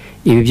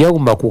ibi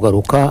byagomba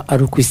kugaruka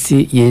ari ku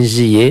isi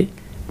yinjiye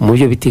mu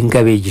byo biti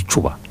ngabe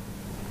y'igicuba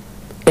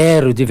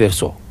air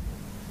diverso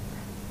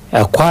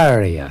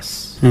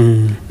Aquarius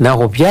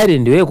naho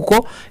byarindiwe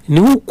kuko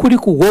niho kuri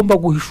kugomba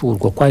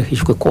guhishurwa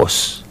kwahishwe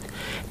kose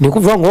ni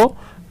kuvuga ngo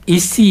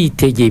isi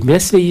itegeye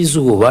imirasire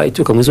y'izuba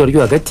ituruka mu izuba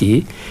ryo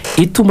hagati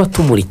ituma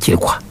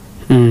tumurikirwa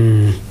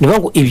nivuga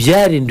ngo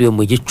ibyarindiwe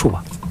mu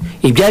gicuba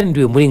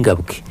ibyarindiwe muri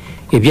ngabwe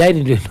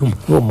ibyarindiwe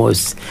no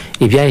Mose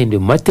ibyarindiwe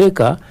mu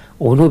mateka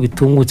ubu no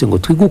bitungutse ngo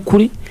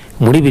twigukuri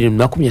muri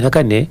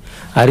 2024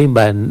 ari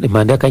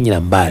imanda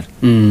y'akanyirambare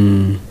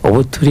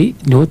ubu turi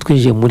niho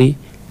twinjiye muri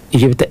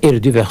iyo bita air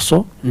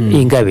diverso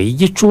ingabe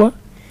y'igicuba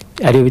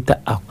ariyo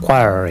bita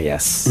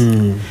Aquarius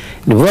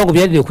nivuga ngo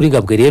byarindiriwe kuri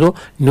ngabwe rero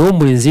niwo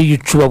murinzi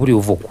w'igicuba buri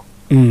uvugwa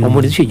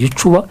umurinzi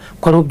w'igicuba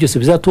ko ari byose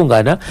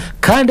bizatungana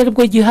kandi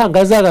aribwo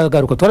gihanga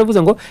azagaruka twaravuze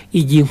ngo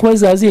igihe inkuba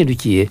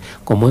zazindukiye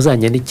ngo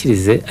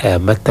muzanyandikirize aya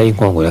mata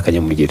y'inkongo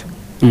y'akanyamugira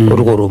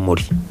urwo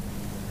rumuri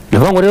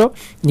nivuga ngo rero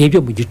nibyo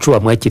mu gicuba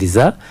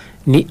mwakiriza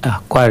ni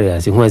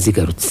Aquarius inkuba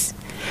zigarutse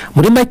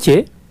muri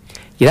make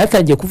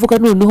yaratangiye kuvuga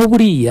noneho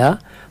buriya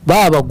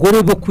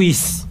babagore bo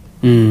kwisi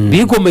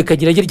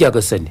bigomekagira rya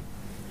Gasani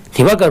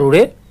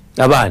ntibagarure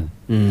abana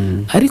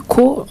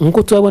ariko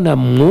nkuko turabona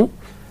mu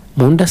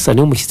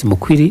ndasano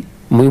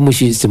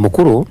y'umushyitsi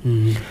mukuru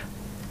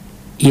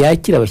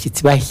yakira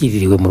abashyitsi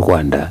bahiririwe mu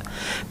Rwanda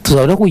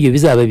tuzabona ko iyo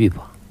bizaba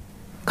biba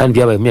kandi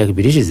byabaye mu myaka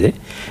 2 ishize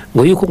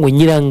ngo yuko ngo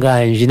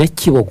Nyiranganje na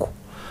Kibogo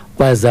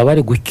bazaba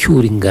ari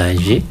gucyura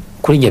inganje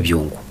kuri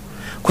Nyabyungu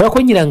kubera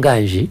ko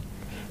Nyiranganje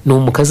ni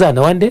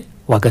umukazana wande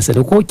wa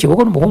Gasani ko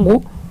Kibogo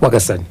n'umuhungu wa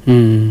Gasani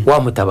wa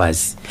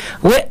Mutabazi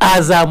we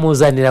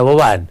azamuzanira abo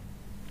bana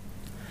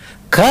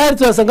kandi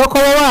turasanga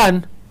ko abo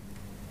bana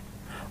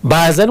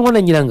bazanwa na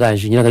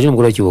Nyiranganje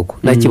n'umugore wa Kibogo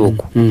na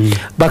Kibogo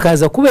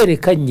bakaza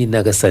kubereka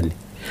nyina Gasani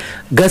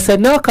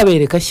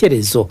akabereka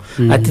Shyerezo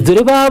ati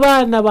dore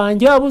babana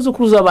banjye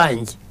babuzukuruza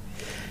banjye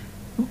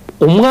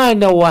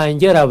umwana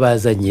wanjye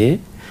arabazanye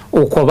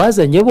uko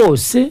bazanye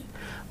bose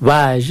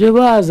baje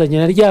bazanye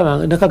na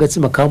ryabanga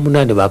n'akagatsima ka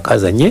 8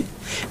 bakazanye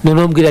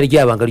none mbwira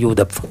ryabanga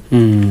ry'ubudapfa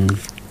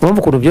urumva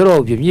ukuntu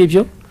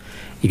by'ibyo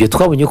ibyo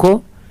twabonye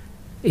ko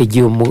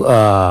igihe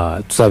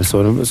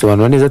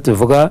tuzabisobanura neza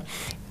tuvuga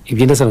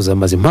iby'indasano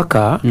zamaze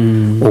impaka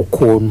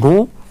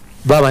ukuntu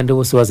babande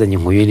bose bazanye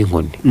inkuyo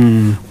n'inkoni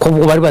ko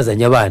ubwo bari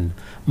bazanye abana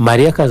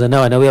Mariya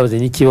kazana abana we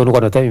yazanye ikibo n'uko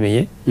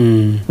batabimenye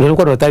none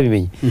uko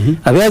batabimenye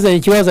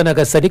abazanye ikibazo na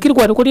Gasani k'i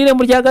Rwanda kuri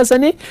irembo rya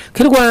Gasani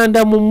k'i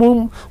Rwanda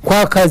mu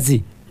kwa kazi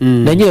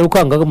na nyine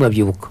rukangaga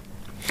murabyibuka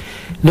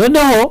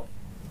noneho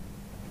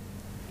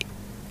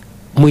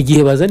mu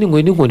gihe bazanye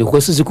inkuyo n'inkoni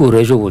kuko suzi ko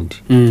ejo bundi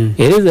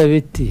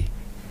Elizabeth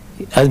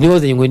niwe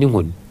wazanye inkuyo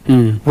n'inkoni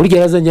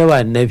burya yazanye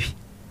abana nabi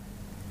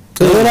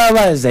rero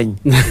abazanye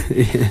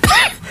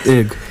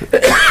yego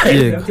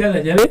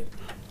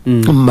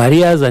yego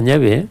mariya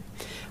zanyabe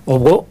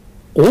ubwo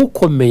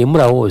ukomeye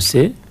muri aho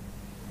hose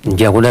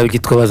ngira ngo nawe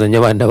gitwe bazanye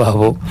abana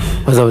babo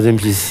bazabaze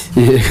impyisi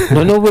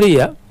noneho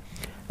buriya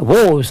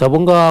bose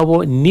abo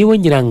ngabo niwe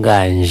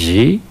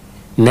Nyiranganji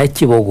na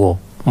Kibogo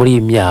muri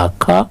iyi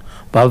myaka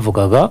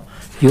bavugaga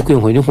yuko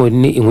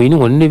inkoni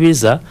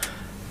n'ibiza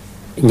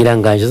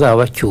Nyiranganji azaba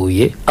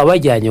bacyuye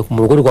abajyanye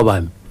mu rugo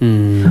rw'abami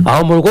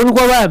aho mu rugo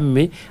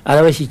rw'abami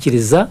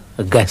arabashyikiriza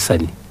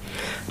Gasani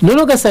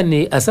noneho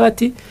Gasani asaba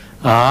ati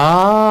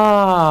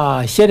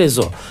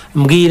Shyerezo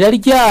mbwira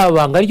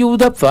ryabanga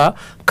ry'ubudapfa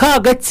ka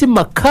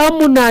gatsima ka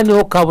munani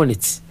ho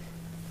kabonetse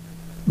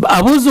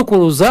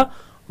abuzukuruza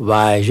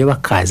baje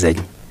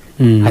bakazanye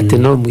ati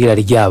no mbwira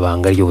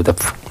ryabanga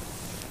ry'ubudapfa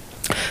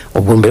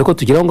ubwo mbere ko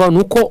tugira ngo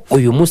nuko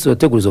uyu munsi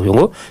bateguriza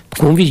ngo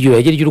twumve iryo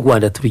yagera ry'u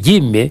Rwanda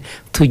turyime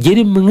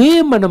tugere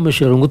mwema na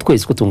musharungu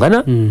twese ko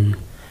tungana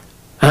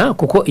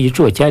kuko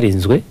igicuba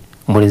cyarinzwe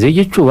umurinzi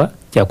w'igicuba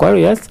cya kwa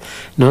Royas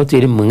no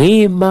turi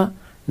mwema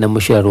na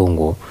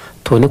musharungu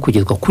tubone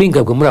kugezwa kuri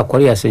ngabwe muri akwa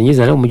Royas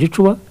nyizana mu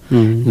gicuba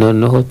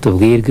noneho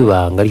tubwirwe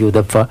ibanga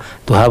ry'udapfa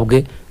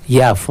duhabwe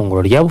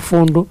yafunguro rya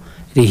bufundu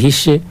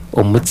rihishe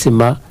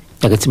umutsima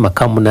agatsima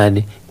ka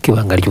munani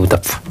kibanga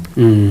ry'ubudapfa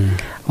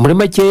muri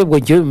make ubwo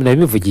gihe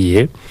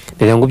nabivugiye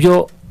rero ngo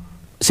byo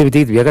se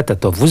bitegeko bya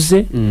gatatu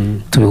avuze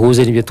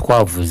tubihuze n'ibyo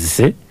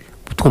twavuze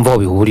twumva aho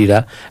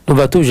bihurira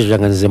numva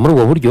tubijejanganize muri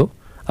ubwo buryo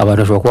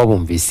abantu bashobora kuba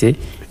bumvise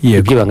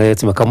iby'ibanga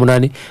ry'agatsima ka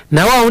munani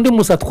na wa undi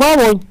musa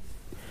twabonye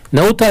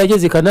nawe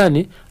utarageze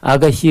Kanani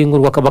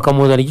agashyingurwa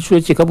bakamuzana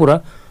igiciro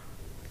kikabura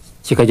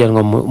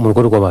kikajyanwa mu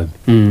rugo rw'abami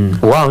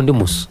wa undi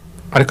musa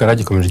ariko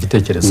aragikomeje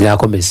igitekerezo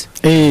yakomeze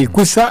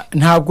gusa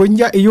ntabwo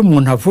njya iyo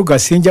umuntu avuga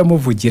sinjya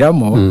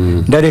muvugiramo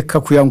ndareka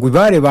kugira ngo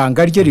ibare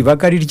banga rye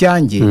ribaga ari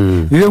ryanjye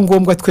bibe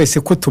ngombwa twese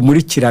ko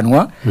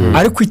tumurikiranwa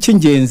ariko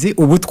icy'ingenzi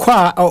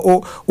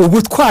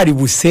ubutwari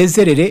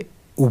busezerere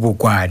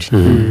ubugwari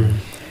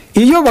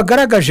iyo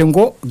bagaragaje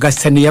ngo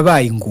Gasani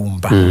yabaye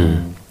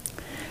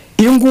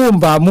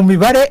ingumba mu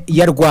mibare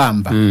ya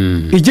Rwamba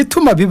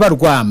igituma biba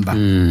Rwamba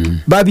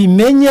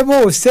babimenye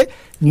bose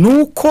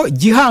nuko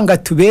Gihanga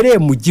tubereye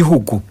mu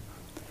gihugu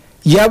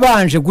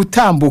yabanje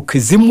gutambuka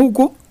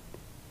izimpugu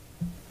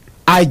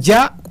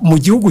ajya mu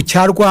gihugu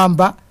cya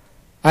Rwamba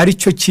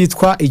aricyo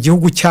cyitwa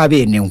igihugu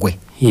cy'abenengwe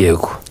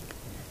yego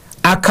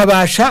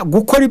akabasha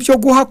gukora ibyo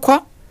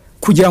guhakwa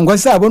kugira ngo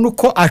azabone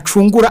uko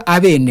acungura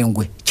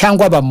abenengwe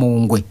cyangwa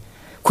abamungwe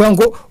kugira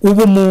ngo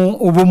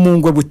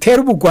ubumungwe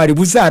butera ubugwari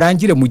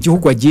buzarangire mu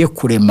gihugu agiye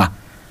kurema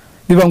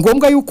biba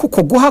ngombwa yuko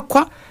uko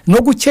guhakwa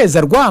no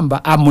gukeza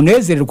Rwamba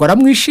amunezererwa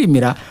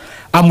aramwishimira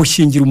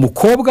amushingira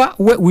umukobwa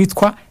we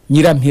witwa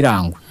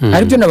Nyirampirango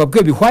aribyo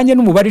nababwiye bihwanye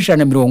n'umubare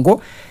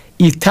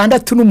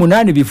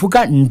 168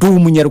 bivuga ndi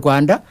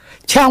umunyarwanda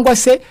cyangwa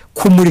se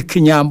kumurika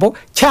inyambo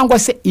cyangwa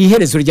se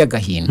iherezo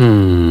ry'agahinda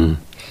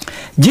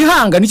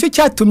Gihanga nicyo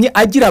cyatumye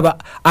agira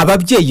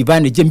ababyeyi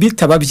bane je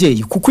mbita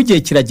ababyeyi kuko igihe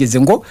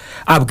kirageze ngo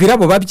abwira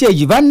abo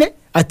babyeyi bane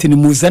ati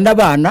nimuzana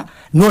abana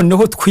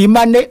noneho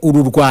twimane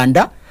uru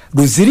Rwanda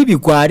ruzira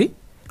ibigwari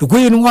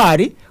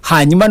rw'intwari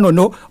hanyuma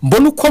noneho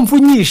mbona uko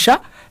mvunyisha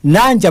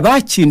nanjye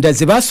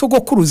abakindaze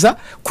basogokuruza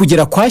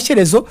kugera kwa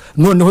Shyerezo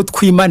noneho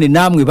twimane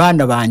namwe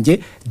bana banjye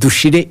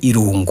dushire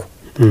irungu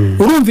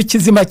urumva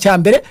ikizima cya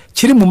mbere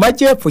kiri mu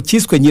majyepfo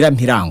cyiswe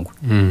Nyirampirango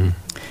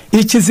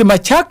ikizima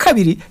cya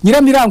kabiri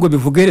Nyirampirango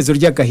bivuga iherezo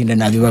ry'agahinda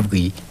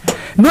nabibabwiye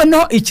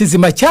noneho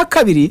ikizima cya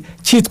kabiri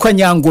cyitwa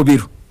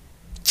Nyangobiro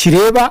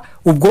kireba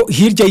ubwo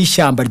hirya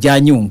y'ishyamba rya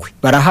Nyungwe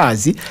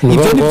barahazi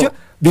ibyo nibyo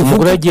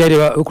bivuga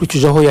giye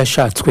ukurikije aho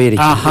yashatswe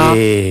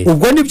yerekeye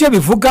ubwo nibyo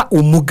bivuga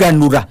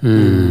umuganura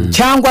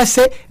cyangwa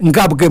se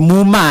ngabwe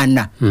mu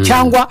mana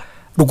cyangwa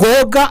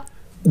rwoga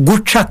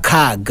guca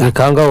kaga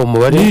nikanga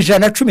umubare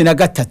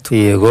 113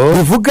 yego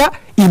bivuga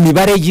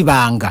imibare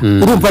y'ibanga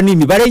urumva ni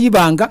imibare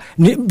y'ibanga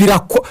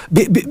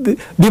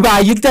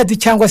bibaye idadi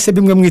cyangwa se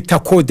bimwe mwita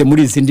code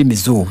muri izindi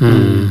mizuba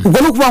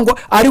ubwo no kuvuga ngo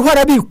ariho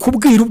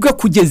arabikubwira ubwe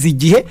kugeza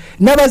igihe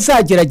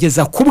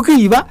n'abazagerageza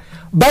kubwiba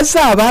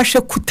bazabashe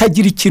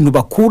kutagira ikintu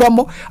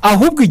bakuramo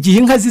ahubwo igihe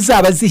inka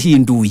zizaba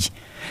zihinduye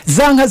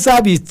za nka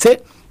zabitse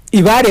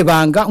ibare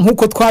banga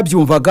nkuko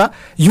twabyumvaga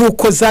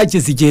yuko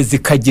zageze igihe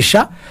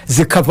zikagisha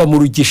zikava mu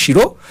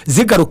rugishiro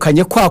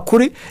zigarukanye kwa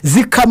kuri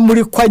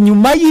zikamurikwa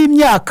nyuma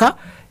y'imyaka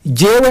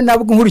jewe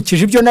nabwo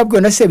nkurikije ibyo nabwo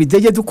na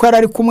Sebidege dukora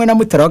ari kumwe na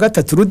Mutara wa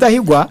gatatu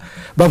Rudahigwa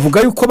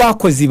bavuga yuko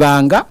bakoze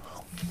ibanga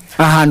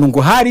ahantu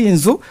ngo hari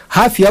inzu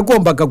hafi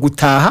yagombaga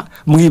gutaha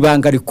mu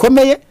ibanga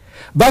rikomeye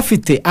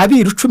bafite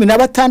abiru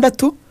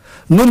 16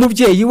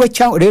 n'umubyeyi we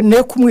cyangwa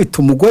ne kumwita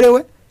umugore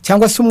we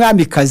cyangwa se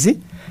umwamikazi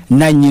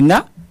na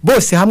nyina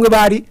bose hamwe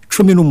bari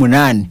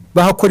 18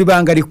 bahakora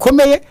ibanga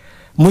rikomeye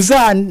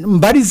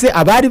muzambarize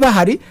abari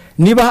bahari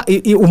niba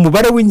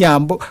umubare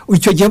w'inyambo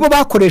icyo gihe bo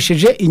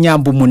bakoresheje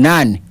inyambo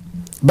 8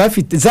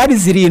 bafite zari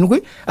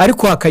 7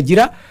 ariko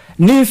hakagira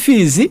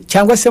n'imfizi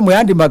cyangwa se mu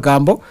yandi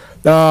magambo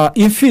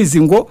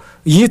imfizi ngo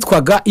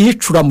yitwaga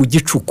icura mu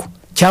gicuku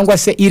cyangwa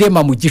se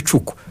irema mu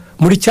gicuku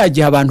muri cya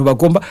gihe abantu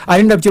bagomba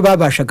ari nabyo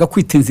babashaga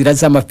kwita inzira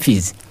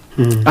z'amapfizi.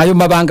 Ayo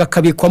mabanga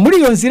akabikwa muri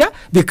iyo nzira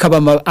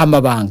bikaba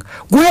amabanga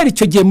guhera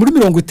icyo gihe muri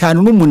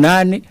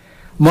 58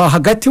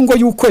 hagati ngo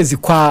y'ukwezi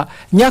kwa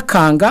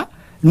Nyakanga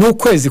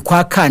n'ukwezi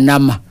kwa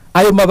Kanama.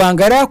 Ayo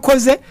mabanga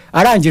yarakoze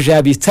arangije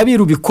yabitsa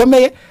biru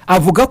bikomeye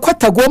avuga ko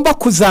atagomba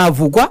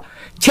kuzavugwa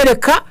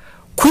kereka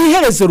ku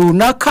iherezo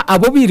runaka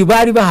abo biri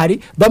bari bahari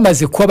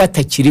bamaze kuba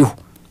batakiriho.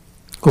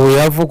 Ko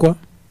yavugwa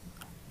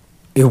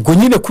ubwo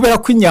nyine kubera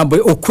ko inyambo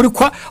ukuri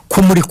kwa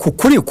kumurika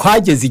ukuri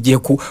kwageze igihe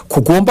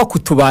kugomba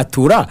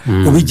kutubatura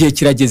ubigiye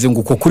kirageze ngo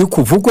uko kuri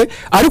kuvugwe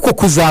ariko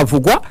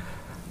kuzavugwa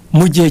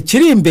mu gihe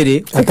kiri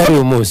imbere atari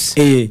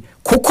umunsi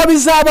kuko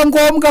bizaba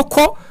ngombwa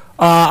ko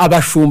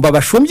abashumba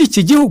bashumbye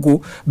iki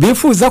gihugu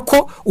bifuza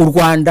ko u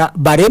Rwanda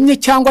baremye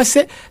cyangwa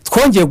se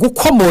twongeye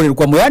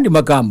gukomorerwa mu yandi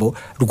magambo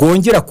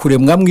rwongera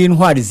kuremwa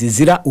mw'intwari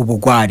zizira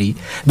ubugwari.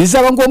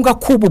 Bizaba ngombwa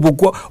ko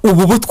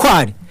ubu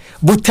butwari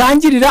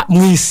butangirira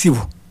mu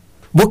isibo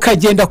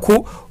bukagenda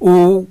ku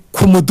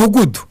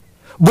mudugudu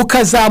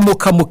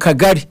bukazamuka mu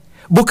kagari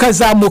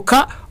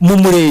bukazamuka mu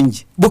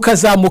murenge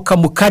bukazamuka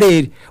mu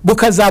karere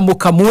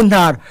bukazamuka mu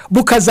ntara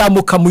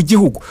bukazamuka mu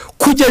gihugu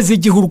kugeza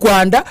igihe u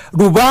Rwanda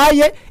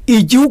rubaye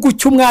igihugu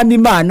cy'umwami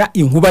Imana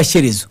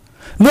inkubashyerezo.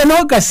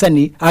 Noneho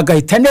Gasani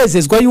agahita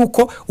anezezwa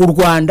yuko u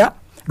Rwanda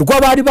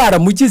rw'abari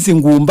baramugize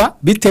ingumba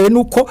bitewe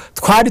nuko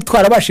twari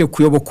twarabashije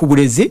kuyoboka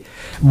uburezi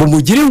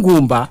bumugira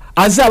ingumba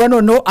azaba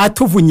noneho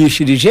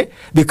atuvunyishirije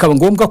bikaba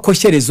ngombwa ko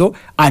Shyerezo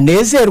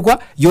anezerwa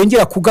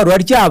yongera kugarura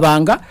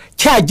ryabanga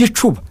cya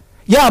gicuba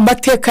ya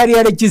mateka yari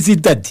yaragize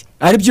idadi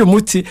ari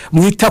by'umutsi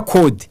mwita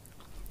kode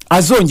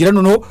azongera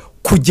noneho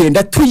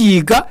kugenda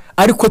tuyiga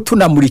ariko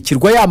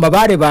tunamurikirwa ya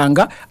mabare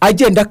banga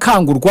agenda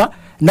kangurwa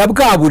na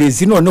bwa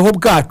burezi noneho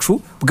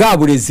bwacu bwa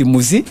burezi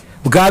muzi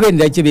bwa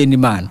benirage bene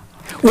Imana.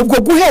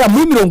 Ubwo guhera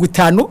muri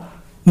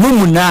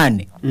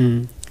 58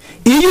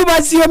 iyo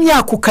ubazi iyo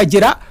myaka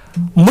ukagera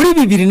muri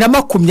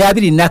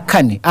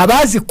 2024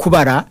 abazi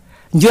kubara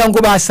ngira ngo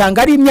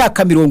basanga ari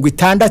imyaka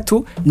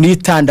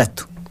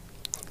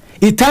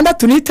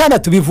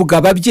 66 bivuga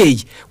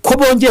ababyeyi ko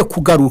bongeye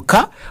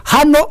kugaruka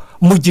hano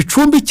mu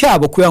gicumbi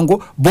cyabo kugira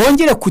ngo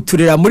bongere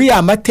kuturera muri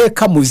ya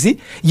mateka muzi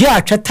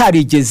yacu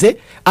atarigeze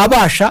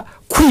abasha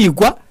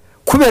kwigwa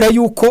kubera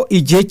yuko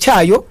igihe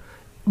cyayo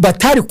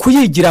batari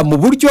kuyigira mu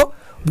buryo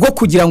bwo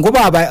kugira ngo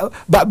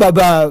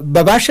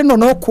babashe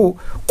noneho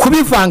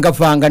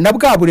kubivangavanga na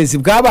bwa burezi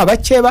bw'aba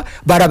bakeba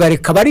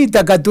barabareka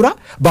baridagadura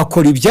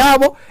bakora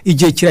ibyabo.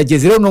 Igihe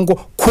kirageze rero ngo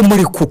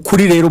kumurika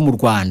ukuri rero mu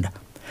Rwanda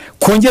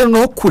kongera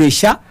no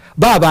kureshya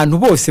ba bantu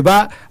bose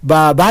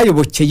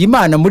bayobokeye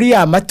Imana muri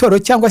ya matoro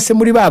cyangwa se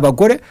muri ba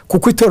bagore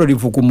kuko itoro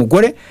rivuga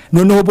umugore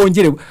noneho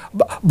bongere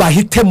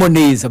bahitemo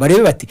neza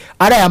barebe bati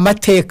ari aya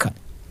mateka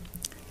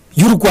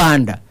y'u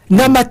Rwanda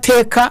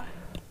n'amateka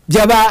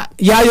byaba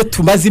yayo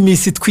tumaze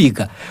iminsi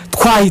twiga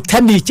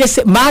twahitamo iki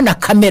se Mana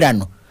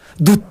kamerano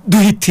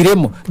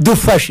duhitiremo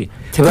dufashe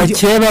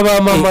bakeba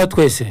ba mama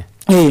twese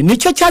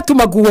nicyo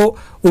cyatumaga uwo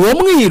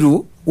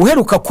mwiru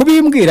uheruka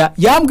kubimbwira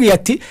yambwiye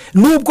ati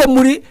nubwo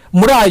muri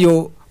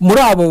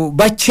abo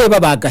bakeba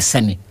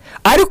bagasane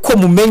ariko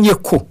mumenye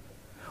ko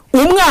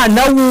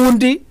umwana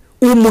wundi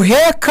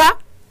umuheka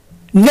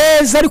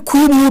neza ariko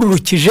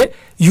umururukije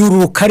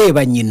yururuka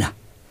areba nyina.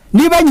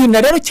 Niba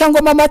nyina rero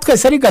cyangwa mama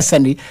twese ari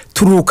Gasani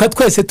turuka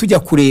twese tujya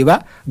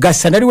kureba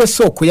Gasani ari we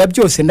soko ya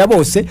byose na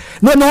bose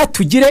noneho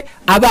tugire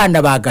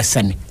abana ba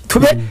Gasani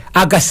tube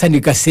agasani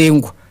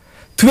gasengwa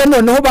tube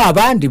noneho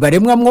babandi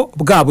baremwamwo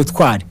bwa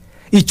butwari.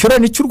 Icyo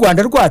rero cy'u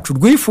Rwanda rwacu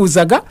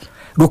rwifuzaga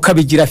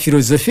rukabigira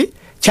filozofi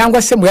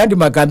cyangwa se mu yandi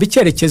magambo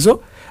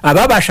icyerekezo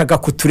ababashaga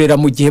kuturera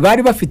mu gihe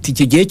bari bafite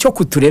iki gihe cyo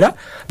kuturera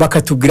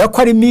bakatubwira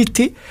ko ari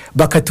miti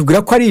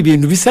bakatubwira ko ari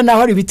ibintu bisa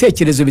naho ari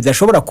ibitekerezo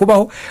bidashobora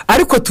kubaho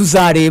ariko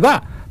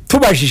tuzareba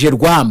tubajije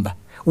Rwamba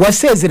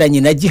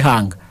wasezeranye na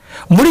Gihanga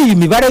muri iyi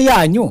mibare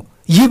yanyu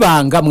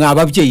yibanga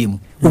mwababyeyi mwe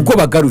ubwo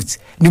bagarutse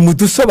ni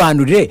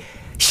mudusobanurire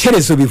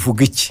Shyerezo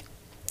bivuga iki.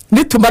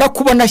 Nitumara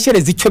kubona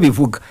Shyerezo icyo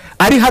bivuga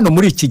ari hano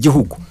muri iki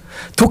gihugu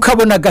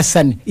tukabona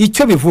Gasani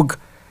icyo bivuga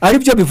ari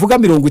byo bivuga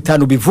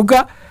 50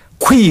 bivuga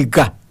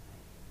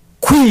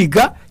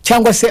kwiga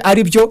cyangwa se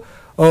ari byo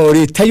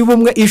leta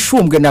y'ubumwe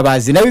ishumbwe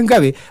nabazi nawe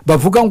Ingabe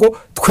bavuga ngo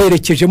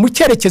twerekeje mu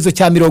cyerekezo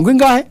cya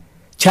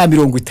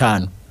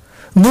 50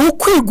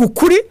 n'ukwiga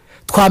ukuri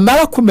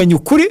twamara kumenya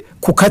ukuri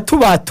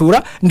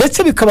kukatubatura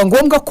ndetse bikaba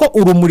ngombwa ko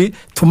urumuri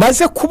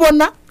tumaze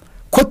kubona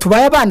ko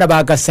tubaye abana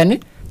ba Gasani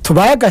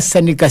tubaye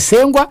Gasani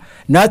gasengwa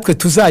natwe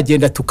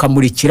tuzagenda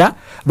tukamurikira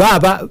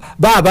baba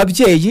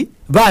ababyeyi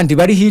bandi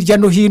bari hirya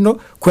no hino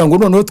kugira ngo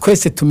noneho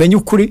twese tumenye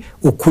ukuri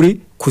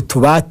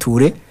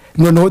kutubature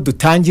noneho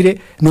dutangire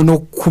noneho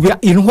kuba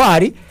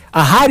intwari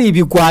ahari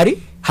ibigwari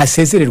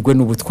hasezererwe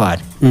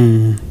n'ubutwari.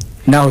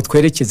 Naho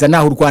twerekeza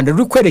naho u Rwanda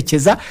ruri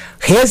kwerekeza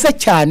heza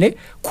cyane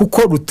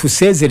kuko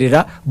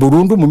rutusezerera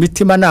burundu mu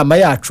mitima nama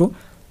yacu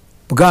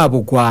bwa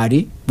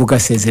bugwari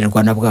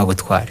bugasezererwa na bwa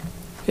butwari.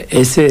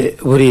 ese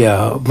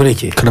buriya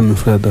mureke karame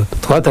mfura data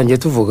twatangiye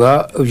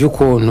tuvuga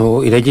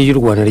iby'ukuntu irage y'u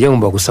Rwanda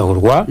ryagomba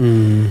gusahurwa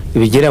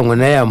ibigereranywa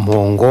na ya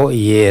mpongo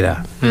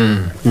yera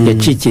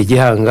yacikiye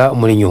Gihanga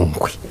muri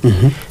Nyungwe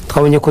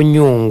twabonye ko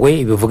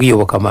Nyungwe bivuga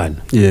iyobokamana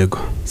yego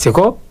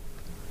siko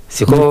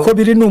ko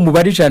biri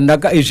n'umubare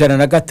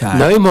 105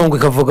 nawe impongo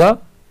ikavuga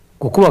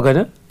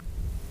gukubagana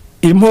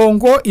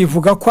impongo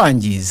ivuga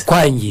kwangiza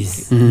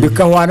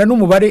bikahwana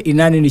n'umubare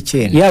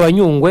 89 yaba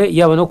Nyungwe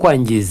yaba no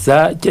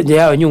kwangiza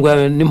yaba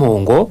Nyungwe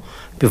n'impongo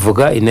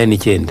bivuga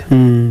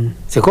 89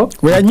 siko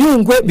we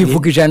Nyungwe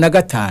bivuga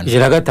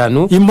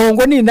 105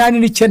 impongo ni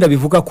 89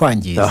 bivuga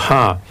kwangiza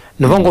aha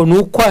ngo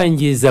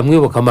n'ukwangiza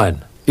mwibokamana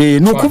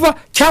nukuva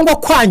cyangwa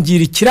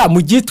kwangirikira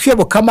mu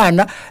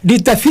gitwebokamana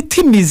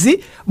ridafite imizi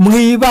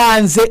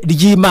mwibanze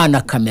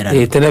ry'Imana kamera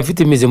leta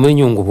nafite imizi muri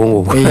Nyungwe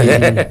ubwo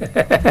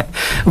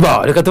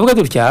ba reka tuvuga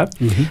dutya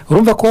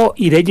urumva ko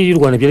irege y'u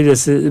Rwanda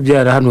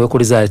byarahanuwe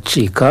kuri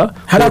zacika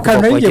hari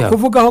akantu ngiye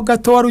kuvugaho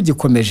gato wari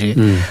ugikomeje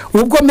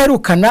ubwo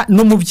merukana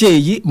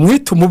n'umubyeyi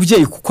mwita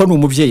umubyeyi kuko ni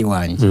umubyeyi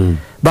wanjye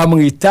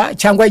bamwita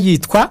cyangwa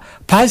yitwa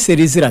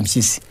Paseri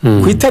Zirampyisi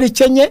ku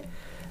itariki 4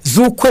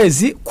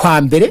 z'ukwezi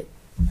kwa mbere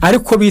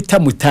ariko bita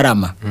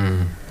Mutarama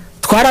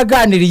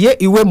twaraganiriye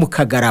iwe mu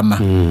Kagarama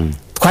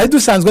twari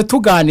dusanzwe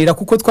tuganira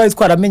kuko twari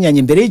twaramenyanye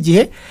imbere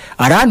y'igihe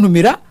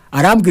arantumira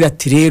arambwira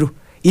ati rero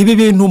ibi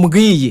bintu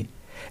mbwiye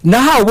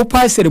nahawe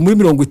ubupaseri muri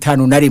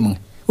 51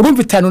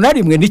 urumva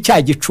 51 ni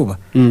cya gicuba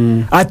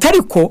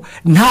atariko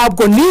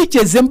ntabwo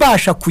nigeze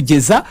mbasha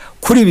kugeza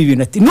kuri ibi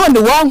bintu ati none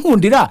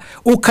wankundira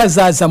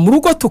ukazaza mu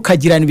rugo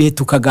tukagirana ibihe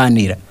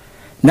tukaganira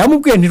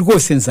namubwiye nti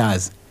rwose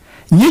nzaza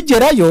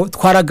nyigerayo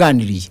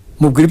twaraganiriye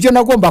mubwira ibyo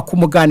nagomba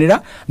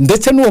kumuganira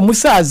ndetse n'uwo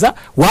musaza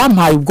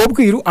wampaye ubwo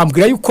bwiru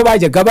ambwira yuko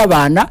bajyaga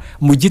babana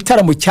mu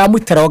gitaramo cya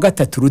Mutara wa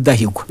 3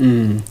 Rudahigwa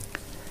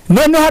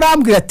none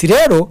harambwira ati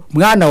rero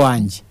mwana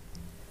wanjye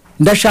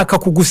ndashaka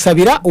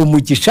kugusabira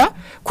umugisha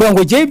kugira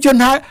ngo giye ibyo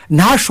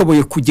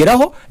ntashoboye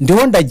kugeraho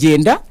ndiho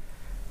ndagenda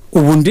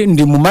ubu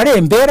ndi mu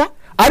marembera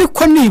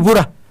ariko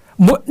nibura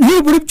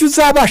ibyo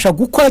uzabasha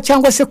gukora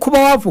cyangwa se kuba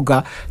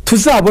wavuga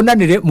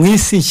tuzabonanire mu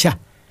isi nshya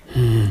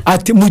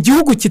ati mu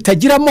gihugu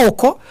kitagira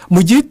amoko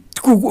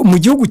mu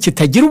gihugu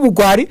kitagira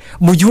ubugwari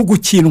mu gihugu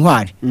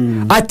cy'intwari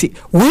ati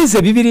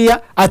wize Bibiliya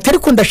atari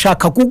ko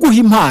ndashaka kuguha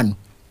impano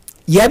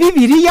ya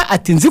Bibiliya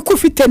ati nzi ko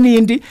ufite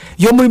n'indi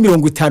yo muri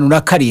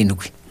 57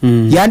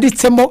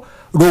 yanditsemo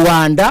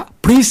Rwanda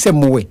Prise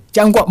Muwe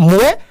cyangwa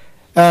Muwe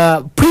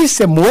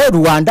Prise Muwe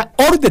Rwanda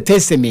Old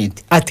Testament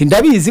ati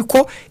ndabizi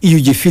ko iyo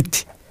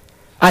gifite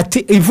ati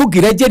ivuga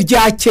irage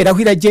rya kera aho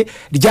irage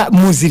rya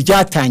muzi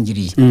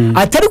ryatangiriye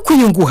atari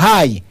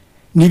kuyunguhaye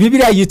ni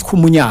Bibiliya yitwa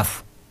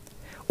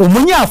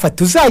umunyafa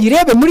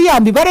tuzayirebe muri ya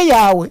mibare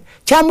yawe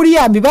cyangwa muri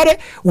ya mibare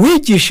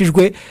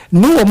wigishijwe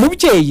n'uwo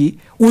mubyeyi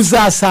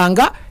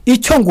uzasanga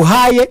icyo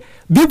nguhaye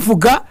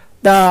bivuga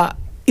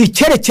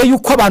icyerekeye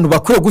yuko abantu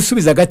bakwiye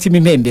gusubiza agatima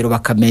impembero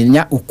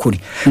bakamenya ukuri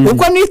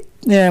ubwo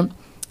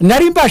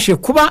nari mbashe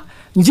kuba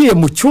ngiye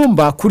mu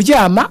cyumba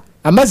kuryama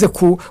amaze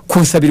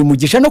kunsabira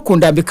umugisha no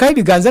kundambikaho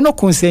ibiganza no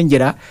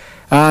kunsengera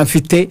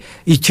mfite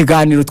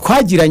ikiganiro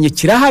twagiranye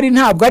kirahari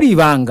ntabwo ari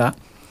ibanga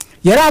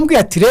yarambwiye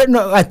ati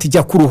rero ati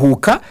jya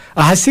kuruhuka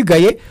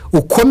ahasigaye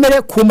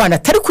ukomere ku Mana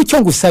atari ku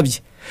cyo ngusabye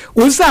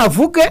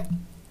uzavuge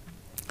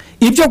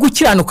ibyo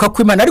gukiranuka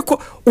ku Imana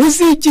ariko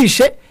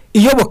uzigishe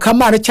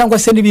iyobokamana cyangwa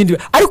se n'ibindi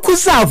ariko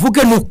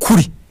uzavuge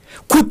n'ukuri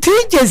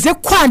kutigeze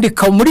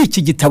kwandika muri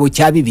iki gitabo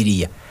cya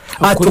Bibiliya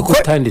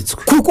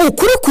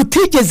ukuri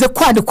kutigeze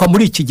kwandikwa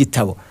muri iki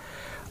gitabo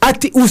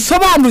ati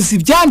usobanuza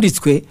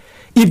ibyanditswe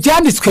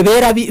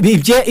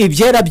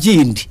ibyera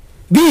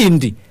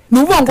bindi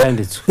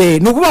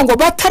nuvuga ngo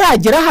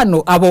bataragera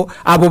hano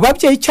abo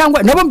babyeyi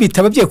cyangwa nabo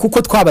mbita ababyeyi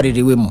kuko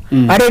twabaririwemo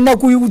arena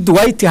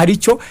Dwight hari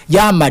icyo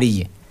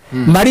yamariye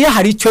Maria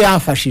hari icyo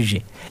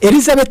yamfashije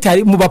Elizabeth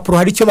hari mu bapro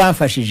hari icyo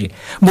bamfashije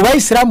mu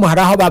bayisilamu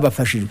hari aho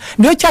babafashije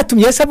niyo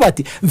cyatumye Yesu avuga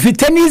ati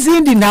mfite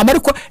n'izindi ntama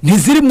ariko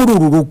ntiziri muri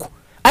uru rugo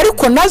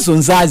ariko nazo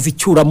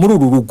nzazicyura muri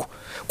uru rugo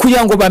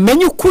kugira ngo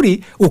bamenye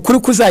ukuri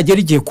kuzagera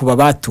igihe kuba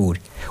bature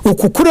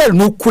ukukurera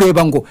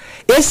n'ukureba ngo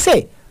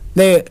ese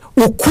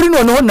ukuri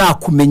noneho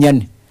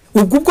nakumenyane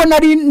ubwo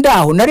nari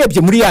ndaho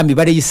narebye muri ya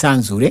mibare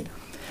yisanzure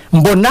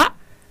mbona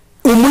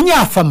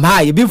umunyafa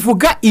mpaye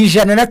bivuga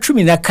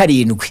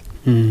 117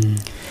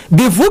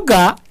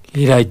 bivuga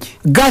irage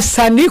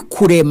gasani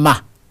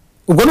kurema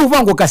ubwo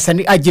nuvuga ngo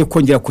gasani agiye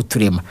kongera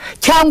kuturema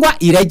cyangwa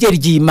irage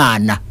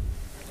ry'Imana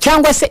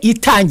cyangwa se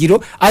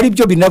itangiro ari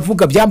byo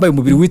binavuga byambaye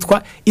umubiri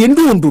witwa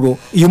indunduro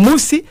uyu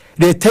munsi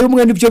leta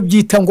y'umwe nibyo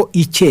byita ngo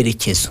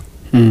icyerekezo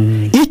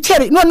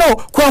noneho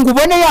kugira ngo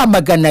ubone ya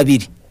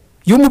 200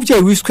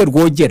 y'umubyeyi wiswe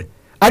Rwogera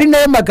ari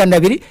nayo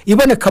 200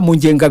 iboneka mu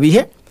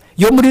ngengabihe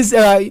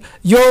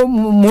yo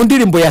mu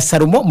ndirimbo ya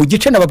Salomo mu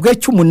gice nababwiye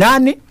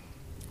cy'8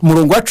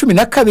 murongo wa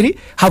 12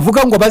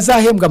 havuga ngo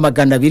bazahembwa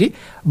 200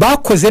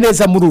 bakoze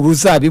neza muri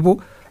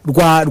uruzabibu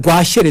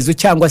rwa Shyerezo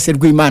cyangwa se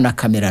rw'Imana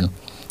kamerano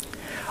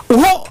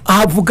uho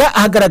havuga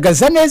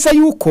hagaragaza neza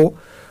yuko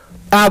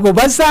abo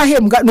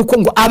bazahembwa nuko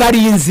ngo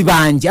abarinzi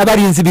banjye,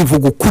 abarinzi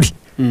bivuga ukuri,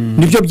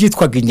 nibyo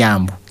byitwaga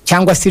inyambo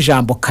cyangwa se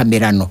ijambo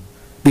kamerano,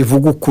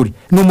 bivuga ukuri.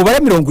 Ni umubare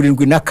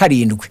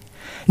 77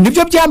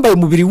 nibyo byambaye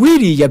umubiri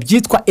wiriya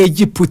byitwa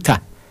Egiputa.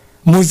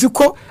 Muzi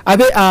ko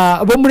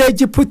abo muri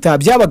Egiputa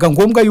byabaga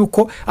ngombwa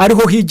yuko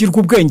ariho higirwa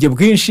ubwenge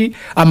bwinshi,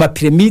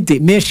 amapiramide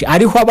menshi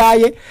ariho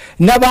abaye,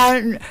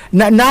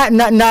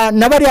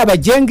 n'abari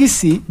abagenga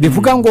isi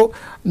bivuga ngo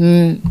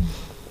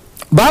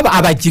baba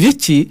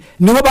abagiriki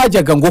niho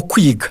bajyaga ngo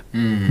kwiga,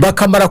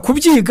 bakamara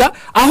kubyiga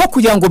aho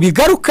kugira ngo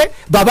bigaruke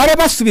babare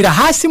basubira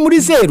hasi muri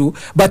zeru,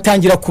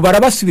 batangira kubara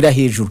basubira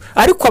hejuru.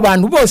 Ariko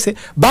abantu bose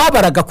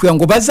babaraga kugira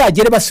ngo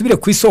bazagere basubire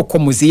ku isoko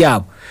muzi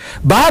yabo,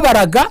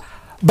 babaraga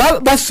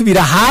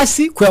basubira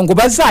hasi kugira ngo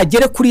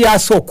bazagere kuri ya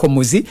soko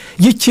muzi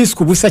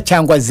y'ikiswe ubusa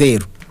cyangwa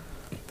zeru.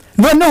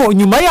 Noneho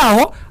nyuma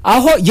yaho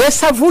aho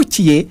Yesu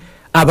avukiye,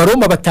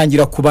 Abaroma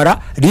batangira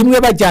kubara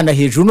rimwe bajyana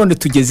hejuru, none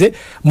tugeze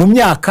mu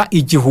myaka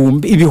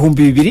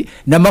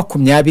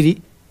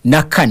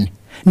 2024.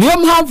 Niyo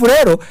mpamvu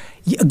rero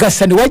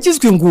Gasani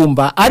wagizwe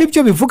ingumba ari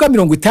byo bivuga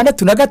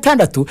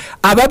 66,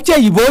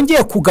 ababyeyi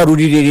bongeye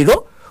kugarura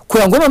irerero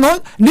kugira ngo noneho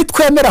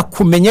nitwemera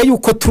kumenya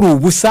yuko turi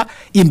ubusa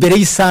imbere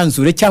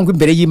y'isanzure cyangwa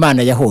imbere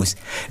y'Imana ya hose.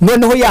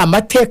 Noneho ya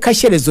mateka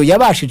shyerezo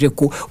yabashije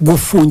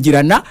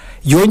gufungirana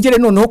yongere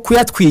noneho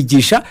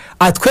kuyatwigisha,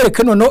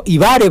 atwereke noneho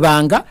ibare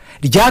banga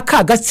rya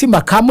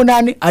kagatsima ka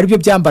munani ari byo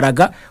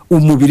byambaraga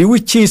umubiri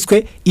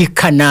w'ikiswe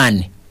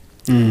ikanani.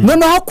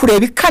 Noneho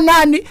kureba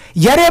ikanani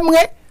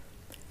yaremwe,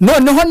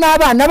 noneho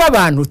n'abana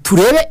b'abantu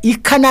turebe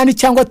ikanani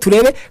cyangwa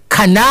turebe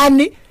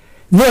kanani.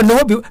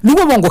 Noneho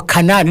nuko ngo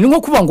kanani,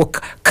 nko kuvuga ngo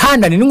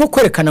kanani, nko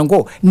kwerekana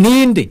ngo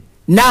ninde,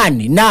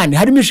 nani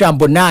harimo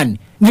ijambo nani,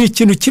 ni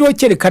ikintu kiriho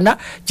cyerekana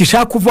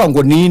gishaka kuvuga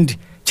ngo ninde,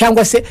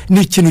 cyangwa se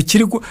ni ikintu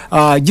kiri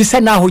gisa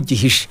naho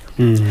gihishe.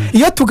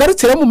 Iyo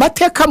tugarutse rero mu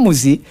mateka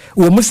muzi,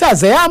 uwo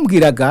musaza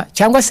yambwiraga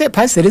cyangwa se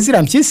Pastor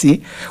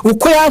Zirampyisi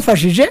uko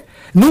yafashije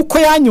nuko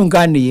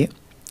yanyunganiye,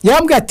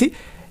 yambwiye ati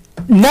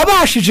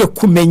nabashije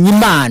kumenya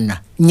Imana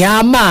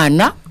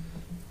nyamana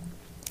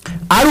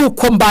ari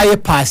uko mbaye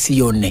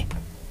pasiyone.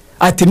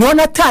 Ati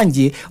none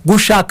atangiye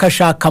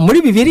gushakashaka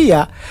muri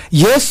Bibiliya,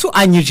 Yesu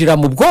anyijira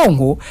mu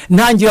bwonko,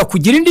 ntangira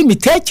kugira indi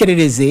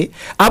mitekerereze,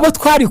 abo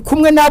twari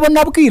kumwe nabo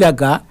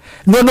nabwiraga,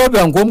 noneho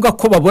biba ngombwa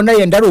ko babona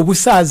yenda ari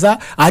ubusaza,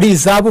 ari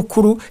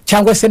izabukuru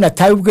cyangwa se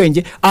nataye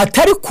ubwenge,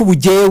 atari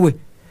kubugewe.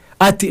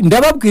 Ati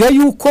ndababwira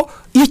yuko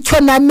icyo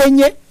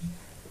namenye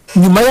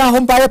nyuma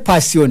yaho mbaye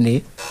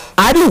pasiyone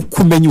ari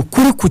ukumenya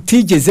ukuri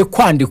kutigeze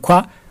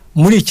kwandikwa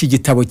muri iki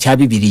gitabo cya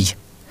Bibiliya.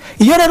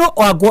 Iyo rero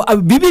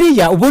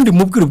Bibiliya ubundi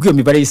mubwira ubwiyo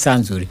mibare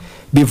y'isanzure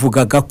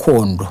bivuga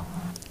gakondo,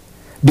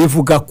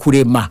 bivuga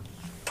kurema,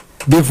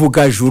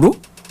 bivuga juru,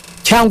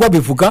 cyangwa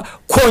bivuga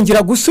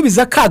kongera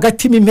gusubiza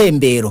kagatima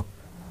impembero,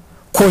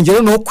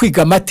 kongera no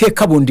kwiga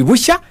amateka bundi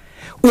bushya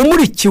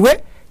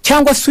umurikiwe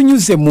cyangwa se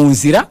unyuze mu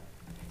nzira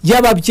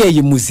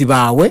y'ababyeyi muzi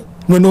bawe,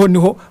 noneho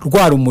niho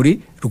rwa rumuri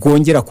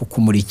rwongera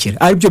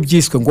kukumurikira, ari byo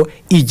byiswe ngo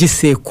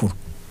igisekuru.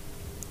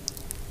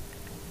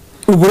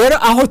 Ubu rero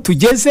aho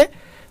tugeze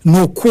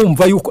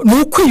nukumva yuko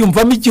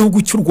nukwiyumvamo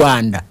igihugu cy'u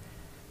Rwanda,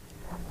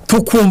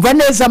 tukumva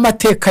neza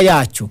amateka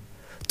yacyo,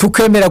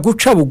 tukemera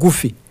guca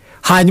bugufi,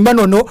 hanyuma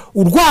noneho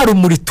urwa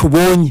rumuri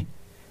tubonye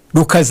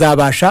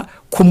rukazabasha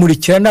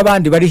kumurikira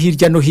n'abandi bari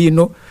hirya no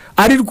hino,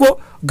 ari rwo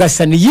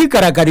Gasani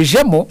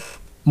yigaragarijemo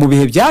mu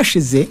bihe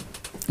byashize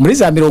muri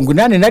za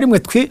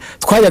 81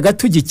 twayaga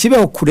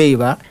tugikibeho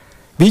kureba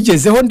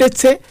bigezeho,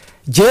 ndetse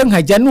je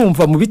nkajya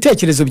numva mu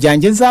bitekerezo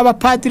byanjye nzaba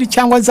padiri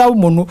cyangwa nzaba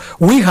umuntu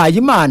wihaye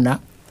Imana.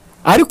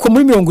 Ariko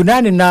muri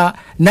 81 na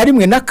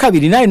 2 na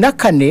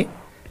 4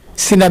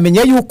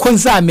 sinamenya yuko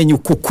nzamenya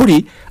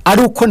ukukuri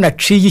ari uko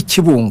naciye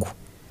ikibungo.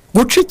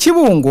 Guca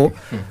ikibungo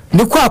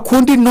ni kwa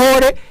kundi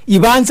ntore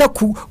ibanza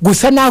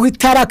gusa naho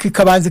itaraka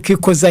ikabanza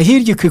kikoza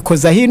hirya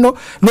kikoza hino,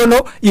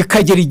 nono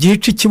ikagera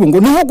igice ikibungo,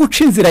 niho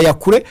guca inzira ya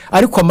kure,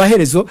 ariko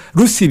amaherezo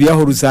rusibiye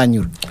aho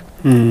ruzanyura.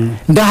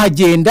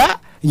 Ndahagenda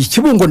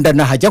ikibungo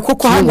ndanahajya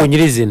koko hano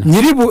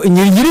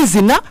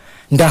nyirizina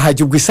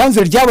ndahajya, ubwo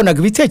isanzwe ryabonaga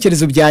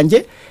ibitekerezo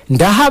byanjye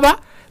ndahaba.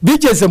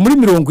 Bigeze muri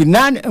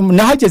 80,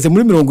 nahageze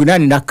muri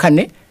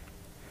 84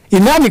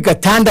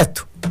 86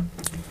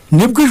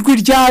 nibwo ijwi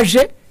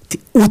ryaje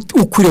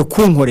ukure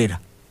kunkorera.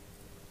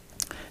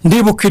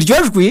 Ndibuka iryo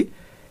jwi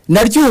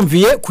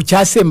naryumviye ku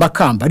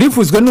Cyasemakamba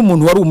rivuzwe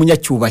n'umuntu wari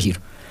umunyacyubahiro.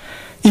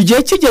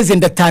 Igihe kigeze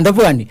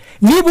ndatandavuga nti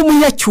niba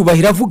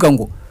umunyacyubahiro avuga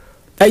ngo,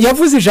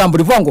 yavuze ijambo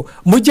rivuga ngo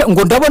mujye,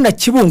 ngo ndabona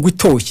kibungu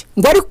itoshye,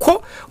 ngo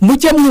ariko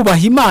mujye mwubaha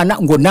Imana,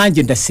 ngo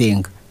nanjye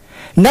ndasenga.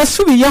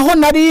 Nasubiyeho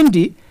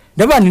narindi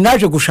ndabana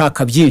naje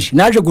gushaka byinshi,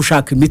 naje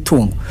gushaka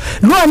imitungo.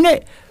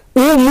 None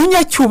uwo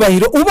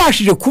munyacyubahiro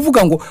ubashije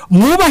kuvuga ngo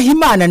mwubaha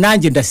Imana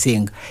nanjye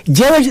ndasenga,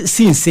 jewe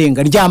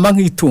sinsenga ryama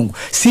nk'itungo,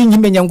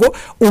 sinyimenya ngo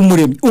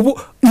umuremyi ubu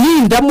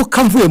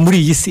nindamuka mvuye muri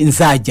iyi si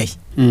nzajyaye.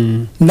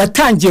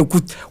 Natangiye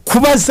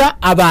kubaza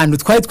abantu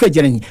twari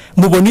twegeranye,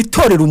 mubona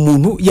itorero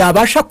umuntu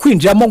yabasha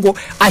kwinjiramo ngo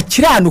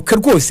akiranuke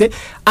rwose,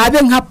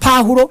 abe nka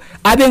Pawulo,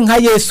 abe nka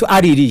Yesu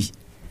aririye.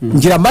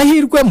 ngira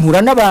amahirwe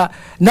mpura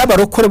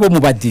n'abarokore bo mu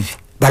badive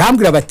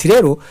barambwira bati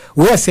rero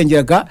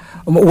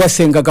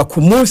wasengaga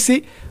ku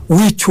munsi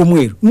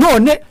w'icyumweru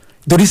none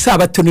dore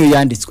isabato niyo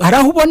yanditswe hari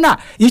aho ubona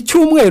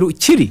icyumweru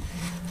kiri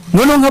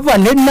none nkavuga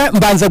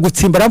mbanza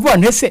gutsimbara mvuga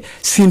ntese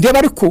sindeba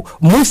ariko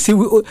umunsi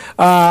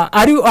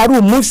ari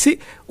umunsi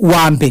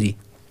wa mbere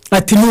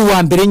ati ni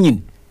uwa mbere nyine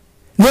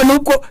none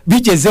ubwo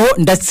bigezeho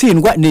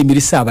ndatsindwa nemera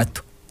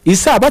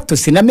isabato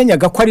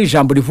sinamenyaga ko ari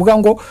ijambo rivuga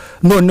ngo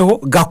noneho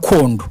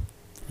gakondo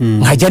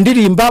nkajya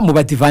ndirimba mu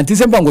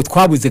badivantize mvuga ngo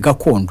twabuze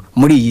gakondo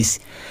muri iyi si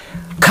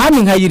kandi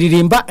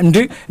nkayiririmba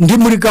ndi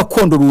muri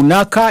gakondo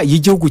runaka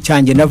y'igihugu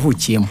cyanjye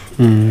navukiyemo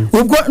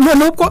ubwo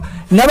none ubwo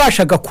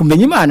nabashaga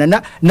kumenya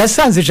Imana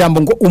nasanze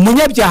ijambo ngo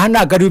umunyabyaha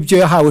ntagarura ibyo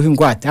yahaweho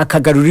ingwate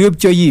akagarura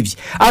ibyo yibye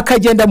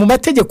akagenda mu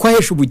mategeko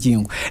ahesha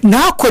ubugingo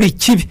ntakore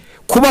ikibi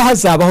kuba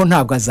hazabaho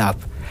ntabwo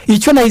azapfa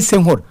icyo nahise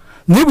nkora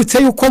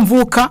nibutse yuko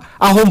mvuka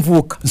aho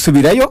mvuka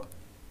nsubirayo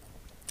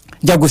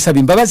njya gusaba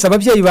imbabazi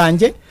ababyeyi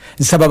banjye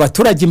nsaba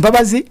abaturage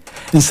imbabazi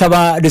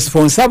nsaba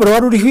responsable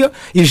wari uriho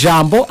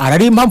ijambo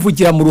ararimpa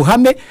mvugira mu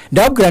ruhame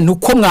ndababwira nti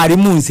uko mwari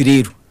munzi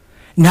rero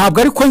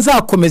ntabwo ariko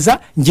nzakomeza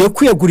ngiye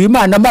kwiyegura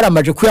Imana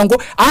maramaje kugira ngo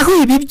aho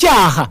ibi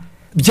byaha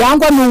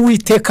byangwa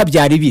n'Uwiteka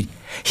byari biri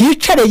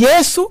hicare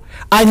Yesu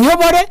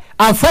anyobore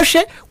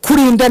amfashe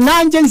kurinda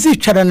nanjye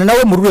nzicarana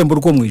nawe mu rurembo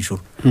rwo mu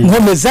ijuru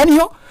nkomeza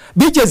niyo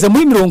bigeze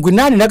muri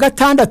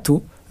 86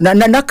 na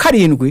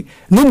 7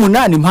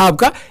 n'umunani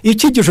mpabwa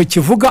ikigisho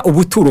kivuga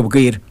ubuturo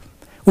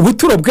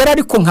bwera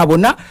ariko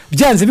nkabona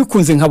byanze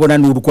bikunze nkabona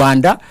n'u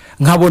Rwanda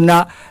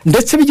nkabona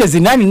ndetse bigeze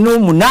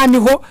 8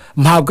 ho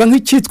mpabwa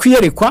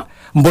nk'icyitwiyerekwa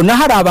mbona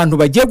hari abantu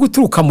bagiye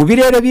guturuka mu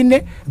birere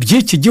bine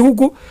by'iki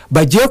gihugu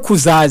bagiye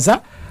kuzaza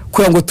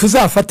kugira ngo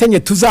tuzafatanye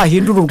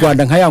tuzahindura u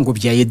Rwanda nka yango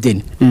bya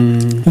Edeni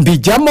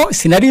mbijyamo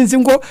sinarinzi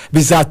ngo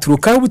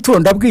bizaturukaho ubuturo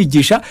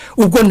ndabwigisha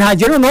ubwo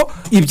ntagero no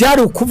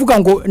ibyari ukuvuga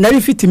ngo nari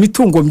mfite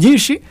imitungo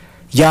myinshi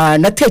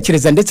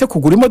natekereza ndetse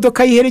kugura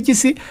imodoka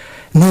y'iheregisi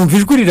numva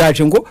ijwi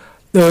riraje ngo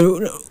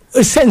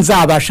se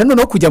nzabasha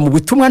no kujya mu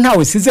butumwa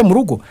ntawe size mu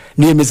rugo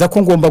niyemeza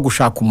ko ngomba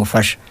gushaka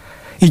umufasha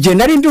igihe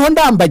nari ndiho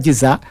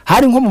ndambagiza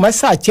hari nko mu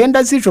masaha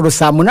 9 z'ijoro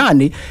saa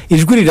 8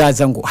 ijwi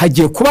riraza ngo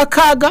hagiye kuba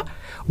kaga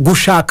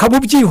gushaka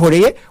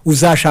bubyihoreye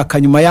uzashaka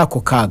nyuma yako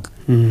kaga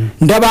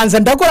ndabanza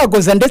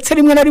ndagoragoza ndetse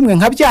rimwe na rimwe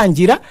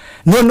nkabyangira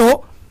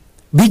noneho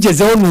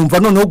bigezeho numva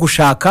noneho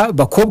gushaka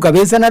bakobwa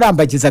beza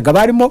narambagizaga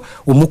barimo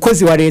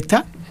umukozi wa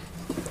leta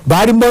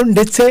barimo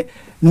ndetse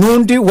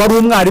nundi wari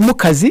umwarimu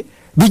kazi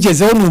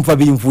bigezeho numva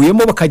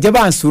bimvuyemo bakajya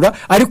bansura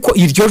ariko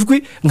iryo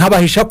jwi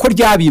nkabahisha ko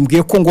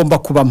ryabimbwiye ko ngomba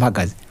kuba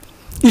mpagaze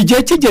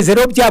igihe kigeze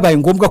rero byabaye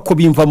ngombwa ko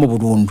bimva mu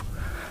burundu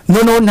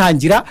noneho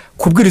ntangira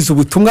kubwiriza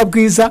ubutumwa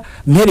bwiza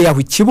mpereye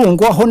aho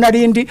Kibungo aho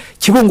narindi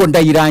Kibungo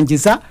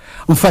ndayirangiza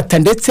mfata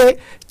ndetse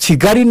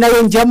Kigali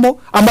nayo njyamo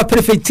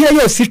amaperefegitura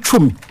yose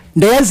 10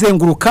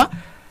 ndayazenguruka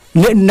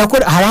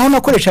hari aho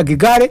nakoreshaga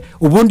igare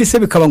ubundi se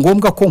bikaba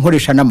ngombwa ko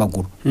nkoresha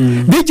n'amaguru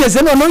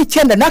bigeze noneho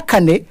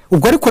 94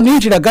 ubwo ariko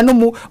ninjiraga no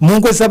mu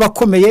ngo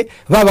z'abakomeye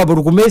baba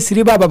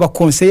burugumesiri baba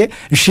bakonseye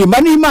nshima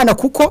n'Imana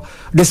kuko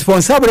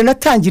responsable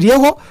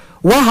natangiriyeho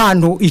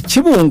w'ahantu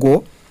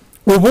Ikibungo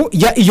ubu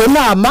iyo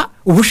nama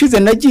ubushize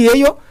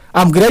nagiyeyo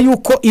ambwira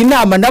yuko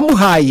inama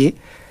namuhaye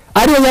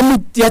ariyo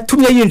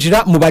yatumye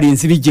yinjira mu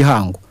barinzi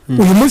b'igihango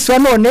uyu munsi wa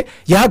none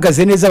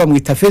yahagaze neza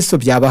bamwita Feso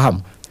byabahama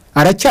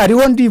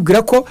aracyariho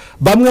ndibwira ko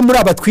bamwe muri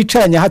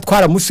abatwicaranye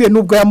hatwara musuye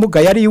nubwo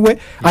yamugaye ari iwe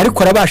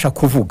ariko arabasha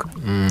kuvuga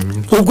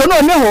ubwo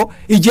noneho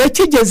igihe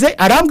kigeze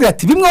arambwira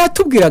ati bimwe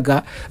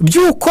watubwiraga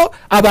byuko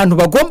abantu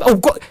bagomba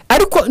ubwo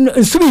ariko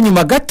nsubiye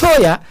inyuma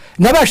gatoya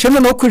nabashe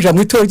no kwinjira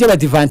mu itorero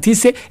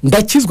ry'abadivantise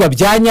ndakizwa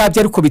byanyabye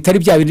ariko bitari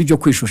bya bindi byo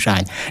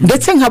kwishushanya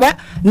ndetse nkaba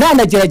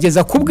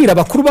nanagerageza kubwira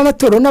abakuru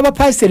b'amatorero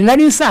n'abapasiteri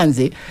nari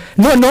nsanze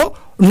noneho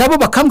nabo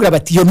bakambwira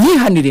bati iyo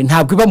myihanire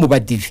ntabwo iba mu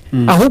badive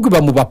ahubwo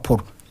iba mu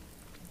baporo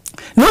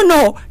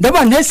noneho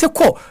ndabantese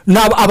ko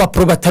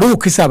abaporo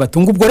bataruhuka isabato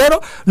ubwo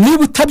rero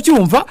niba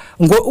utabyumva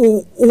ngo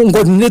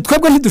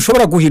twebwe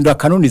ntidushobora guhindura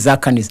kanuni za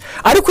kanisa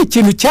ariko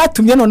ikintu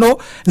cyatumye noneho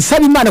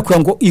nsaba Imana kugira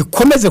ngo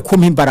ikomeze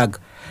kumpa imbaraga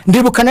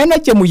ndibuka nari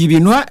nagemuye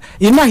ibintu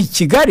inaha i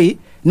Kigali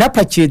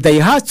napakiye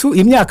dayihatsu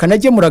imyaka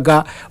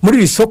nagemuraga muri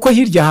iri soko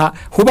hirya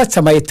hubatse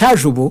ama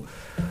etaje ubu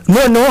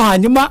noneho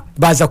hanyuma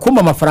baza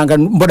kumpa amafaranga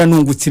mbona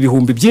nungutse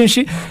ibihumbi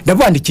byinshi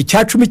ndavuga iki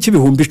cya 10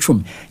 cy'ibihumbi 10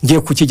 ngiye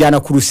kukijyana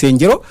ku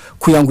rusengero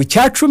kugira ngo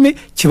icya 10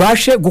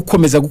 kibashe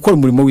gukomeza gukora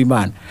umurimo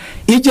w'Imana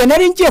igihe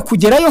nari ngiye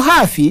kugerayo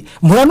hafi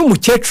mpura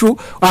n'umukecuru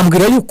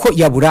ambwira yuko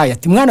yaburaye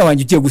ati mwana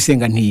wanjye ugiye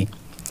gusenga ntiye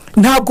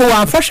ntabwo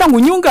wamfasha ngo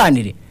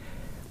unyunganire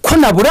ko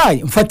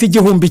naburaye mfata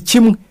igihumbi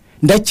kimwe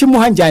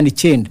ndakimuha njyana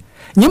 9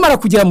 nyamara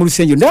kugera mu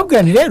rusengero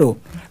ndabwira nti rero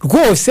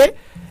rwose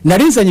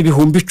narinzanye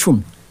ibihumbi 10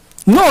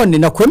 none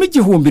nakwema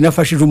igihumbi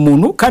nafashije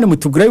umuntu kandi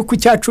mutubwira yuko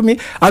icya 10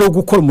 ari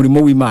ugukora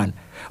umurimo w'Imana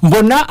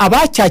mbona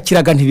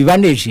abacyakiraga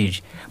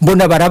ntibibanejeje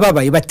mbona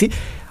barababaye bati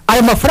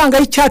ayo mafaranga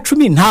y'icya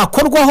 10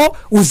 ntakorwaho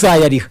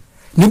uzayariha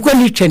nibwo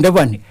nicaye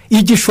ndabona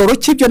igishoro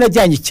cy'ibyo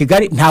najyanye i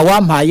Kigali nta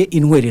wampaye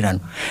intwererano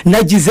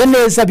nagize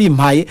neza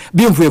bimpaye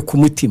bimvuye ku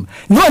mutima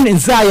none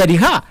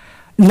nzayariha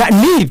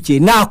nibye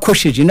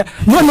nakosheje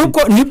none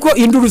ubwo nibwo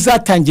induru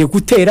zatangiye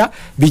gutera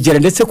bigera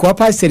ndetse ku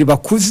bapasiteri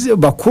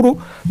bakuru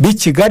b'i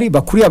Kigali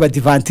bakuriye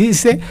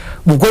abadivantise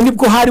ubwo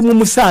nibwo harimo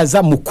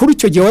umusaza mukuru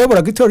icyo gihe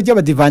wayoboraga itorero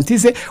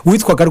ry'abadivantise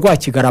witwaga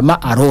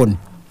Rwakigarama Aroni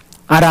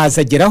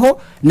araza ageraho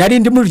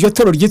narindi muri iryo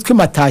toro ryitwa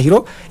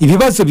Matahiro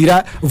ibibazo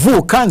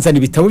biravuka nzana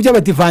ibitabo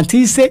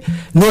by'abadivantise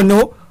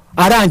noneho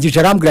arangije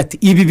arambwira ati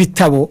ibi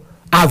bitabo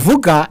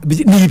avuga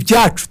ni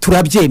ibyacu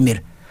turabyemera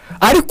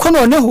ariko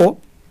noneho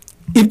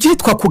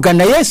ibyitwa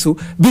kugana Yesu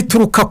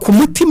bituruka ku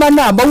mutima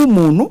nama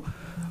w'umuntu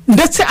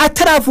ndetse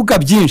ataravuga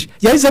byinshi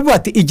yahize avuga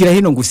ati igira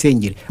hino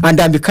ngusengere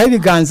andambikaho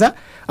ibiganza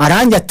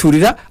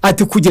aranyaturira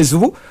ati kugeza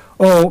ubu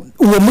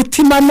uwo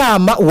mutima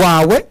nama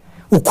wawe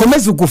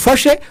ukomeze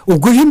ugufashe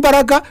uguhe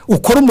imbaraga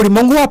ukora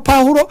umurimo nk'uwa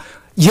Pawulo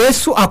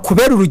Yesu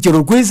akubera urugero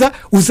rwiza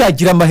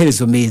uzagira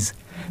amaherezo meza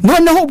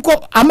noneho ubwo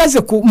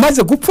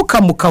amaze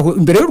gupfukamuka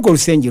imbere y'urwo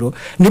rusengero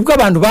nibwo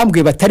abantu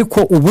bambwiye batari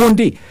ko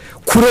ubundi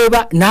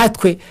kureba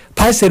natwe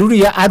pastor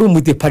uriya ari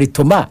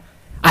umudeparitoma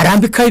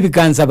arambikaho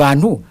ibiganza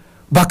abantu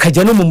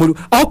bakajya no mu muriro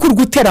aho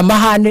kurgutera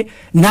amahane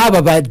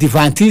n'aba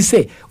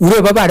badivantise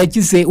ureba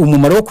baragize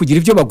umumaro wo kugira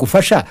ibyo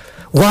bagufasha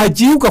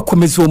wagiye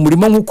ugakomeza uwo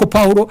murimo nk'uko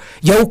Pawulo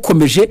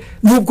yawukomeje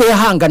nubwo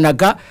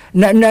yahanganaga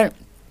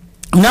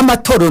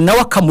n'amatoro nawe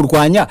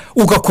akamurwanya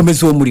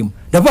ugakomeza uwo murimo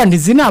ndabona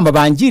izi nama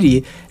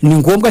bangiriye ni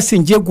ngombwa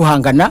singiye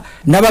guhangana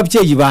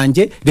n'ababyeyi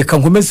banjye reka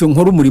nkomeze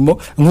nkora umurimo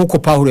nk'uko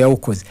Pawulo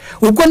yawukoze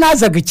ubwo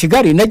nazaga i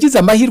Kigali nagize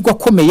amahirwe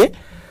akomeye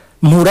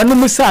mpura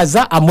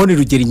n'umusaza Amoni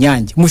Rugero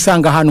Inyange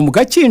musanga ahantu mu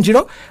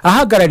Gakinjiro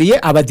ahagarariye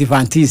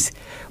abadivantise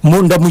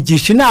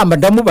ndamugisha inama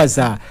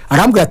ndamubaza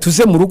arambwira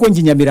tuze mu rugo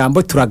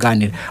Nyamirambo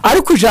turaganira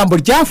ariko ijambo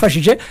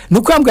ryafashije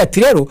nuko yambwira ati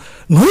rero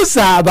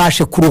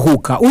ntuzabashe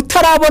kuruhuka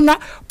utarabona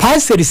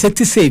paseri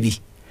seti sebi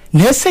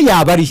nese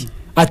yabari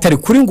atari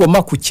kuri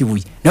Ngoma ku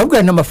Kibuye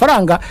nabwo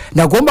n'amafaranga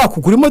nagomba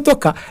kugura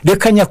imodoka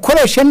reka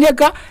nyakoreshe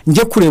ntega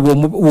nje kureba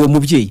uwo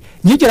mubyeyi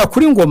nyigera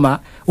kuri Ngoma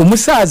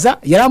umusaza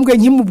yarambwiye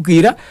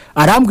nkimubwira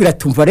arambwira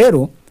tumva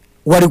rero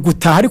wari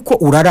gutaha ariko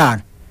urarara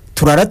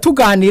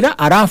turaratuganira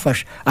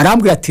aramfasha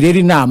arambwira ati rero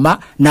inama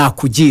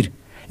nakugira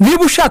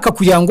niba ushaka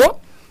kugira ngo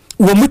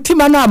uwo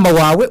mutima nama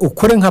wawe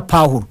ukore nka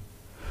Pawulo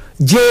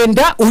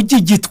genda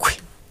ugigitwe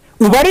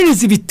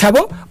ubaririza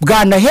ibitabo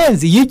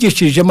bwanahenzi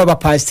yigishijemo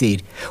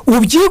abapasiteri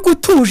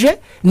ubyigutuje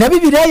na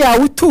Bibiliya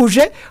yawe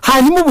utuje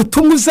hanyuma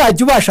ubutumwa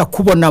uzajya ubasha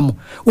kubonamo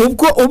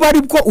ubwo uba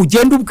ari bwo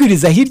ugenda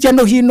ubwiriza hirya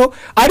no hino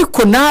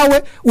ariko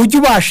nawe ujya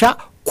ubasha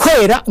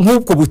kwera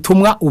nk'ubwo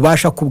butumwa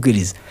ubasha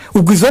kubwiriza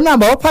ubwo izo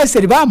nama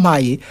abapasiteri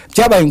bampaye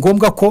byabaye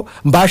ngombwa ko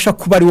mbasha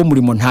kuba ari wo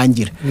murimo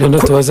ntangira none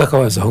tubaza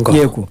akabazo aho ngaho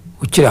yego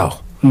ukiraho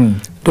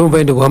ndumva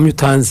yenda guhamya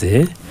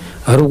utanze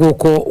ari ubwo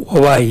ko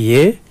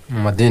wabaye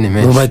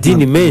mu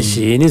madini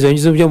menshi n'izo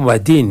ngizo byo mu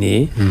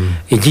madini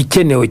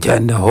igikenewe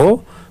cyane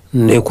aho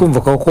ni kumva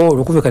ko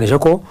urukumvikanisha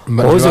ko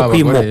wahoze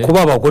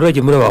kuba abagore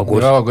bagiye muri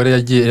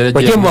abagore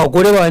bagiye mu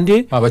bagore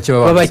bandi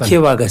babake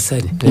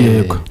bagasane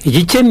yego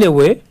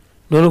igikenewe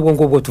none ubwo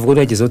ngubwo tuvuga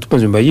yagezeho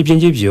tupanze nyuma y'ibyo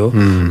ngibyo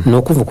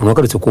no kuvuga ukuntu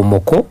wagarutse ku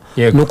moko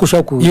no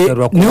kushaka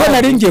kugarura niho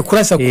naringiye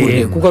kurasa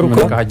kure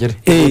kugaruka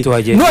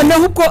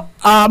noneho ubwo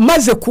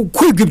amaze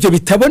kwiga ibyo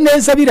bitabo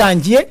neza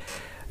birangiye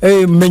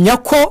menya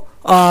ko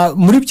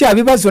muri bya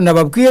bibazo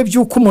nababwiye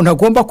by'uko umuntu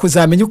agomba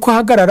kuzamenya uko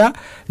ahagarara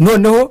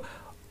noneho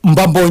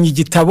mbambonye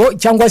igitabo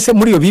cyangwa se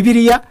muri iyo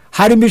Bibiliya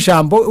harimo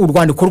ijambo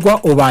urwandiko rwa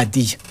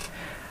Obadiya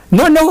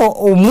noneho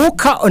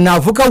umwuka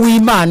navuga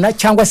w'Imana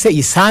cyangwa se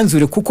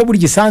isanzure kuko buri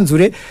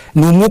gisanzure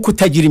ni umwuka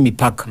utagira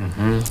imipaka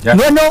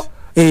noneho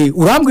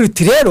urambwira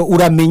uti rero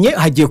uramenye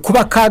hagiye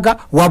kuba kaga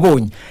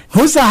wabonye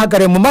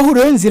ntuzahagare mu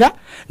mahuriro y'inzira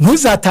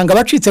ntuzatanga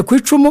abacitse ku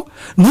icumu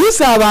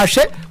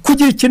ntuzabashe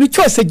kugira ikintu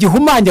cyose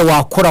gihumanya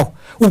wakoraho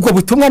ubwo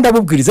butumwa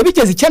ndabubwiriza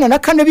bigeze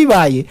 94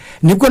 bibaye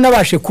nibwo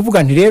nabashe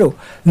kuvuga nti rero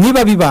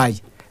niba bibaye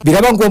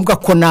biraba ngombwa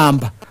ko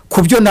namba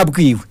kubyo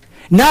nabwiwe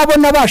nabo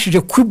nabashije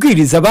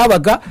kubwiriza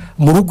babaga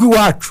mu rugo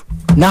iwacu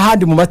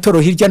n'ahandi mu matoro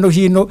hirya no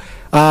hino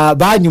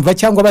banyumva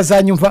cyangwa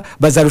bazanyumva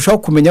bazarushaho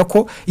kumenya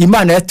ko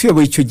Imana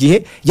yatuyoboye icyo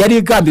gihe yari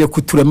igambiriye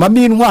kuturemamo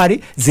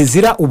intwari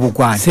zizira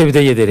ubugwani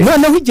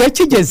noneho igihe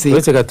kigeze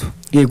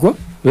yego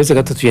wese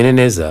gato tuyene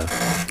neza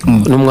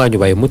n'umwanya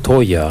ubaye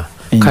mutoya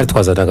kandi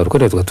twazanaga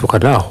rukorera tugatuka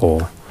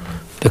naho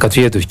reka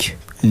tuye duke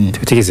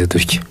tubitegeze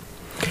duke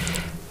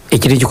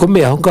ikiri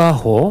gikomeye aho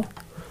ngaho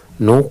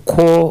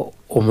nuko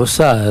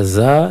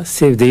umusaza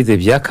sevdeide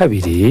bya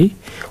kabiri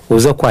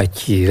uza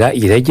kwakira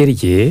irage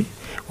rye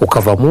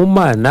ukava mu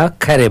Mana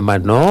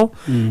karemano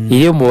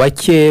iyo mu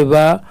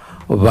bakeba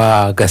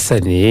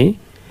bagasani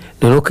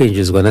none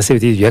kwinjizwa na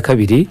sevdeide bya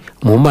kabiri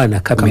mu Mana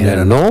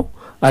kamerano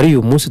ari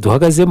uyu munsi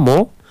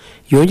duhagazemo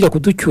yongera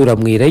kuducyura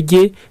mu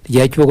irage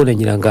rya Kibogo na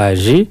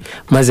Nyirangaji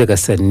maze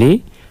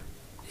Gasani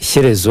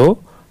Shyerezo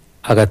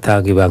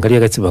agatanga ibanga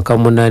ry'agatsima ka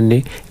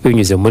munane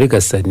binyuze muri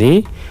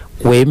Gasani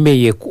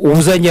wemeye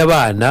uzanya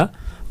abana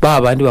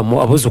babandi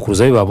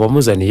abuzukuruza be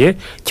bamuzaniye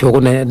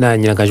Kibogo na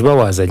Nyirangaje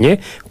bawazanye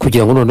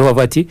kugira ngo noneho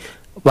bavati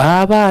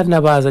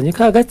babana bazanye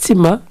ka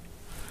gatsima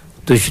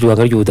dushirwa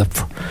ngo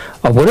ry'udapfa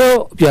abo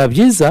rero bya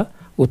byiza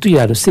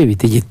utuyana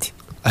Sebitegeti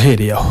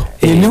ahereye aho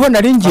niho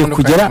naringiye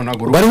kugera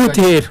bari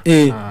hutera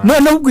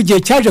noneho ubwo igihe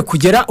cyaje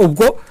kugera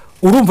ubwo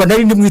urumva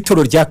nari ndi mu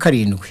itoro rya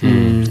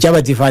 7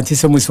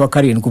 ry'abadivantiste munsi wa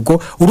 7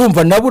 ubwo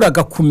urumva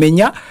naburaga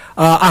kumenya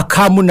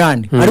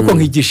akamunani ariko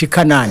nkigisha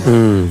ikanani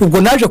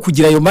ubwo naje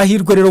kugira ayo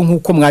mahirwe rero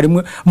nkuko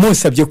mwarimu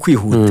munsabye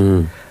kwihuta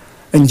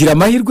ngira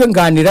amahirwe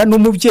nganira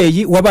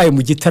n'umubyeyi wabaye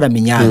mu gitaramo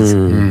Nyanza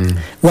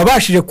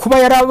wabashije kuba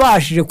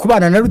yarabashije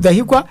kubana na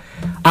Rudahigwa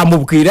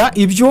amubwira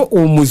ibyo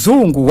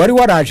umuzungu wari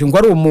waraje ngo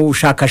ari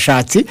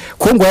umushakashatsi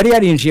ko ngo yari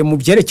yarinjiye mu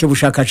byerekeye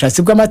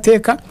ubushakashatsi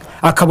bw'amateka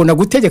akabona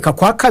gutegeka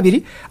kwa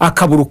 2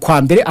 akabura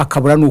kwa mbere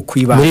akabura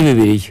n'ukwibana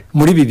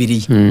muri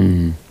Bibiliya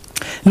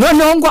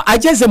noneho ngo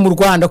ageze mu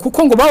Rwanda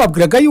kuko ngo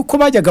bababwiraga yuko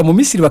bajyaga mu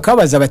Misiri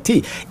bakabaza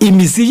bati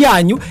imizi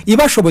yanyu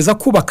ibashoboza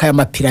kubaka aya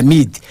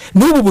mapiramide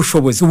n'ubu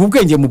bushobozi ubu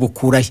bwenge mu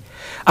bukuraye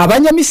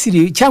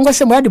abanyamisiri cyangwa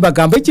se mu yandi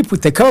magambo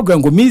y'Egiputa kababwira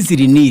ngo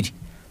Miziri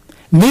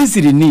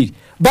Nili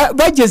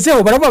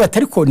bagezeho baravuga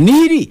batari ko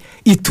Nili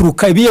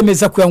ituruka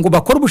biyemeza kugira ngo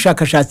bakore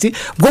ubushakashatsi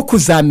bwo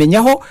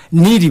kuzamenyaho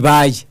Nili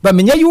baye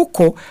bamenya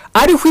yuko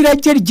ariho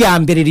irage rya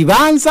mbere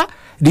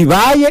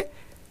ribaye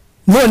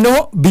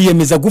noneho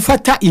biyemeza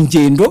gufata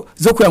ingendo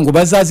zo kugira ngo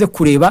bazaze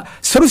kureba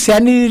source ya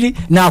Nili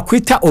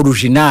nakwita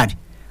original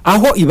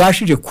aho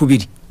ibashije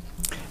kubiri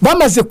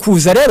bamaze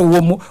kuza rero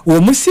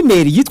uwo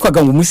musimeri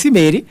yitwaga ngo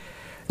musimeri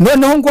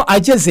noneho ngo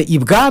ageze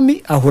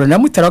ibwami ahura na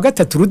Mutara wa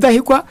 3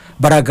 Rudahigwa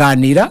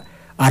baraganira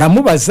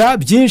aramubaza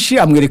byinshi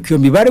amwereka iyo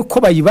mibare ko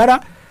bayibara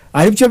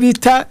ari byo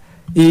bita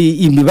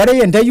imibare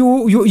yenda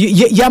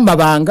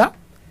y'amabanga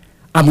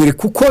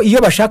amwereka uko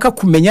iyo bashaka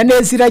kumenya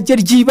neza irage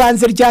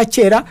ry'ibanze rya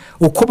kera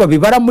uko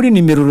babibara muri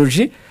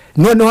numerology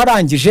noneho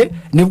arangije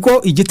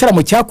nibwo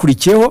igitaramo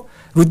cyakurikiyeho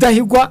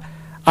Rudahigwa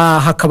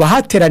hakaba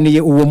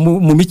hateraniye uwo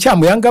mu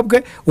micyamo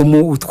yangabwe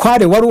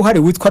umutware wari uhari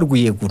witwa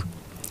Rwiyegura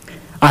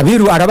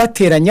abiru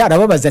arabateranya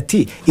arababaza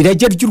ati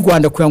irage ry'u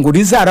Rwanda kugira ngo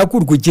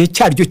rizaragurwa igihe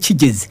cyaryo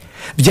kigeze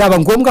byaba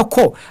ngombwa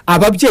ko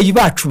ababyeyi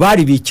bacu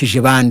bari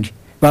bikije bandi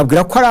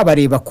babwira ko ari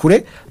abareba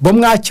kure bo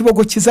mwa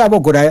Kibogo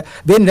kizabogora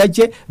bene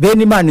rage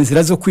bene Imana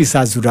inzira zo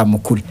kwisazurira mu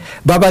kuri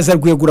babaza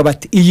Rwiyegura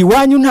bati iyi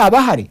wanyu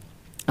ntabahari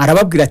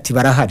arababwira ati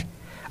barahari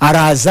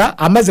araza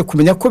amaze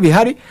kumenya ko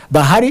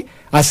bahari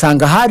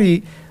asanga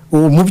hari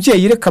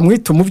umubyeyi reka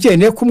mwita umubyeyi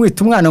ne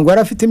kumwita umwana ngo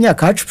yarafite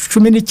imyaka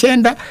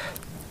 19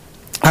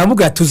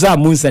 aramubwira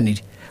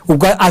tuzamuzanire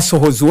ubwo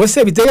asohoza uwo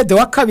Sebitegeti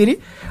wa 2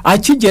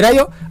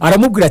 akigerayo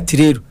aramubwira ati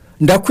rero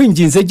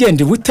ndakwinginze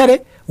gende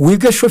Butare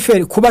wige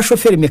shoferi kuba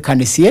shoferi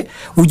mekanisiye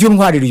ujye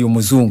untwarira uyu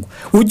muzungu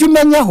ujye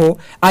umenyaho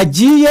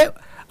agiye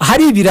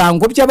hari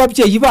ibirango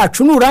by'ababyeyi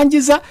bacu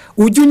nurangiza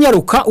ujye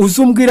unyaruka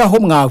uzumbwiraho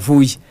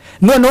mwavuye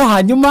noneho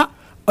hanyuma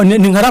ni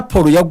nka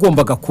raporo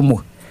yagombaga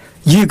kumuha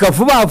yiga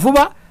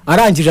vuba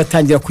arangije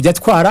atangira kujya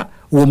atwara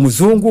uwo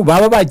muzungu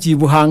baba bagiye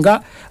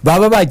Buhanga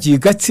baba bagiye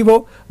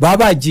Gatsibo baba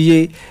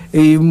bagiye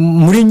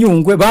muri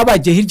Nyungwe baba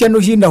bagiye hirya no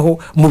hino aho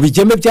mu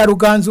bigeme bya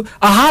Ruganzu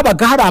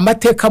ahabaga hari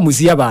amateka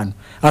muzi y'abantu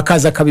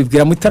akaza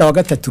akabibwira Mutara wa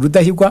 3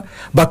 Rudahigwa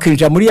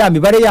bakinja muri ya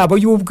mibare yabo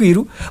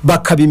y'ubwiru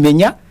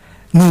bakabimenya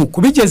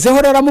nuko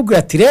bigezeho rero amubwira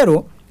ati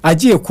rero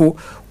agiye ku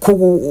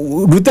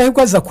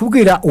Rudahigwa aza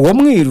kubwira uwo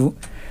mwiru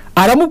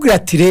aramubwira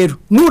ati rero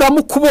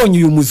nuramukubonye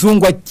uyu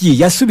muzungu agiye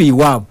yasubiye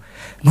iwabo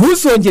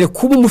ntuzongere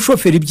kuba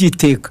umushoferi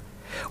byiteka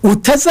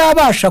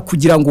utazabasha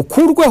kugira ngo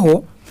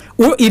ukurweho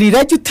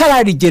irirage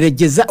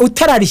utararigerageza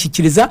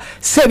utararishyikiriza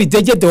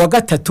Sebitegeti wa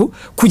 3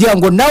 kugira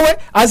ngo nawe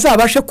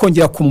azabashe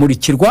kongera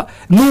kumurikirwa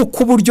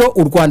nuko uburyo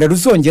u Rwanda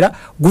ruzongera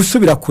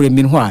gusubira kurema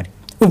intwari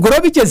ubwo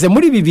rero bigeze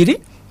muri 2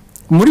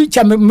 muri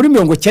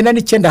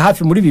 1999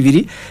 hafi muri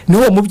 2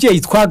 niwo mubyeyi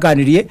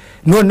twaganiriye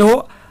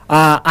noneho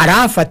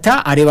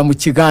arafata areba mu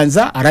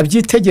kiganza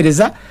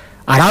arabyitegereza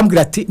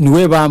arambwira ati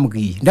niwe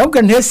bambwiye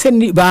ndavuga ntese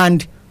ni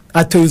bandi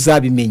atoye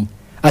uzabimenya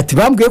ati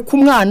bambwiye ko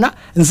umwana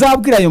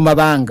nzabwira ayo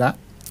mabanga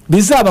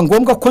bizaba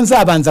ngombwa ko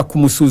nzabanza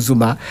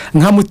kumusuzuma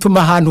nkamutuma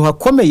ahantu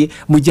hakomeye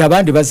mu gihe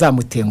abandi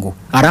bazamutenguha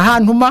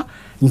arahantuma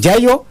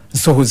njyayo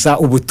nsohoza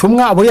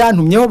ubutumwa abo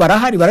yantumyeho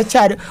barahari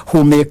baracyari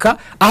humeka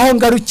aho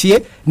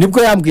ngarukiye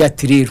nibwo yambwiye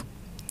ati rero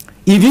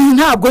ibi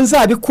ntabwo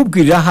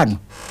nzabikubwirira hano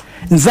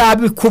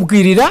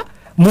nzabikubwirira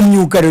mu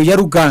myugariro ya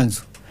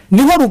Ruganzu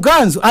niho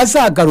Ruganzu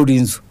azagarura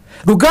inzu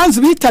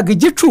Ruganzu bitaga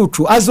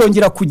igicucu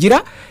azongera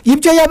kugira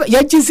ibyo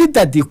yagize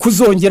idadi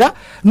kuzongera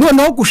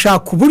noneho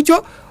gushaka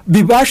uburyo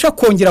bibasha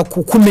kongera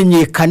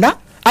kumenyekana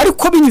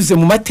ariko binyuze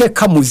mu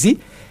mateka muzi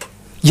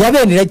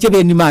yabenirage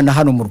bene Imana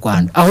hano mu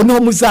Rwanda aho niho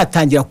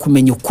muzatangira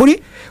kumenya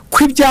ukuri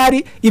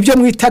kwibyari ibyo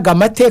mwitaga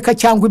amateka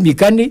cyangwa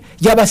imigani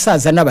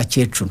y'abasaza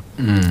n'abakecuru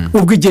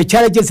ubwo igihe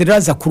cyarageze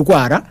raza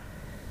kurwara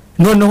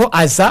noneho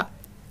aza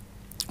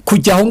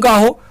kujya aho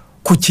ngaho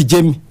ku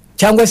Kigemi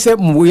cyangwa se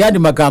mu yandi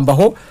magambo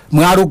aho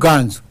mwa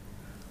Ruganzu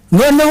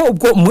noneho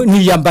ubwo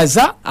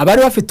niyambaza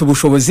abari bafite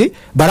ubushobozi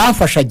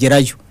baramfasha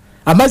gerayo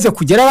amaze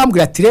kugera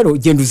arambwira ati rero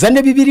genda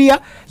uzane bibiliya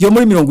yo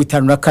muri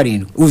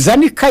 57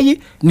 uzane ikayi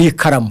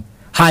n'ikaramu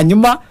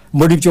hanyuma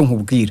muri byo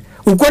nkubwira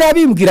ubwo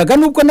rabimbwiraga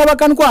nubwo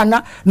nabaga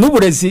ndwana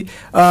n'uburezi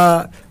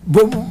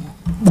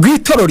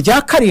bw'itoro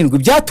rya karindwi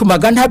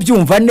byatumaga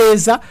ntabyumva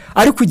neza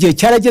ariko igihe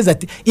cyarageze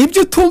ati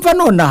ibyo utumva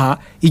nonaha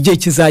igihe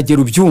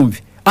kizagera ubyumve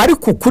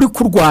ariko kuri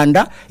ku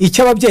Rwanda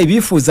icyo ababyeyi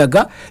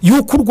bifuzaga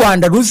yuko u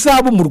Rwanda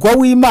ruzaba umurwa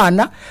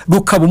w'Imana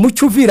rukaba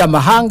umucyo uvira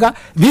amahanga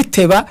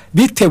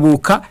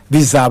bitebuka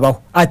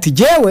bizabaho ati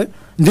jewe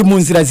ndi mu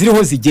nzira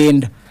ziriho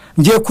zigenda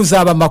ngiye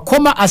kuzaba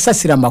amakoma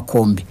asasira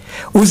amakombe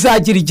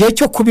uzagira igihe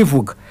cyo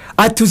kubivuga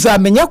ati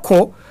uzamenya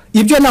ko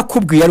ibyo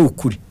nakubwiye ari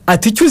ukuri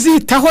ati icyo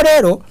uzitaho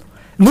rero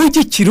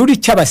n'igikiruri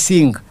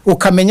cy'abasinga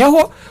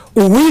ukamenyaho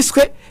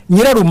uwiswe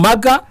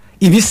Nyirarumaga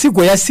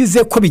ibisigo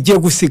yasize ko bigiye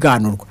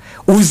gusiganurwa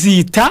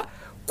uzita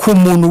ku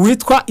muntu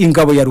witwa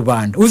ingabo ya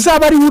rubanda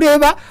uzaba ari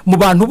ureba mu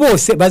bantu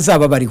bose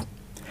bazaba bariho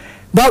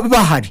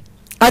bahari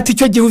ati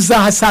icyo gihe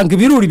uzahasanga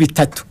ibiruri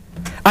bitatu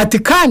ati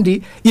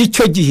kandi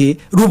icyo gihe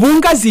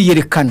Rubunga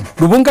ziyerekana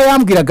Rubunga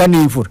yambwiraga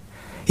n'imvura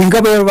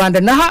ingabo ya rubanda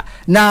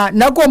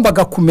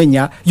nagombaga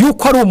kumenya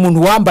yuko ari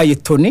umuntu wambaye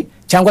toni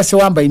cyangwa se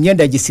wambaye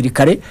imyenda ya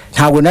gisirikare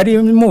ntabwo nari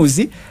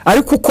muzi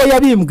ariko uko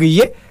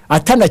yabimbwiye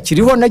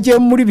atanakiriho nagiye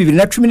muri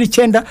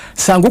 2019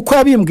 sanga uko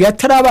yabimbwiye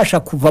atarabasha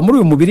kuva muri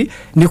uyu mubiri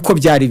niko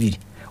byari biri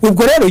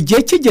ubwo rero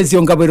igihe kigeze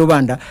iyo ngabo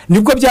rubanda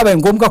nibwo byabaye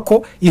ngombwa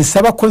ko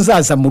insaba ko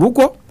nzaza mu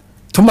rugo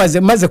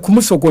maze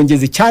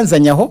kumusogongeza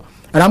icyanzanyaho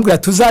arambwira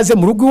tuzaze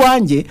mu rugo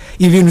iwanjye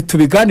ibintu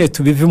tubiganire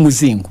tubive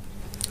muzingo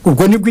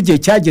ubwo nibwo igihe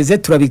cyageze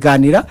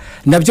turabiganira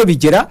nabyo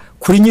bigera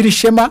kuri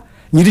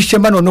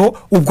Nyirishema noneho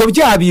ubwo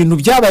bya bintu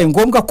byabaye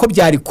ngombwa ko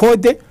byari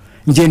kode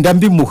ngenda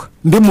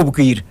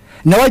mbimubwira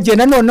nawe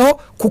agenda noneho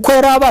kuko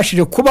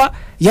yarabashije kuba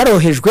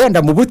yarohejwe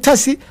yenda mu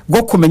butasi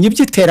bwo kumenya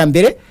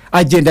iby'iterambere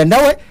agenda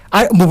nawe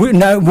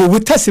mu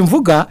butasi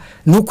mvuga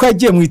nuko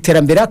yagiye mu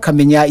iterambere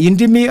akamenya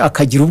indimi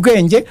akagira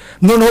ubwenge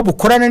noneho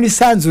bukorana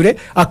n'isanzure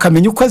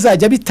akamenya uko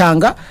azajya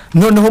bitanga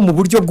noneho mu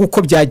buryo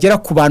bw'uko byagera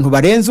ku bantu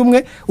barenze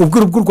umwe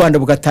ubw'u Rwanda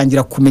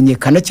bugatangira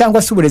kumenyekana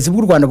cyangwa se uburezi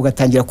bw'u Rwanda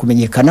bugatangira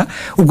kumenyekana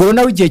ubwo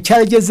nawe igihe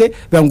cyarageze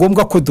biba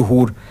ngombwa ko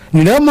duhura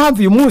ni nayo mpamvu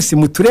uyu munsi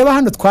mutureba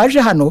hano twaje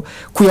hano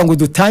kugira ngo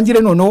dutangire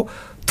noneho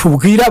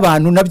tubwira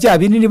abantu na bya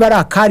binini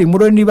barakari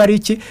muro niba ari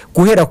iki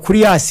guhera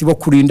kuri yasibo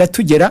kurinda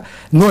tugera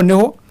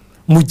noneho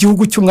mu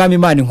gihugu cy'umwami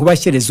Imana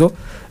nkubashyerezo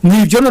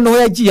nibyo noneho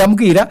yagiye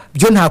ambwira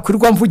byo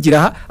ntakwirwa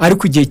mvugira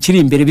ariko igihe kiri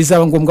imbere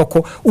bizaba ngombwa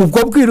ko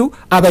ubwo bwiru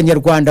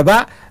abanyarwanda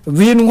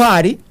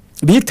b'intwari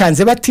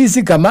bitanze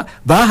batizigama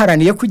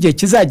baharaniye ku gihe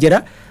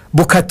kizagera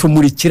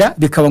bukatumurikira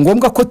bikaba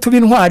ngombwa ko tuba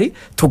intwari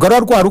tugarura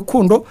rwa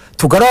rukundo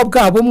tugarura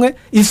bwa bumwe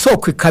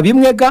isoko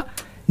ikabimwega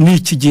ni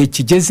iki gihe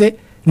kigeze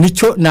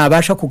nicyo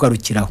nabasha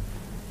kugarukiraho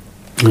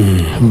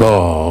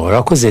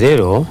urakoze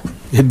rero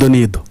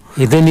idonido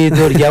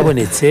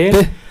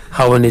ryabonetse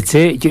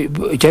habonetse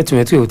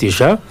cyatumye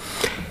twihutisha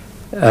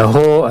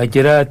aho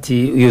agera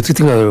ati iyo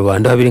twita ingabo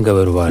rubanda habiri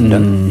ingabo rubanda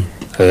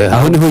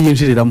aho niho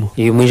yinjiriramo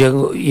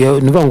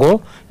niba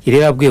ngo yari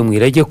yabwiye mu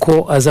irage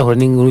ko azahora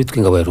n'inkuru yitwa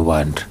ingabo ya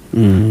rubanda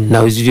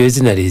nawe ibyo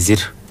zina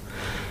rizira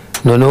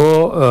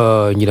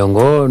noneho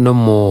nyirango no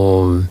mu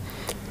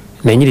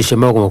na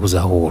Nyirishema bagomba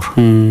kuzahura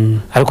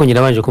ariko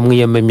nyirabanje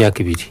kumwiyama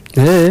imyaka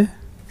 2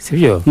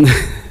 sibyo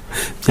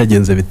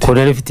byagenze bite ko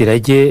rero ifite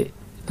irage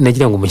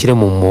nagira ngo mushyire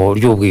mu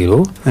buryo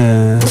bw'iro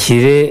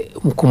kire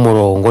ku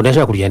murongo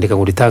ndashaka kuryandika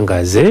ngo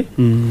ritangaze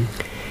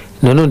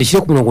none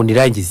ndishyire ku murongo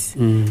nirangize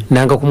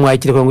nanga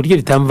kumwakira ngo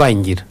iryo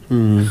ritamvangira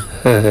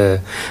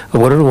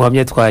ubwo rero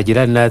umuhamya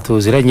twagira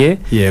natuziranye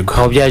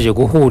aho byaje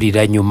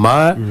guhurira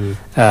nyuma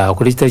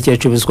kuri tariki ya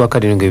 10 z'ukwa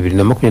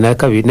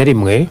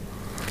 7/2021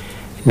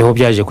 niho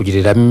byaje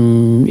kugirira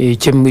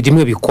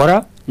rimwe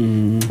bikora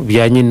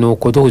byanye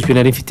nuko duhuzwe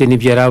nari mfite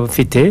n'ibyo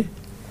yarafite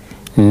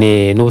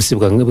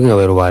n'ubusibwa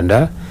bw'ingabo ya rubanda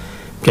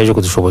byaje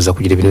kudushoboza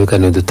kugira ibintu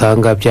biganiro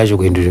dutanga byaje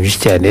guhindura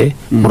byinshi cyane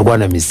mu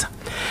Rwanamiza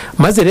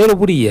maze rero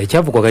buriya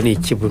cyavugwaga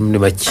n'iki muri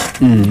make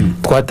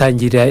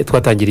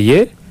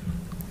twatangiriye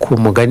ku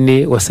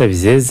mugani wa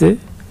Sabizeze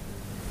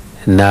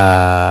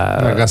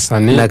na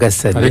Gasani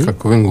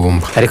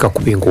areka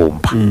kuba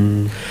ingumba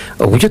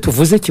ubwo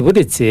tuvuze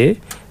kibonetse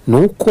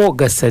nuko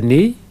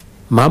Gasani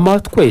mama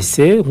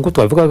twese nkuko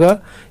twavugaga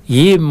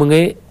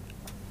yimwe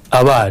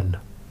abana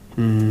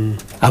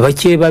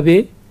abake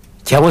babe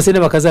cyangwa se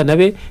n'abakazana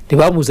be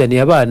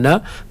ntibamuzaniye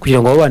abana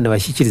kugira ngo abana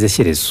bashyikirize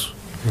shyerezo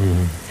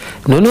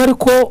none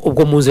ariko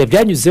ubwo muze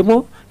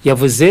byanyuzemo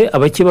yavuze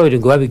abake babiri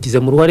ngo babigize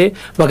mu ruhare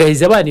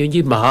bagahiza abana iyo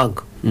ngiye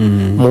mahanga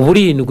mu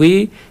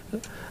burindwi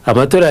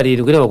amatora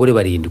 7 n'abagore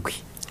 7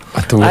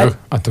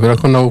 atubera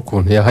ko nawe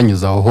ukuntu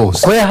yahanyuza aho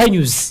hose ko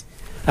yahanyuze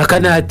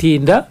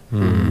akanatinda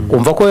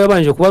umva ko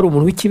yabanje kuba ari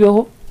umuntu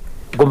w'ikibeho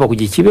ugomba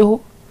kugira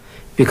ikibeho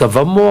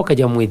bikavamo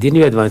akajya mu idini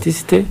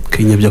y'Adventiste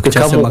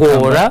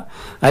bikamugora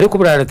ariko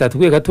burara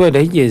tatubwiye gato wenda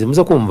higenze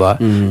muza kumva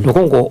nuko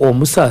ngo uwo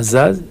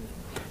musaza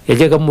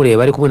yajyaga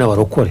mureba ari kumwe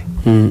n'abarokore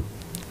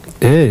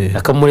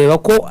akamureba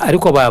ko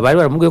ariko bari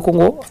baramubwiye ko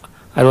ngo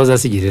ari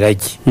bazasigira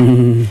iki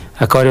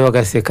akabareba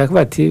gaseka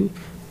bati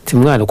ati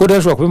mwana ko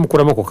ndashobora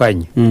kubimukuramo ako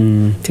kanya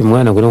ati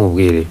mwana ngo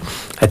nkubwire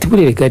ati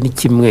burereka ni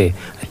kimwe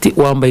ati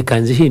wambaye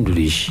ikanzu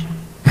ihindurije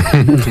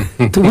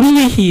tuburi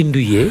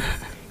yihinduye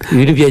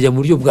ibintu byajya mu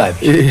buryo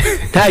bwabyo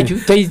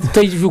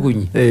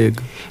utayijugunye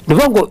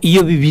nivuga ngo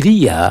iyo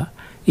bibiliya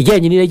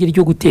ijyanye n'irage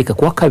ryo guteka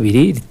kuwa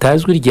kabiri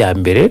ritazwi rya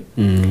mbere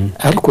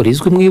ariko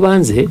rizwi mu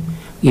ibanze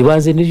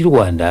n'iry'u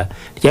Rwanda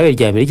ryabaye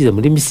rya mbere rigeze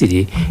muri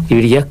Misiri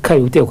ibiri rya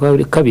kabiri guteka kuwa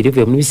kabiri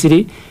bivuye muri Misiri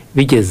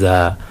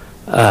bigeza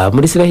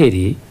muri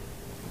Israheli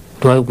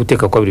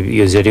guteka kwa kabiri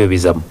iyo zero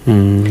bizamo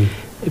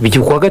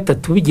bijya kuwa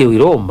gatatu bigiye i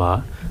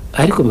Roma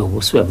ariko mu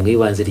gusubira mu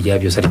ibanze rya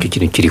byose aricyo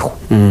kintu kiriho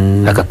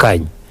aka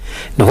kanya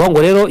nivuga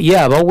ngo rero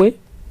yaba we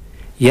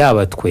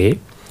yaba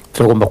twe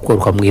turagomba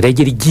kugaruka mu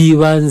irage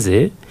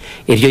ry'ibanze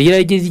iryo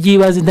irage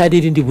ry'ibanze nta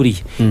rindi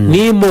buriya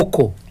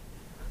n'imoko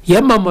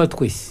yamama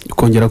twese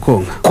kongera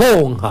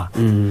konka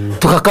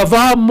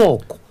tukakavaho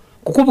amoko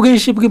kuko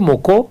ubwinshi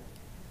bw'imoko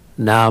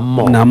ni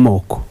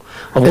amoko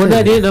ubwo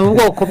ni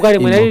ubwoko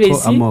bwaremwe na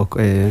riresi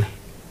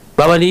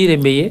baba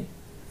niyiremeye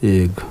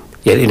yego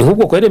ni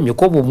nk'ubwoko yaremye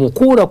ko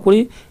bumukura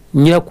kuri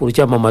nyirakuru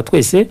cyangwa mama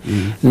twese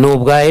ni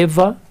ubwa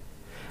Eva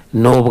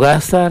ni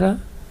ubwa Sara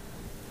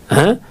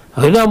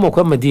aho ni amoko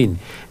y'amadini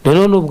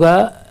noneho ni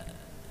ubwa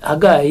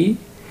Hagayi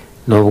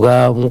ni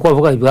ubwa nk'uko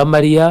bavuga bwa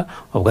Mariya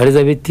ubwa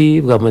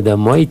Elizabeth bwa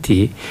Madamu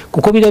White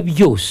kuko bira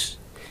byose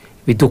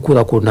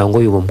bidukura ku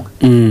ntango y'ubumwe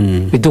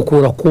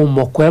bidukura ku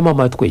moko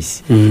y'amama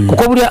twese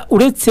kuko buriya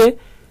uretse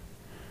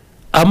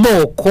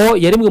amoko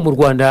yarimwe mu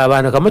Rwanda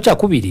abantu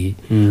akamacakubiri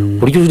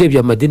buryo urebye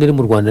amadini ari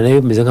mu Rwanda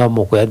nayo bimeze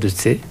nk'amoko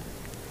yadutse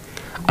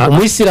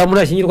umuyisilamu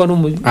nashyingirwa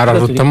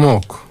araruta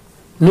amoko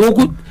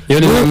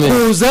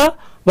nukuza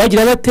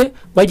bagira bate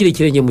bagira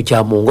ikirenge mu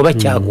cyamungo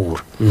bacyagura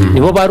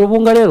nibo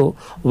barubunga rero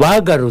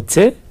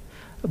bagarutse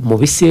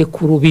mu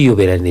bisekuru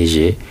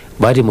biyoberanije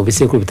bari mu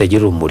bisekuru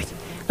bitagira urumuri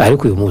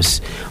ariko uyu munsi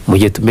mu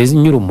gihe tumeze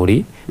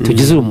nk'urumuri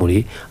tugize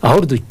urumuri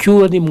aho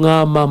ducyura ni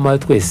mwamama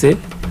twese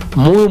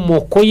mu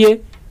moko ye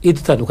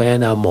idutandukanya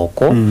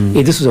n'amoko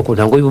idusubiza ku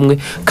ntango y'ubumwe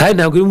kandi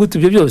ntabwo iri muri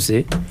ibyo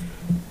byose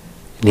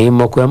ni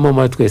imoko ya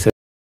mama twese